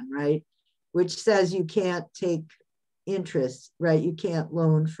Quran, right? Which says you can't take interest, right? You can't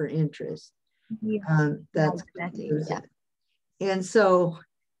loan for interest. Yeah, that's exactly. Yeah. And so,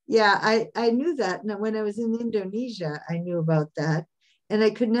 yeah, I knew that. And when I was in Indonesia, I knew about that. And I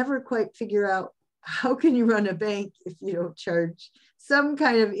could never quite figure out, how can you run a bank if you don't charge some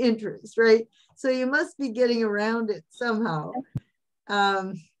kind of interest, right? So you must be getting around it somehow.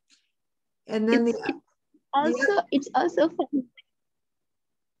 And then it's also funny.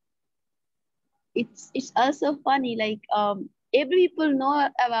 It's also funny, like every people know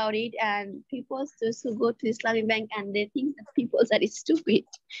about it, and people just who go to Islamic bank and they think that people are stupid.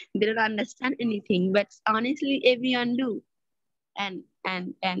 They don't understand anything, but honestly, everyone do, and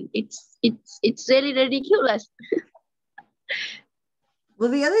it's really ridiculous. Well,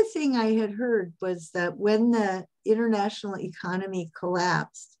 the other thing I had heard was that when the international economy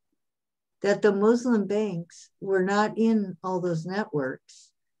collapsed, that the Muslim banks were not in all those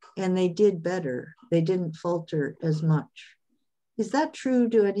networks, and they did better. They didn't falter as much. Is that true?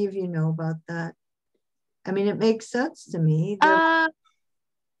 Do any of you know about that? I mean, it makes sense to me.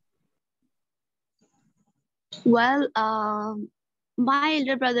 Well, my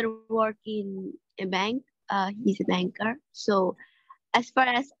elder brother worked in a bank. He's a banker. So as far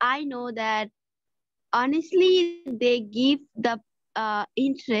as I know that, honestly, they give the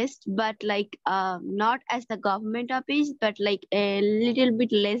interest, but like not as the government office, but like a little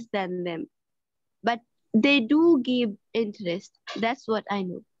bit less than them. But they do give interest. That's what I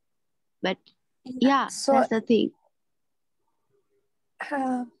know. But yeah, So that's the thing.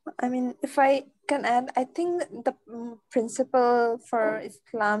 I mean, if I can add, I think the principle for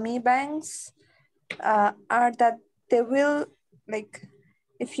Islamic banks are that they will, like,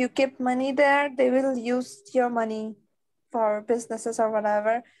 if you keep money there, they will use your money for businesses or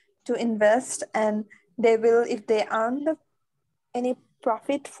whatever to invest, and they will, if they earn any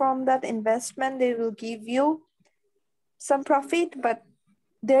profit from that investment, they will give you some profit, but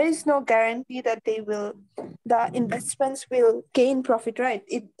there is no guarantee that the investments will gain profit, right?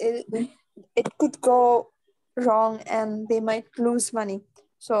 It could go wrong and they might lose money.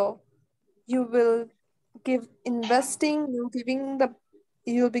 So you will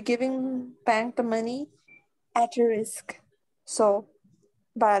you'll be giving bank the money at a risk. So,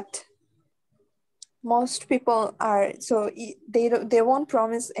 but most people are, so they won't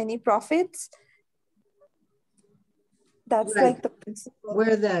promise any profits. That's right. like the principle.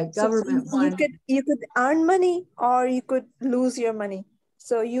 Where the government you could earn money or you could lose your money.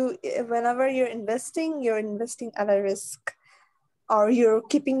 So whenever you're investing at a risk, or you're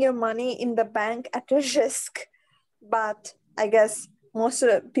keeping your money in the bank at a risk. But I guess most of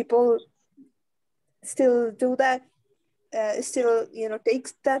the people still do that, still,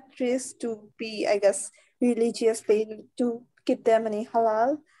 takes that risk to be, I guess, religiously, to keep their money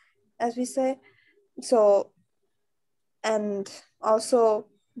halal, as we say. So, and also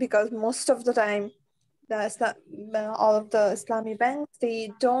because most of the time, all of the Islamic banks,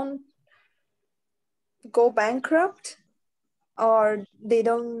 they don't go bankrupt, or they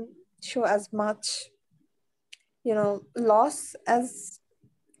don't show as much, loss as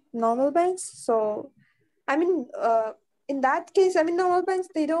normal banks. So, I mean, in that case, I mean, normal banks,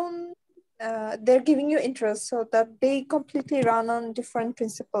 they don't, they're giving you interest, so that they completely run on different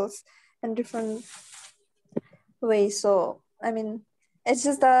principles and different ways. So, I mean, it's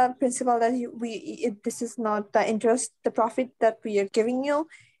just the principle that this is not the interest, the profit that we are giving you.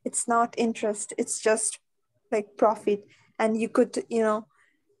 It's not interest. It's just like profit, and you could,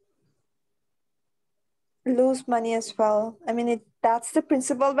 lose money as well. I mean, that's the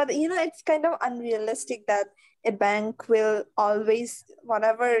principle, but it's kind of unrealistic that a bank will always,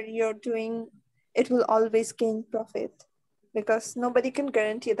 whatever you're doing, it will always gain profit, because nobody can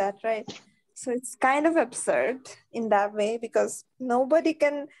guarantee that, right? So it's kind of absurd in that way, because nobody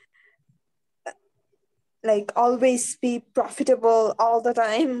can like always be profitable all the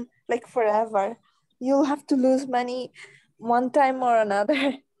time, like forever. You'll have to lose money one time or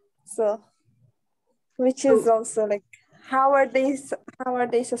another. So, which is also like, how are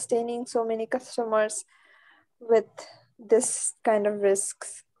they sustaining so many customers with this kind of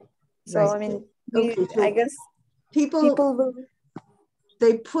risks? So, right. I mean, I guess people will,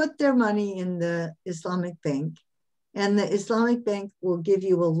 they put their money in the Islamic bank, and the Islamic bank will give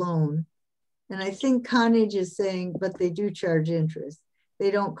you a loan. And I think Carnage is saying, but they do charge interest. They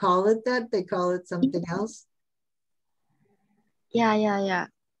don't call it that. They call it something else. Yeah.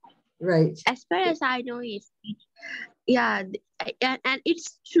 Right. As far as I know, yeah, and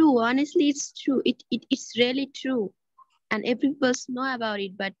it's true. Honestly, it's true. It's really true, and every person know about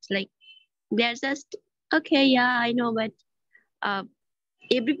it. But like, they're just okay. Yeah, I know, but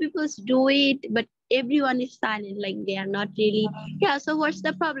every people do it, but everyone is silent. Like they are not really. Yeah. So what's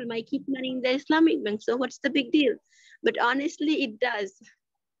the problem? I keep learning the Islamic bank. So what's the big deal? But honestly, it does.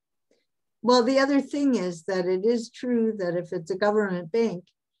 Well, the other thing is that it is true that if it's a government bank,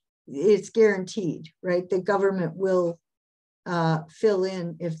 it's guaranteed, right? The government will fill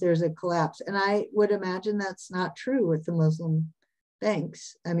in if there's a collapse. And I would imagine that's not true with the Muslim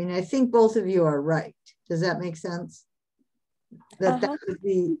banks. I mean, I think both of you are right. Does that make sense? That would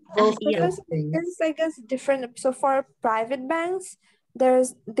be both because things. it's, I guess, different. So for private banks,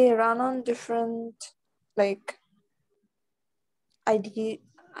 they run on different like I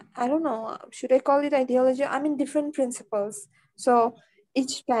don't know, should I call it ideology? I mean different principles. So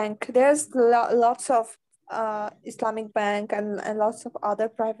each bank, there's lots of Islamic bank and lots of other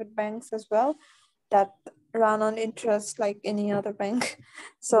private banks as well that run on interest like any other bank.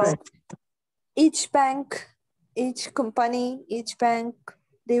 So right. each bank, each company, each bank,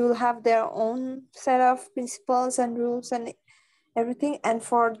 they will have their own set of principles and rules and everything. And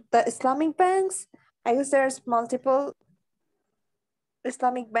for the Islamic banks, I guess there's multiple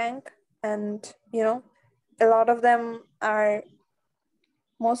Islamic bank, and a lot of them are,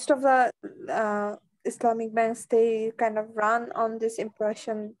 most of the Islamic banks, they kind of run on this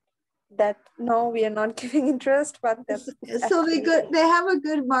impression that no, we are not giving interest, but that's so they have a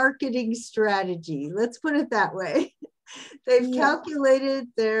good marketing strategy. Let's put it that way. They've calculated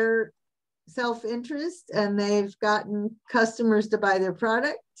their self-interest and they've gotten customers to buy their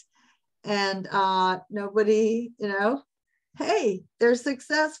product, and nobody, hey, they're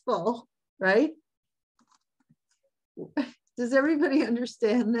successful, right? Does everybody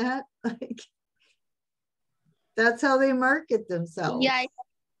understand that? Like, that's how they market themselves. Yeah.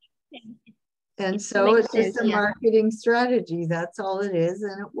 And so it's just a marketing strategy. That's all it is,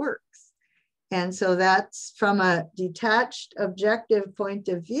 and it works. And so that's from a detached, objective point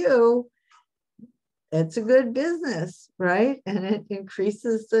of view, it's a good business, right? And it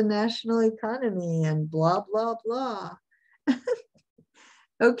increases the national economy and blah, blah, blah.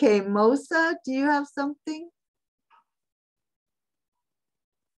 Okay, Mosa, do you have something?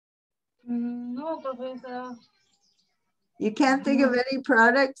 No, Professor. You can't think of any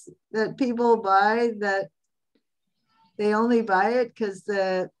products that people buy that they only buy it because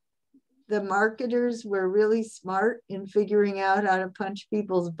the marketers were really smart in figuring out how to punch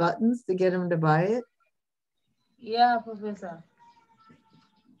people's buttons to get them to buy it? Yeah, Professor.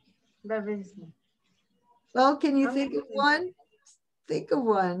 Well, can you think of one? Think of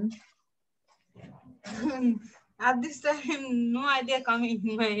one. At this time, no idea coming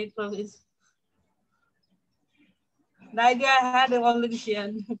in my head, Professor. The idea I had already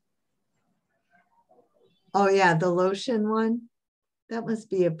shared. Oh yeah, the lotion one. That must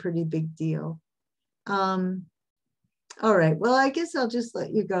be a pretty big deal. All right, well, I guess I'll just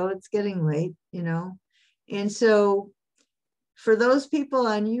let you go. It's getting late, And so for those people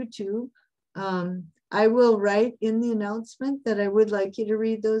on YouTube, I will write in the announcement that I would like you to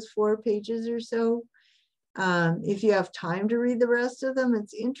read those 4 pages or so. If you have time to read the rest of them,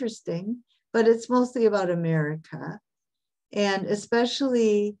 it's interesting, but it's mostly about America. And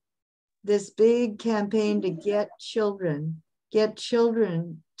especially this big campaign to get children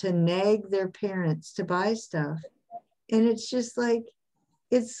to nag their parents to buy stuff. And it's just like,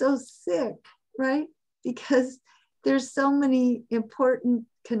 it's so sick, right? Because there's so many important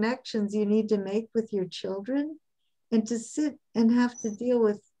connections you need to make with your children, and to sit and have to deal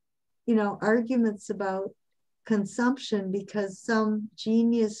with, arguments about consumption because some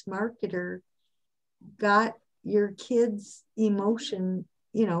genius marketer got your kids' emotion,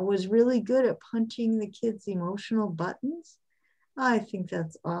 was really good at punching the kids' emotional buttons. I think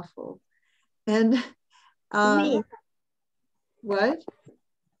that's awful. And what?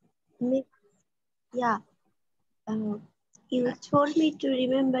 Yeah. You told me to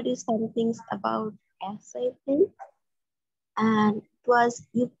remember you some things about SIP, and it was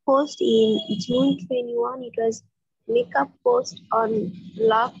you post in June 21. It was makeup post on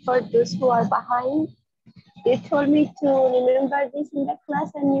love for those who are behind. You told me to remember this in the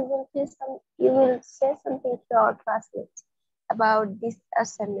class, and you will say something to our classmates about this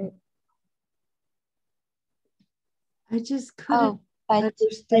assignment. I just couldn't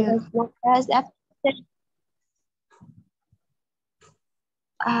understand.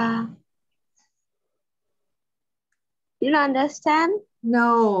 You don't understand?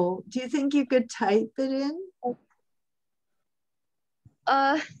 No. Do you think you could type it in?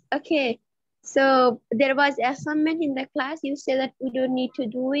 Okay. So there was assignment in the class. You said that we don't need to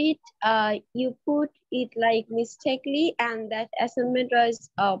do it. You put it like mistakenly, and that assignment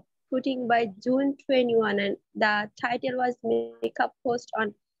was putting by June 21, and the title was makeup post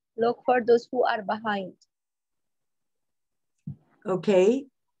on look for those who are behind. Okay.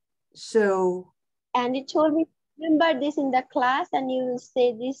 So. And it told me, remember this in the class, and you will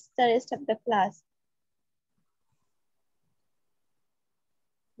say this the rest of the class.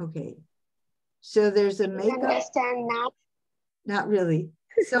 Okay. So there's a makeup. Understand now? Not really.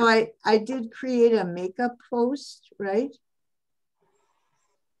 So I did create a makeup post, right?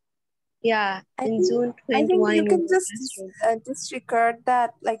 Yeah, in June 21. I think you can just disregard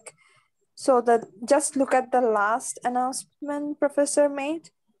that. Like, so that just look at the last announcement professor made,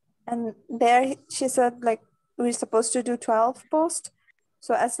 and there she said like we're supposed to do 12 posts.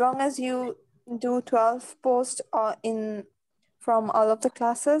 So as long as you do 12 posts in from all of the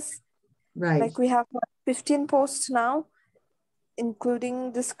classes, right? Like we have 15 posts now,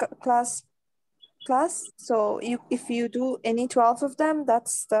 including this class. So if you do any 12 of them,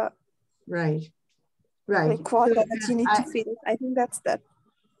 that's the right. quota So that you need to fill. I think that's that.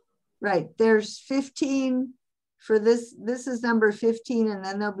 Right. There's 15 for this. This is number 15, and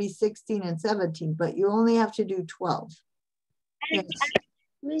then there'll be 16 and 17, but you only have to do 12. Yes.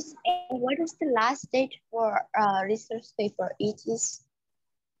 Miss, what is the last date for research paper? It is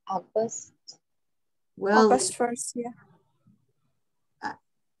August. Well, August 1st, yeah.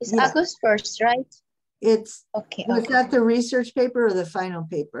 It's August 1st, right? It's okay. Was that the research paper or the final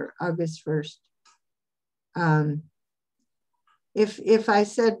paper? August 1st. If I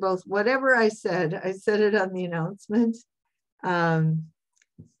said both, whatever I said it on the announcement.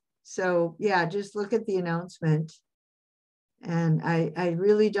 So yeah, just look at the announcement. And I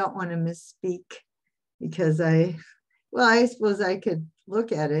really don't want to misspeak because I suppose I could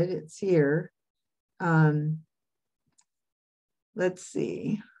look at it. It's here. Let's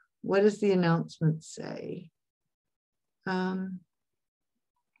see. What does the announcement say? Climate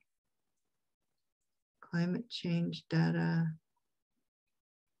change data.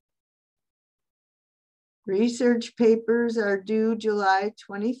 Research papers are due July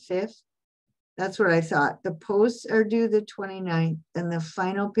 25th. That's what I thought. The posts are due the 29th and the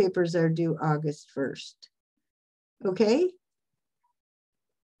final papers are due August 1st. Okay?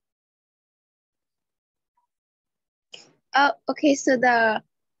 Okay, so the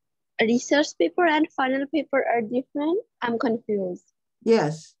research paper and final paper are different? I'm confused.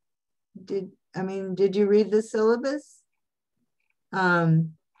 Yes. Did you read the syllabus?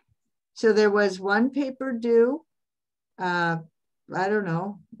 So there was one paper due, I don't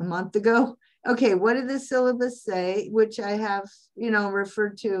know, a month ago. Okay, what did the syllabus say? Which I have,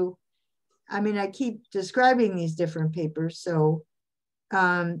 referred to. I keep describing these different papers. So,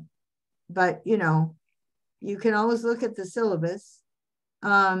 but you can always look at the syllabus.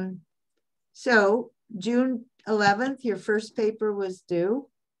 So June 11th, your first paper was due.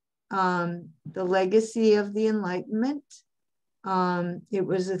 The Legacy of the Enlightenment. It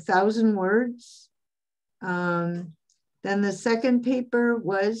was 1,000 words. Then the second paper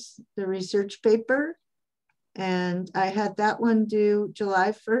was the research paper. And I had that one due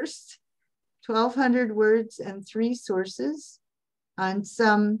July 1st, 1,200 words and 3 sources on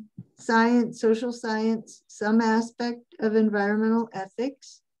some science, social science, some aspect of environmental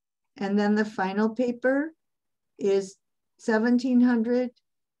ethics. And then the final paper is 1,700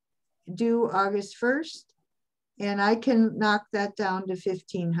 due August 1st. And I can knock that down to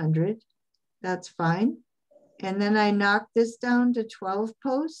 1,500. That's fine. And then I knocked this down to 12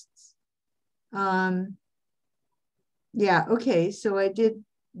 posts. Yeah, okay. So I did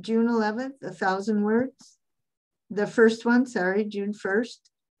June 11th, 1,000 words. The first one, sorry, June 1st.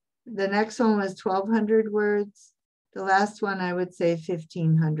 The next one was 1,200 words. The last one, I would say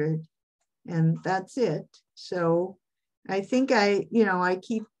 1,500. And that's it. So I think I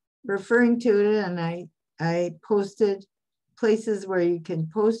keep referring to it, and I posted places where you can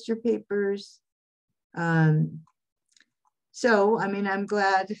post your papers. So, I'm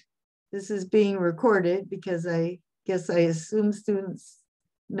glad this is being recorded because I guess I assume students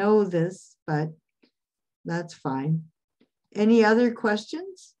know this, but that's fine. Any other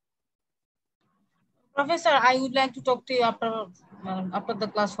questions? Professor, I would like to talk to you after the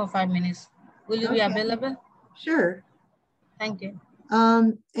class for 5 minutes. Will you be available? Sure. Thank you.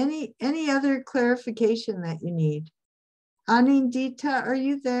 Any other clarification that you need? Anindita, are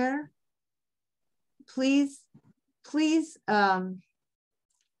you there? Please,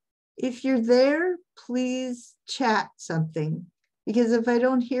 if you're there, please chat something, because if I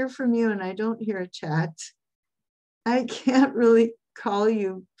don't hear from you and I don't hear a chat, I can't really call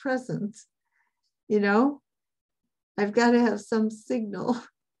you present. You know, I've got to have some signal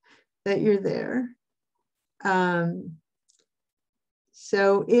that you're there.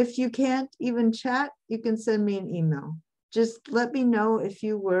 So if you can't even chat, you can send me an email. Just let me know if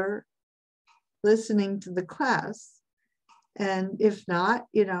you were listening to the class. And if not,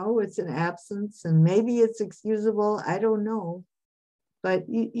 you know, it's an absence and maybe it's excusable. I don't know. But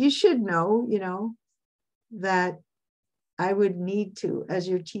you should know, you know, that I would need to, as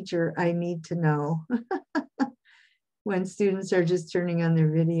your teacher, I need to know when students are just turning on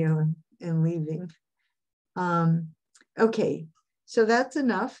their video and leaving. Okay, so that's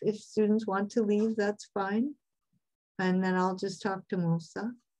enough. If students want to leave, that's fine. And then I'll just talk to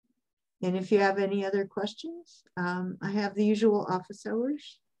Musa. And if you have any other questions, I have the usual office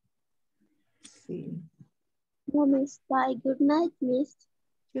hours. Let's see. No, Miss. Bye. Good night, Miss.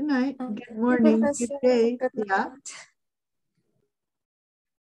 Good night. Good morning. Good day. Yeah.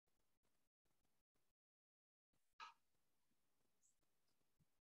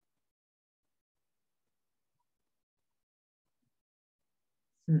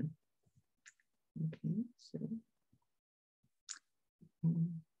 Okay, so.